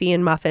some coffee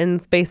and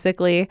muffins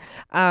basically.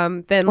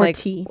 Then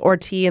or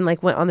tea and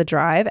like went on the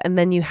drive. And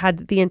then you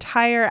had the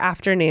entire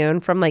afternoon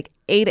from like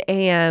 8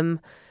 a.m.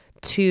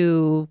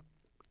 to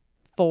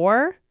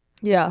 4.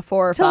 Yeah,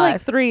 4 or 5. Till like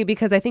 3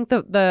 because I think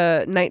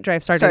the night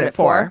drive started at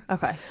 4.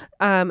 Okay.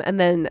 And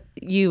then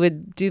you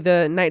would do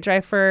the night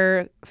drive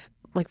for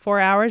like 4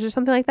 hours or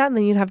something like that, and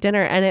then you'd have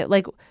dinner, and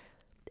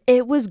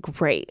it was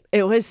great.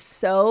 It was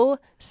so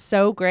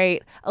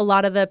great. A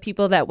lot of the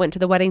people that went to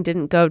the wedding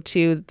didn't go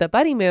to the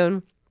Buddy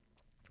Moon,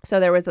 So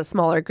there was a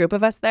smaller group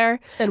of us there.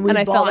 And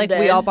I felt like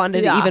we all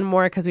bonded even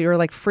more because we were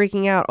like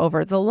freaking out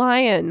over the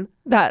lion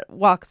that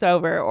walks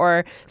over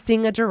or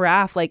seeing a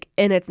giraffe like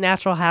in its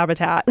natural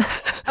habitat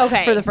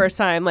for the first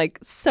time. Like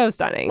so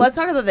stunning. Let's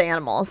talk about the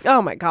animals.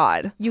 Oh my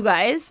God. You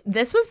guys,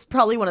 this was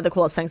probably one of the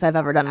coolest things I've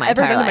ever done in my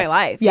entire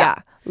life. Yeah.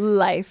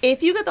 Life.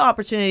 If you get the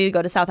opportunity to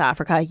go to South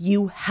Africa,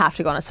 you have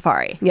to go on a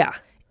safari. Yeah.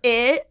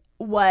 It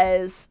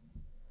was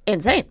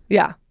insane.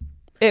 Yeah.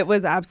 It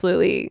was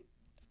absolutely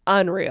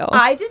unreal.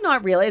 I did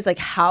not realize like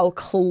how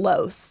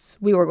close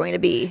we were going to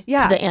be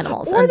to the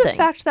animals or and the things.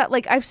 fact that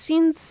like I've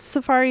seen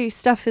safari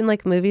stuff in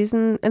like movies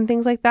and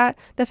things like that.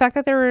 The fact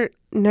that there were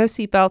no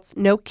seatbelts,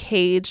 no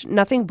cage,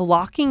 nothing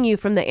blocking you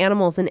from the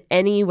animals in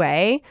any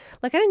way.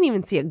 Like I didn't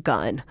even see a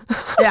gun.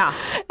 Yeah.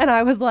 And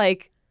I was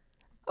like,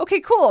 okay,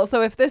 cool.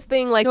 So if this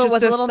thing like just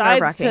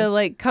decides to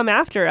like come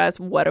after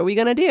us, what are we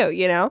gonna do?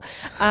 You know,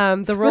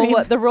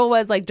 the rule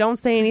was like don't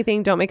say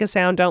anything, don't make a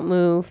sound, don't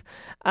move.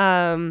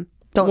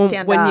 Don't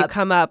stand when up. you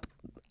come up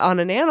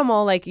on an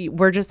animal, like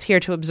we're just here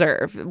to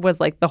observe was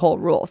like the whole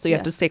rule. So you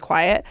have to stay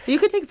quiet. You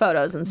could take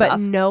photos and stuff. But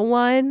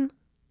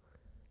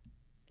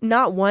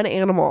not one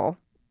animal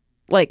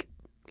like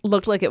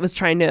looked like it was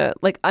trying to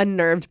like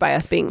unnerved by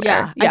us being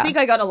there. I think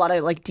I got a lot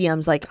of like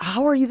DMs like,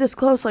 how are you this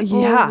close? Like,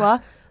 blah, blah, blah.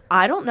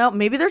 I don't know.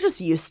 Maybe they're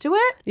just used to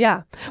it.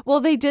 Yeah. Well,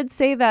 they did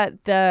say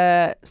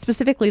that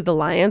specifically the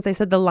lions, they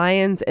said the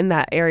lions in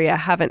that area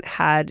haven't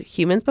had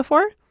humans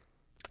before.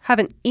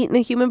 Haven't eaten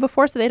a human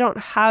before, so they don't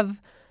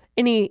have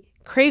any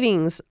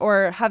cravings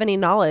or have any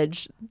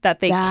knowledge that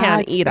they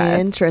can eat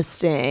us.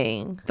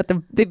 Interesting. But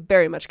they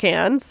very much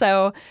can.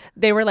 So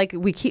they were like,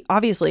 we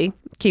obviously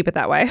keep it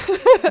that way.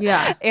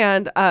 Yeah.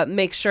 And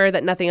make sure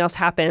that nothing else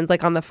happens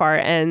like on the far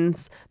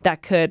ends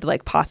that could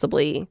like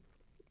possibly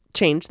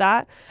change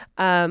that.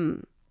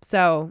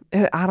 So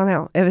I don't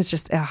know. It was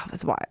just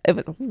it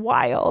was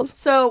wild.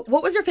 So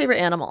what was your favorite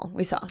animal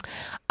we saw?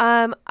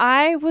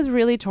 I was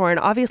really torn.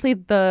 Obviously,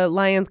 the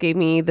lions gave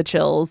me the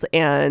chills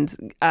and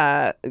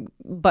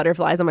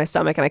butterflies on my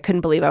stomach, and I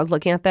couldn't believe I was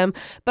looking at them.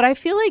 But I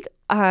feel like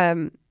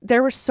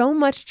there was so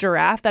much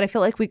giraffe that I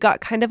feel like we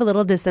got kind of a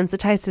little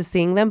desensitized to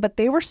seeing them, but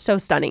they were so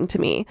stunning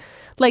to me.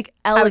 Like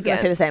elegant. I was going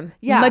to say the same.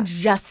 Yeah.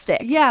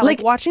 Majestic. Yeah.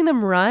 Like watching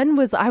them run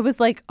I was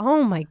like,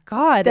 oh my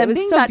God. Them it was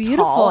being so that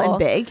beautiful. Tall and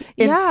big.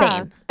 Yeah.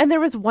 Insane. And there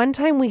was one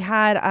time we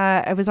had,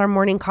 it was our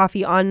morning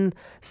coffee on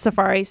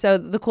safari. So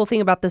the cool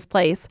thing about this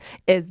place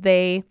is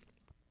they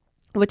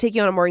would take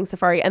you on a morning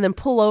safari and then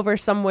pull over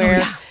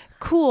somewhere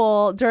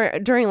cool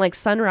during like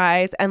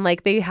sunrise, and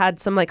like they had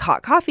some like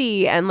hot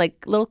coffee and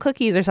like little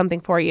cookies or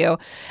something for you.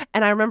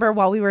 And I remember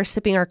while we were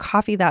sipping our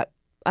coffee that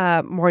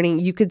morning,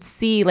 you could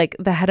see like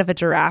the head of a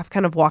giraffe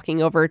kind of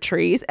walking over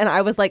trees, and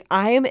I was like,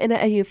 I am in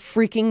a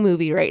freaking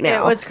movie right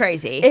now. It was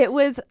crazy. It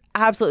was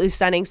absolutely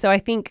stunning. So I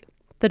think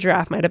the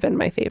giraffe might have been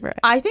my favorite.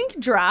 I think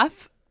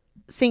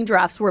seeing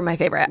giraffes were my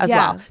favorite as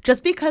well,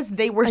 just because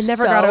they were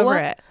never got over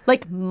it.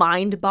 Like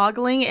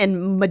mind-boggling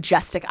and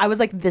majestic. I was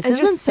like, this is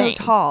just insane.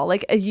 So tall.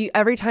 Like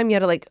every time you had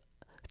to like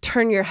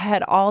turn your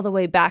head all the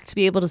way back to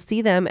be able to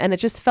see them, and it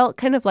just felt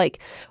kind of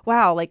like,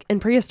 wow, like in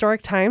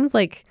prehistoric times,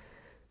 like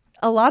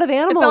a lot of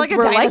animals like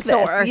were like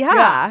this.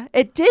 Yeah.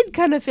 It did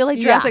kind of feel like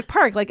Jurassic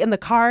Park, like in the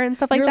car and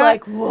stuff like You're that.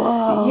 Like,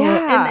 whoa.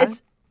 Yeah. And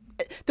it's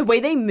the way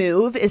they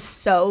move is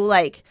so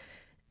like,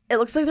 it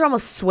looks like they're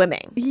almost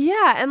swimming.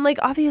 Yeah, and like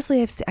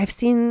obviously I've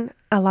seen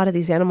a lot of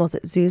these animals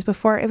at zoos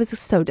before. It was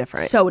so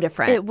different. So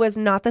different. It was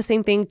not the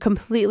same thing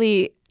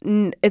completely.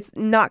 It's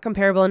not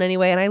comparable in any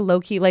way. And I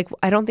low-key, like,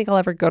 I don't think I'll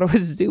ever go to a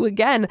zoo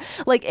again.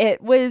 Like,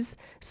 it was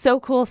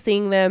so cool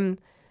seeing them.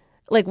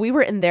 Like, we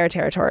were in their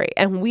territory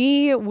and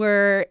we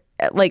were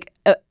like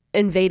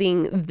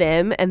invading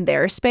them and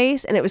their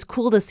space. And it was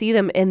cool to see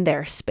them in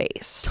their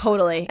space.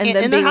 Totally. And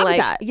then being like,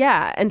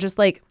 and just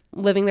like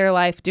living their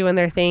life, doing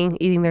their thing,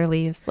 eating their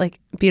leaves. Like,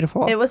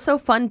 beautiful. It was so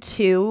fun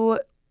too,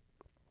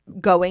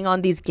 going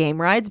on these game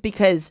rides,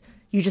 because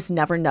you just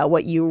never know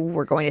what you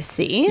were going to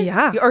see.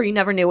 Yeah. Or you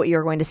never knew what you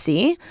were going to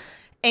see.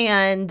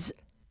 And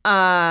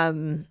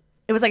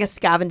it was like a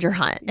scavenger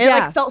hunt. And it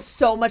like felt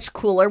so much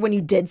cooler when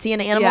you did see an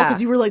animal,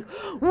 because you were like,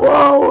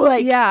 whoa,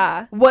 like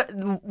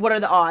what are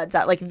the odds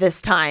that like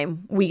this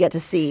time we get to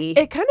see?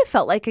 It kind of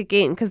felt like a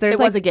game, because there's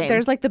was a game.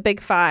 There's like the big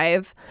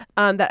five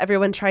that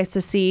everyone tries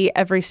to see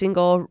every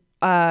single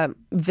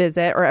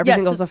visit or every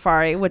single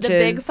safari, which the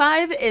big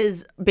five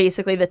is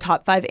basically the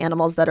top 5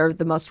 animals that are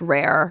the most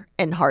rare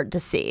and hard to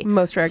see.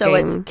 Most rare. So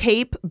it's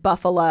Cape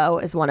buffalo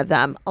is one of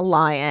them, a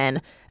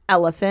lion,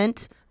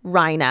 elephant,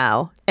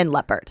 rhino, and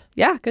leopard.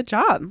 Yeah, good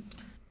job.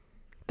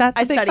 That's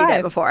I studied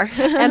it before.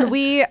 And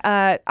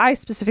I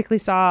specifically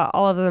saw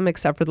all of them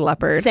except for the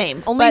leopard.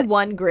 Same. Only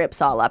one group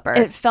saw leopard.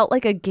 It felt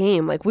like a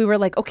game. Like we were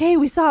like, okay,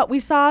 we saw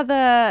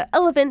the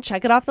elephant,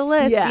 check it off the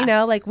list. Yeah. You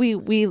know, like we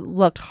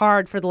looked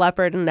hard for the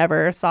leopard and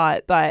never saw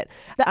it. But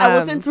the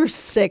elephants were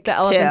sick. The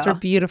elephants were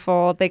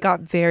beautiful. They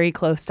got very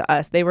close to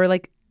us. They were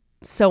like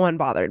so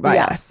unbothered by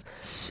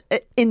us.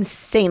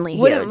 Insanely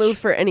huge. Wouldn't move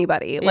for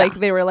anybody. Yeah. Like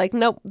they were like,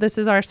 nope, this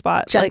is our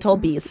spot. Gentle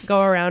like, beasts.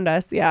 Go around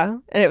us. Yeah.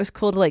 And it was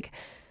cool to like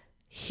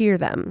hear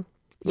them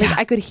Like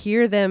I could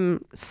hear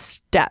them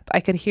step.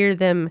 I could hear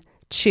them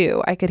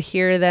chew. I could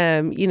hear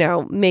them, you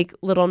know, make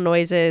little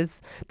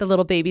noises. The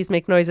little babies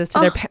make noises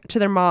to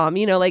their mom.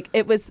 You know, like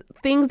it was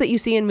things that you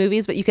see in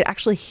movies, but you could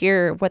actually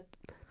hear what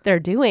they're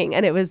doing,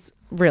 and it was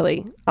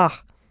really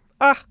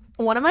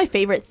One of my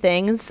favorite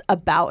things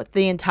about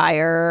the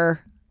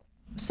entire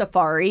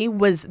safari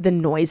was the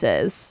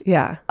noises.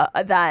 Yeah,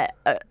 that.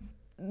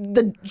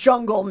 The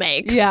jungle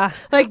makes. Yeah.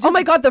 Like, oh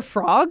my God, the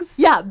frogs?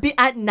 Yeah.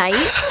 At night,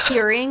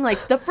 hearing,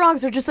 like, the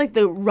frogs are just like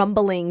the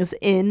rumblings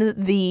in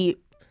the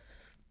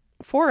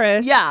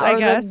forest. Yeah. I or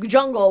guess. the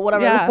jungle,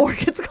 whatever the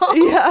fork it's called.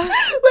 Yeah.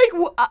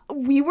 Like,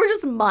 we were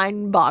just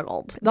mind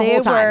boggled the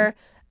whole time.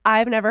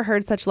 I've never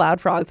heard such loud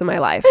frogs in my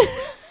life.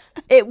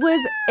 It was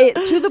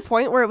to the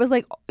point where it was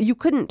like you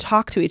couldn't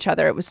talk to each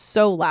other. It was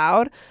so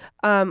loud.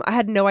 I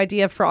had no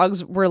idea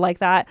frogs were like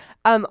that.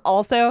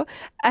 Also,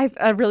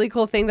 a really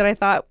cool thing that I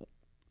thought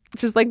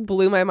just like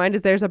blew my mind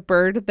is there's a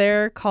bird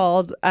there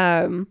called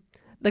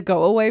the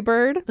go away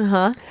bird.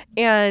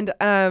 And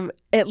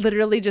it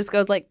literally just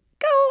goes like,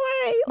 go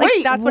away. Like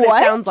Wait, that's what it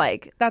sounds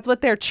like. That's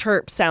what their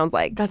chirp sounds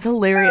like. That's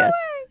hilarious.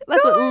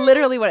 That's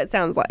literally what it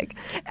sounds like.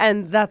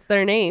 And that's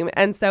their name.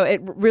 And so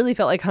it really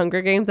felt like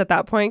Hunger Games at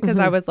that point because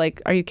I was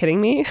like, are you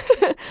kidding me?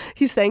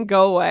 He's saying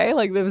go away.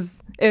 Like it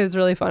was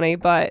really funny.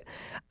 But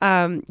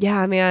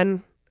yeah,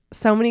 man,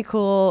 so many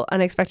cool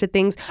unexpected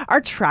things. Our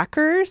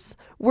trackers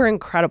were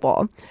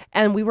incredible.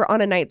 And we were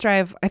on a night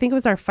drive. I think it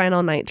was our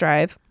final night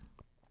drive.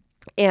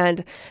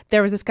 And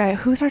there was this guy,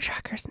 who's our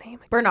tracker's name?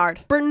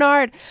 Bernard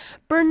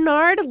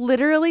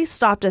literally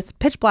stopped us,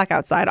 pitch black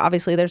outside.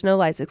 Obviously, there's no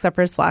lights except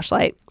for his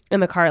flashlight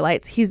and the car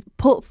lights. He's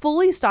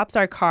fully stops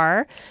our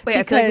car. Wait,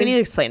 I feel like we need to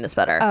explain this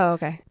better. Oh,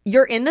 okay.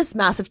 You're in this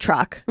massive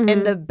truck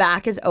and the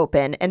back is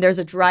open and there's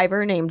a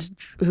driver named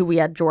who we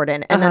had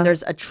Jordan and then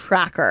there's a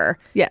tracker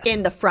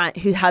in the front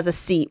who has a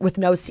seat with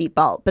no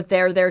seatbelt, but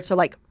they're there to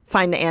like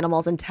find the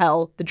animals and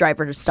tell the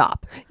driver to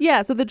stop.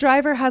 Yeah, so the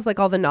driver has like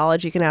all the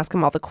knowledge. You can ask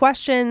him all the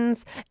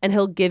questions and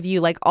he'll give you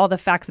like all the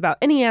facts about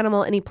any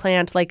animal, any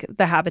plant, like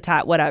the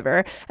habitat,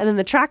 whatever. And then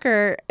the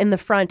tracker in the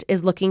front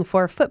is looking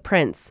for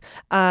footprints,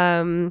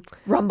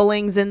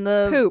 rumblings in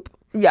the poop.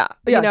 Yeah.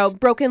 You know,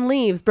 broken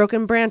leaves,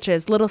 broken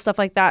branches, little stuff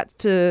like that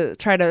to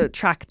try to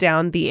track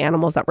down the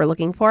animals that we're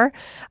looking for.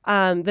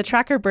 The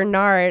tracker,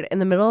 Bernard, in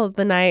the middle of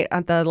the night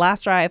on the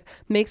last drive,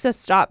 makes us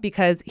stop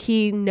because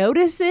he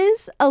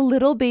notices a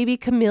little baby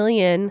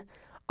chameleon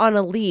on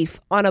a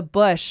leaf, on a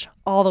bush,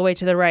 all the way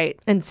to the right.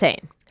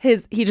 Insane.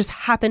 He just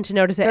happened to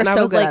notice it. They're and I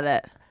so was good like,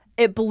 at it.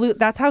 It blew,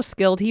 that's how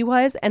skilled he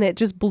was. And it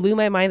just blew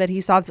my mind that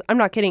he saw this. I'm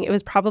not kidding. It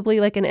was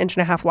probably like 1.5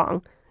 inches long.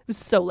 It was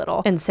so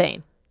little.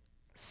 Insane.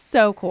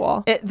 So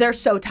cool. They're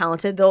so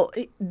talented. They'll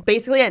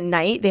basically at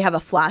night they have a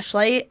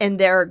flashlight and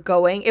they're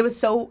going. It was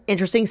so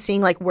interesting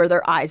seeing like where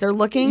their eyes are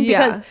looking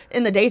because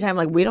in the daytime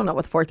like we don't know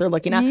what fork they're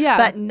looking at. Yeah.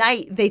 But at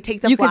night they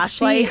take the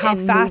flashlight how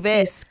and fast move it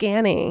he's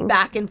scanning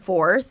back and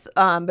forth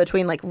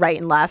between like right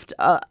and left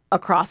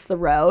across the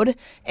road,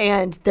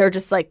 and they're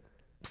just like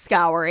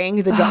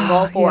scouring the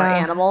jungle for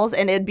animals.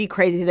 And it'd be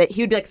crazy that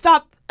he would be like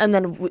stop. And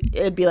then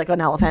it'd be like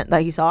an elephant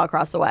that he saw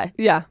across the way.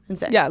 Yeah.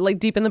 Insane. Yeah, like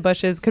deep in the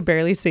bushes, could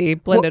barely see,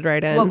 blended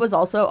right in. What was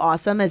also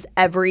awesome is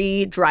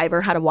every driver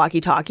had a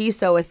walkie-talkie.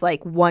 So if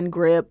like one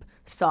group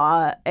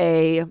saw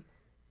is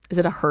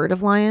it a herd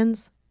of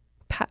lions?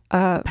 Pack?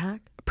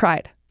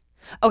 Pride.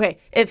 Okay.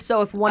 If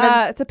one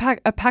of... it's a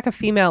pack of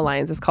female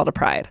lions is called a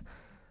pride.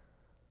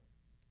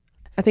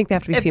 I think they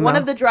have to be female. If one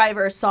of the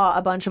drivers saw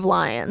a bunch of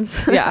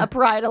lions, a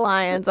pride of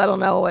lions, I don't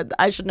know what,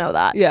 I should know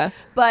that. Yeah.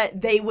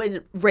 But they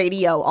would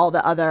radio all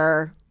the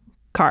other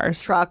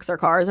trucks or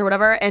cars or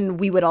whatever, and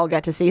we would all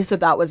get to see. So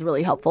that was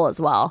really helpful as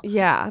well.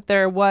 Yeah.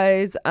 There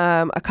was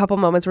a couple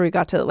moments where we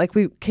got to, like,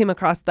 we came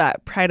across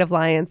that pride of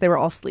lions. They were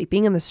all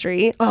sleeping in the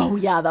street. Oh,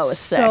 yeah. That was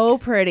so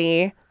sick.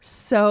 Pretty.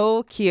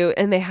 So cute.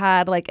 And they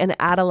had, like, an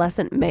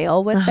adolescent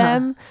male with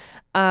them.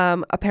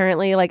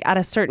 Apparently, like at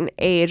a certain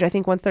age, I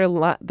think once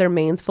their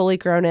mane's fully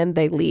grown in,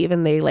 they leave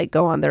and they like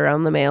go on their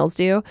own. The males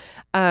do,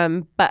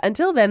 but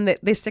until then,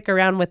 they stick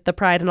around with the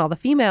pride and all the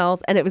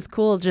females. And it was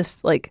cool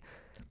just like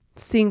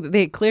seeing that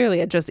they clearly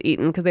had just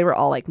eaten because they were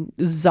all like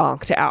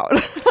zonked out.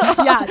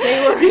 Yeah,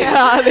 they were.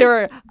 Yeah, they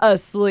were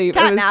asleep.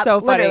 Cat it was nap, so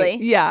funny.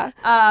 literally. Yeah.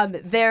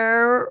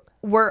 There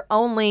were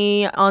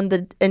only on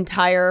the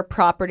entire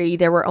property.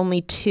 There were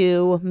only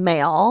 2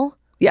 male.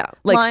 Yeah,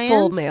 like lions,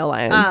 full male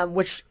lions.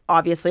 Which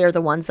obviously are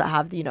the ones that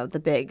have, the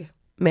big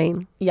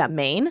mane. Yeah,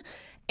 mane.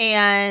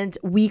 And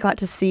we got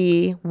to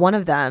see one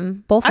of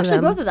them. Both of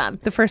them.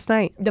 The first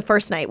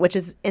night, which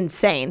is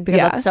insane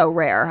because that's so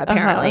rare,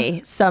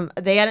 apparently.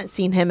 They hadn't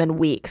seen him in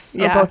weeks,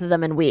 or both of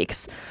them in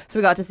weeks. So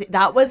we got to see.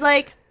 That was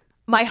like,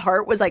 my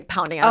heart was like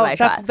pounding out of my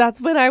chest.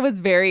 That's when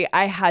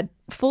I had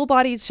full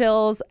body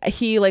chills.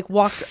 He like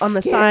walked on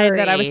the side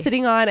that I was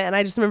sitting on. And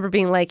I just remember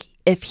being like,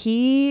 if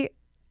he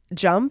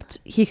jumped,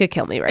 he could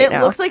kill me now.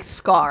 It looked like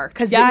Scar.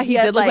 He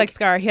did look like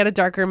Scar. He had a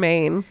darker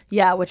mane.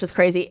 Yeah, which is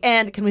crazy.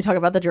 And can we talk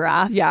about the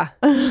giraffe? Yeah.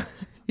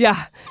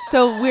 Yeah.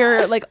 So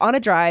we're like on a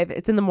drive.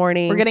 It's in the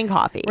morning. We're getting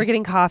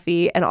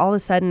coffee. And all of a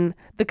sudden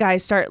the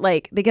guys start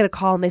like, they get a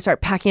call and they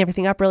start packing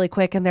everything up really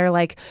quick. And they're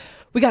like,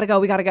 we gotta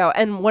go.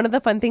 And one of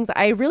the fun things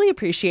I really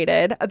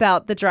appreciated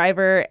about the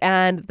driver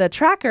and the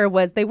tracker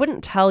was they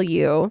wouldn't tell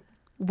you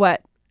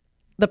what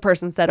the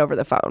person said over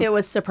the phone. It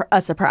was a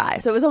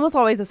surprise. So it was almost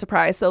always a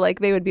surprise. So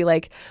like they would be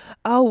like,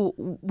 oh,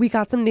 we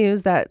got some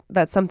news that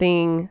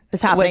something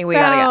is happening. We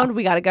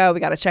gotta go. We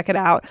gotta check it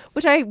out,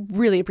 which I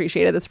really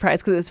appreciated the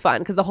surprise because it was fun,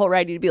 because the whole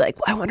ride you'd be like,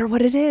 well, I wonder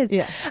what it is.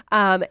 Yeah.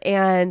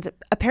 And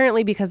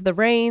apparently because of the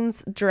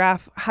rains,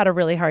 Giraffe had a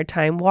really hard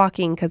time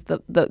walking because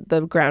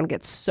the ground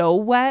gets so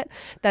wet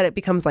that it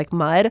becomes like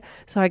mud.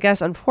 So I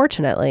guess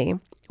unfortunately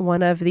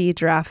one of the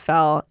giraffe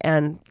fell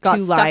and got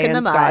two stuck lions in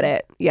the mud. got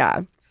it.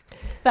 Yeah.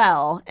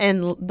 Fell,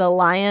 and the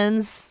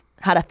lions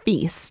had a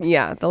feast.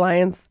 Yeah, the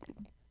lions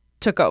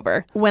took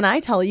over. When I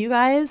tell you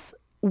guys,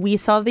 we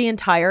saw the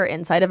entire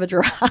inside of a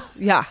giraffe.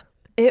 Yeah,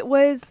 it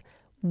was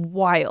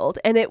wild,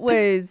 and it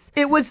was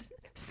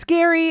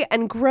scary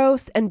and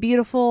gross and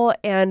beautiful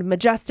and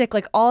majestic,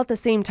 like all at the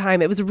same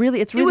time. It's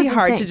really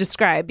hard to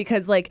describe,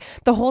 because like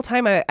the whole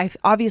time I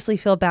obviously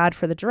feel bad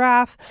for the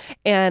giraffe,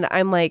 and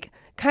I'm like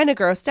kind of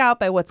grossed out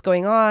by what's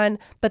going on,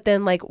 but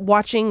then like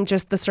watching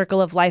just the circle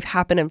of life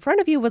happen in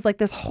front of you was like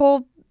this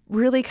whole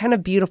really kind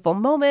of beautiful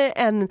moment,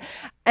 and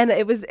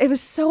it was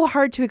so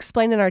hard to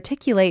explain and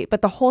articulate,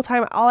 but the whole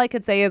time all I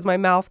could say is my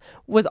mouth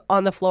was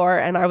on the floor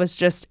and I was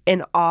just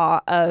in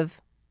awe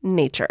of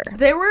nature.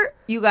 There were,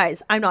 you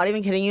guys, I'm not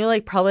even kidding you,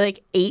 like probably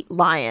like 8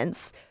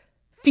 lions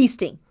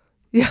feasting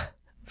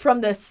from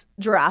this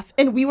giraffe,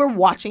 and we were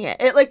watching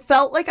it. It like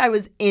felt like I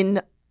was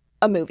in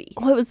a movie.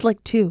 Well, it was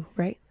like 2,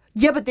 right?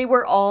 Yeah, but they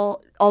were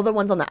all the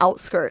ones on the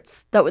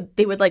outskirts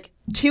they would like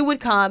 2 would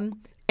come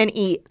and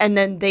eat, and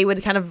then they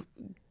would kind of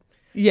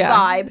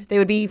vibe. They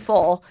would be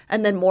full,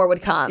 and then more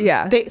would come.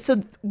 Yeah. So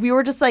we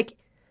were just like,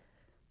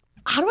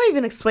 how do I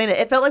even explain it?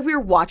 It felt like we were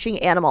watching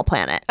Animal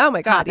Planet. Oh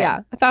my God,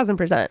 yeah,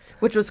 1,000%.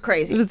 Which was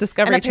crazy. It was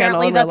Discovery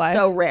Channel in real life. Apparently that's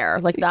so rare.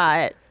 Like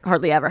that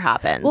hardly ever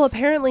happens. Well,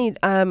 apparently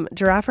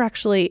giraffe are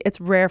actually,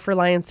 it's rare for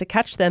lions to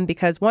catch them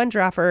because one,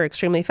 giraffe are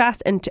extremely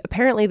fast, and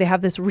apparently they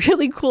have this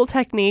really cool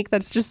technique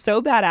that's just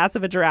so badass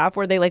of a giraffe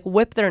where they like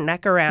whip their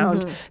neck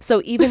around.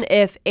 So even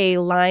if a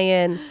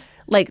lion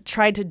like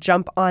tried to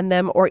jump on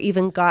them or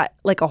even got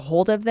like a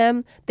hold of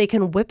them, they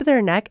can whip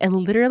their neck and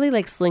literally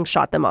like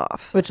slingshot them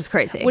off. Which is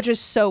crazy. Which is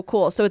so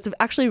cool. So it's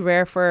actually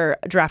rare for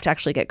a giraffe to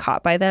actually get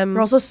caught by them. They're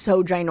also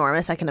so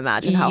ginormous. I can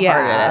imagine how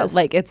hard it is.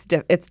 Like it's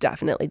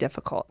definitely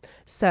difficult.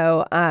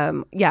 So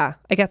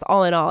I guess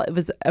all in all, it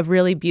was a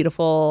really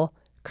beautiful,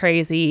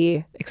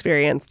 crazy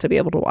experience to be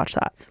able to watch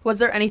that. Was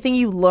there anything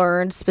you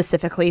learned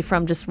specifically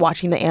from just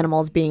watching the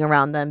animals, being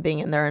around them, being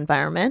in their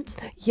environment?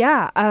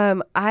 Yeah.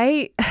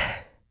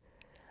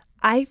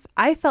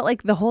 I felt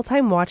like the whole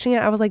time watching it,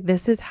 I was like,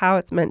 this is how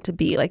it's meant to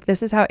be. Like,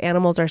 this is how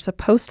animals are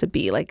supposed to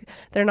be. Like,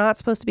 they're not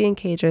supposed to be in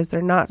cages.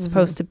 They're not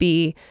supposed to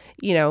be,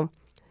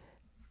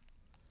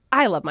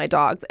 I love my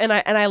dogs and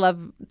I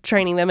love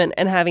training them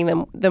and having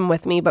them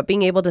with me, but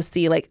being able to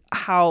see like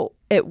how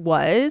it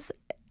was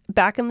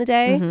back in the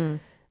day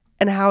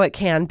and how it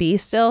can be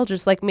still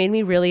just like made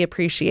me really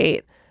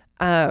appreciate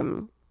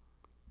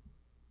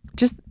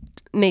just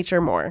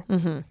nature more.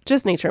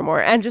 Just nature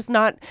more. And just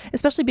not,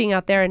 especially being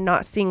out there and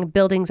not seeing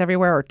buildings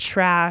everywhere or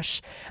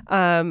trash,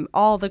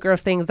 all the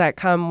gross things that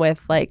come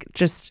with like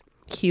just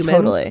humans.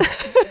 Totally.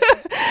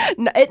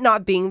 It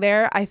not being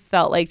there, I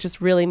felt like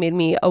just really made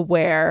me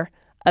aware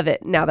of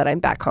it now that I'm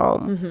back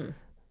home.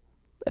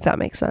 If that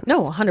makes sense.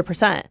 No,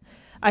 100%.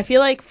 I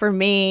feel like for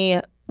me,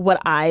 what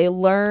I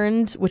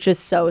learned, which is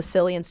so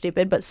silly and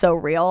stupid, but so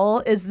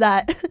real, is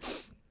that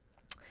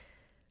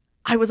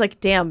I was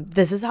like, damn,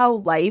 this is how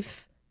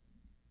life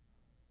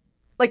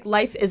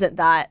isn't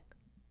that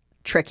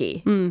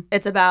tricky.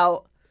 It's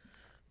about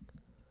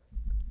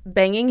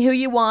banging who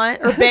you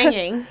want or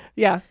banging,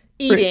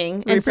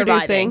 eating, and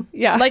surviving.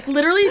 Yeah. Like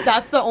literally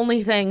that's the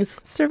only things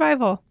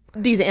survival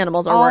these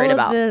animals are worried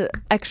about. All of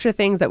the extra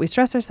things that we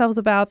stress ourselves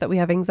about, that we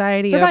have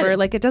anxiety over,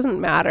 like it doesn't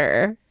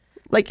matter.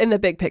 Like in the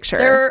big picture.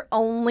 Their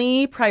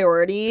only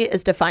priority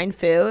is to find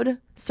food,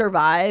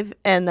 survive,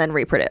 and then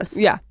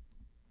reproduce. Yeah.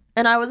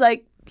 And I was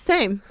like,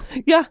 same.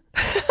 Yeah.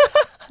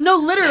 No,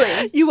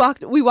 literally.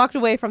 We walked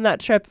away from that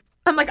trip.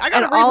 I'm like, I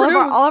gotta reproduce.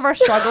 reproduce. All of our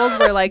struggles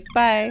were like,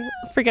 bye,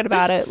 forget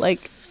about it. Like,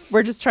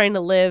 we're just trying to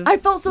live. I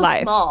felt so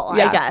life. small,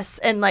 I guess.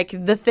 And like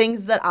the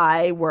things that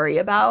I worry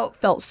about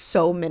felt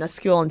so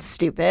minuscule and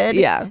stupid.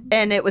 Yeah.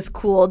 And it was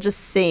cool just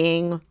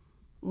seeing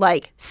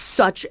like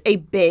such a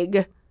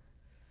big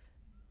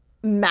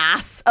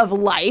mass of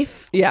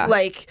life. Yeah.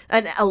 Like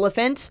an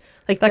elephant.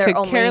 Like that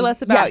could care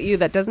less about you,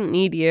 that doesn't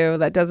need you,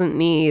 that doesn't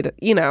need,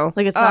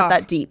 like it's not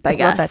that deep, I guess.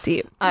 It's not that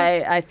deep.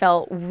 I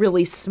felt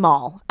really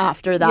small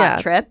after that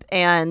trip,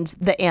 and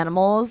the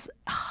animals,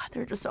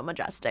 they're just so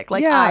majestic.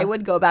 Like I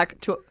would go back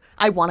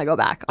I want to go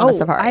back on a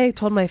safari. I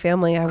told my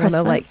family I want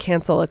to like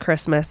cancel a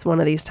Christmas one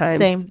of these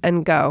times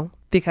and go,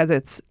 because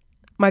it's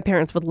My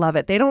parents would love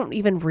it. They don't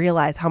even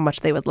realize how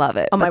much they would love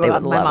it. Oh my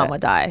God, my mom it.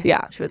 would die.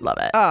 Yeah. She would love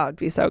it. Oh, it'd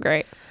be so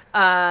great.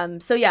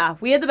 So yeah,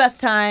 we had the best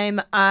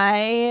time.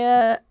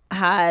 I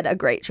had a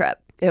great trip.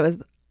 It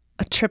was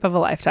a trip of a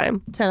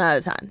lifetime. 10 out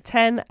of 10.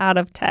 10 out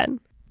of 10.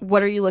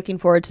 What are you looking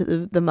forward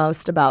to the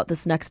most about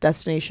this next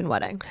destination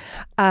wedding?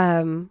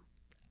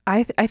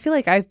 I feel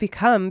like I've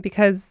become,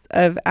 because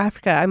of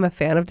Africa, I'm a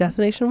fan of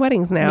destination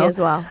weddings now. Me as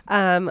well.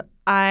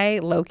 I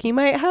low-key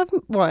might have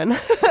one.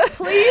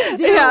 Please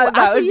do. Yeah,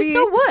 Actually, you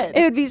so would.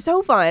 It would be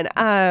so fun.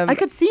 I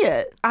could see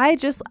it.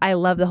 I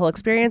love the whole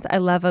experience. I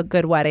love a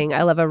good wedding.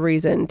 I love a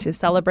reason to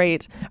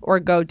celebrate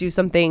or go do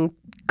something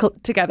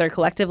together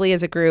collectively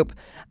as a group.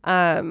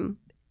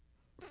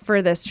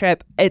 For this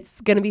trip,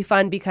 it's going to be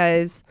fun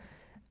because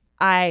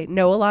I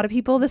know a lot of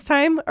people this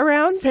time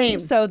around. Same.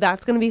 So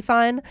that's going to be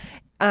fun.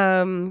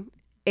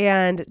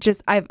 And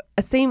just I've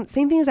same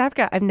thing as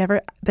Africa. I've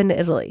never been to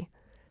Italy.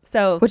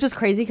 So, which is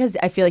crazy because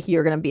I feel like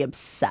you're going to be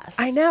obsessed.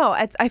 I know.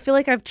 I feel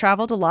like I've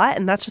traveled a lot,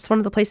 and that's just one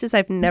of the places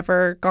I've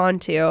never gone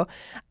to.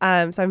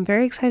 So I'm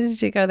very excited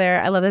to go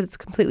there. I love that it's a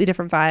completely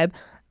different vibe.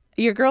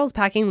 Your girl's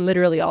packing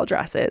literally all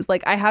dresses.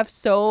 Like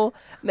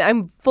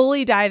I'm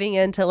fully diving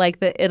into like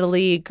the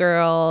Italy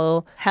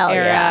girl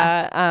era.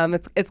 Yeah.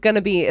 It's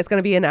gonna be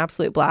an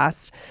absolute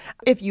blast.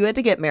 If you had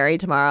to get married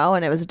tomorrow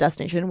and it was a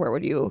destination, where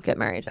would you get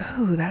married?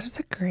 Ooh, that is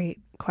a great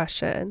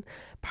question.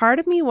 Part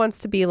of me wants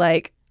to be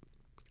like,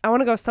 I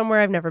want to go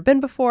somewhere I've never been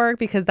before,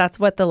 because that's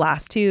what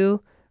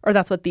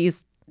that's what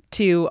these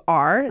two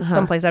are,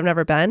 someplace I've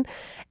never been.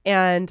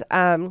 And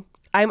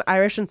I'm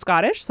Irish and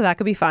Scottish, so that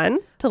could be fun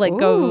to like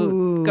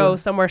go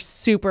somewhere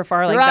super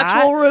far like that. Your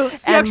actual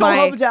roots, your actual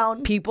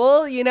hometown.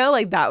 People,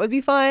 like that would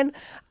be fun.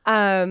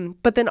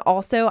 But then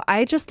also,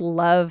 I just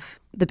love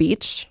the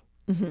beach.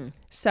 Mm-hmm.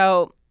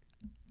 So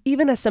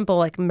even a simple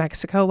like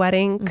Mexico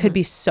wedding could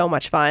be so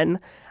much fun.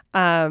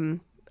 I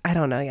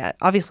don't know yet.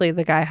 Obviously,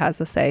 the guy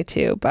has a say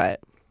too, but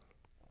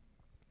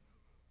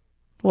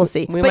we'll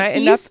see. We might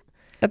end up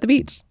at the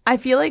beach. I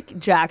feel like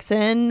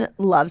Jackson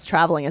loves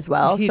traveling as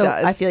well. He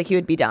does. I feel like he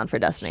would be down for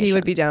destination.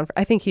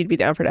 I think he'd be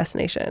down for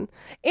destination.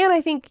 And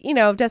I think,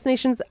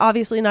 destinations,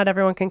 obviously not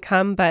everyone can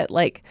come, but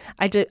like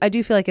I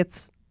do feel like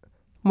it's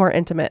more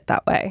intimate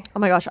that way. Oh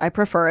my gosh, I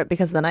prefer it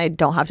because then I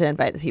don't have to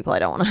invite the people I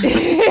don't want to.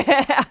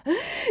 Yeah.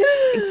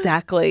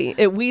 Exactly.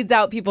 It weeds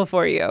out people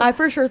for you. I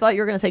for sure thought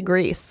you were going to say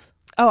Greece.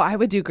 Oh, I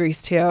would do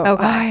Greece too. Okay. Oh,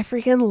 I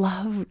freaking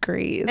love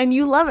Greece. And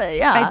you love it,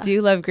 yeah. I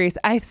do love Greece.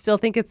 I still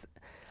think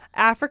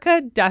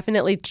Africa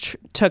definitely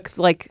took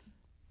like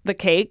the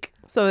cake.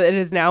 So it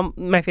is now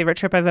my favorite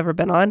trip I've ever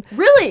been on.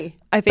 Really?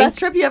 I think best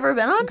trip you ever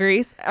been on?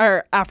 Greece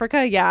or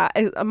Africa. Yeah.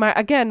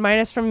 Again,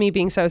 minus from me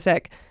being so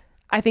sick.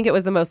 I think it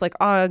was the most like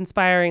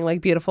awe-inspiring,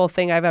 like beautiful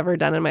thing I've ever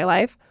done in my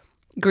life.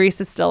 Greece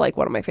is still like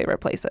one of my favorite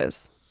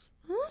places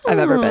I've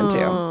ever been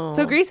to.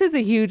 So Greece is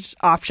a huge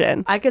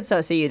option. I could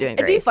so see you doing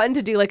Greece. It'd be fun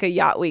to do like a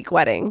yacht week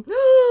wedding.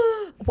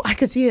 I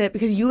could see it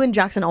because you and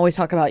Jackson always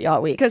talk about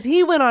yacht week. Because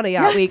he went on a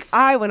yacht week.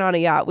 I went on a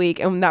yacht week.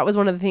 And that was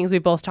one of the things we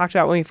both talked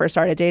about when we first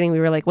started dating. We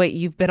were like, wait,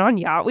 you've been on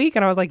yacht week?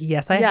 And I was like,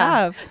 yes, I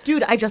have.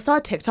 Dude, I just saw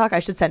a TikTok. I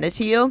should send it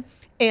to you.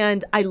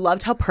 And I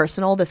loved how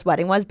personal this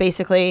wedding was.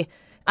 Basically,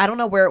 I don't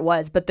know where it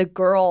was, but the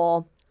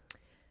girl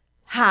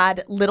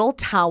had little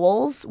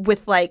towels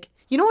with like,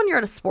 when you're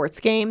at a sports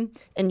game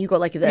and you go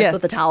like this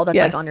with the towel that's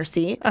like on your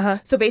seat? Uh-huh.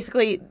 So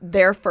basically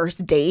their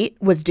first date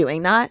was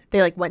doing that.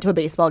 They like went to a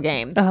baseball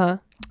game. Uh-huh.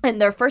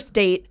 And their first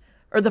date,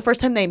 or the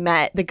first time they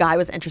met, the guy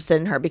was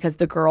interested in her because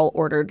the girl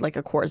ordered like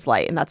a Coors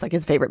Light, and that's like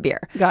his favorite beer.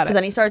 Got it. So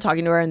then he started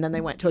talking to her, and then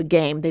they went to a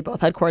game. They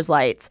both had Coors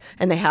Lights,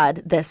 and they had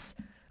this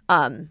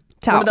one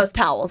of those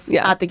towels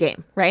at the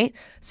game, right?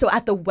 So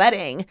at the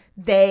wedding,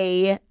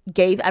 they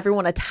gave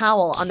everyone a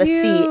towel on the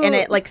seat, and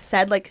it like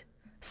said like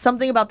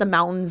something about the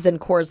mountains and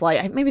Coors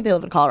Light. Maybe they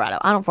live in Colorado.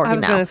 I don't fucking know. I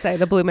was going to say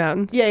the Blue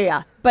Mountains.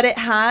 Yeah. But it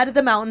had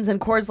the mountains and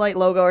Coors Light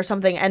logo or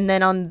something, and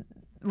then on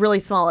really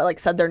small, it like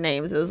said their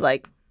names. It was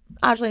like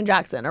Ashley and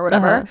Jackson or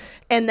whatever. Uh-huh.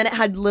 And then it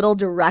had little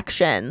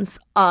directions,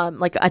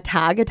 like a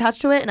tag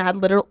attached to it, and it had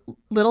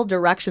little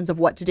directions of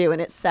what to do.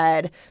 And it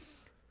said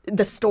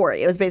the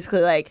story. It was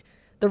basically like,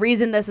 the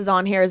reason this is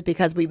on here is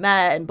because we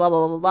met and blah,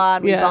 blah, blah, blah,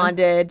 and we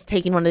bonded,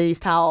 taking one of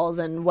these towels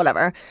and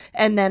whatever.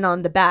 And then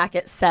on the back,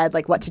 it said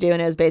like what to do. And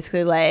it was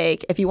basically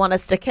like, if you want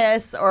us to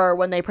kiss, or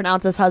when they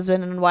pronounce us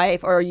husband and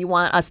wife, or you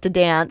want us to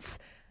dance,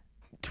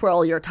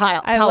 twirl your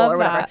towel or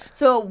whatever. That.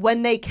 So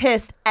when they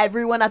kissed,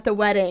 everyone at the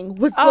wedding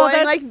was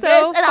going like this.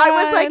 And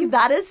I was like,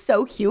 that is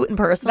so cute and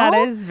personal.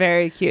 That is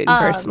very cute and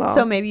personal.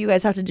 So maybe you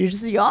guys have to do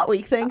just a yacht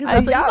week thing,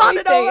 because that's what you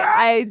bonded over.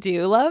 I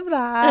do love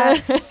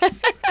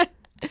that.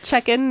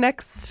 Check in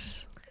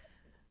next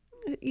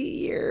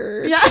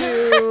year. Yeah.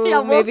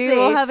 We'll maybe see.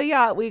 We'll have a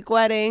yacht week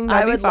wedding.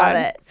 That'd I would be fun.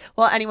 love it.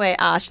 Well, anyway,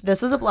 Ash,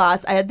 this was a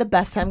blast. I had the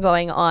best time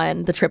going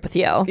on the trip with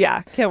you.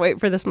 Yeah. Can't wait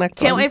for this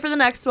next one. Can't wait for the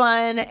next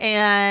one.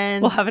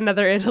 And we'll have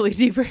another Italy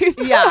debrief.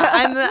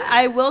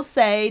 I will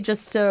say,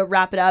 just to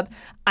wrap it up,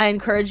 I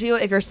encourage you,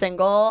 if you're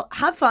single,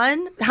 have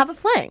fun, have a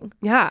fling.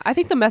 Yeah. I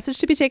think the message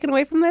to be taken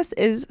away from this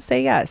is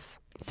say yes.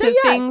 to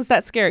things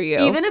that scare you.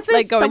 Even if it's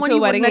like going to a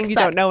wedding and you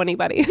don't expect. know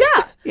anybody.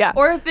 Yeah. Yeah.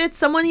 Or if it's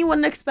someone you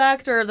wouldn't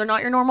expect or they're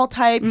not your normal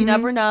type, you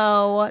never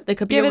know. They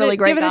could be a really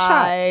great guy. Give it a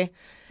shot.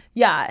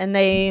 Yeah, and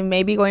they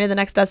may be going to the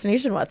next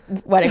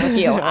wedding with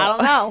you. I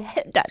don't know. ...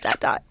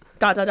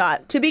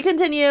 To be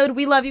continued.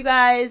 We love you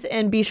guys,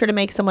 and be sure to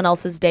make someone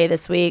else's day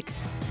this week.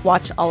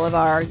 Watch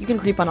you can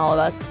creep on all of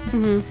us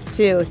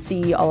to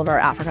see all of our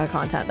Africa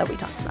content that we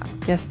talked about.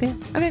 Yes,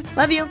 ma'am. Okay,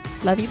 love you.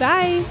 Love you,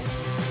 bye.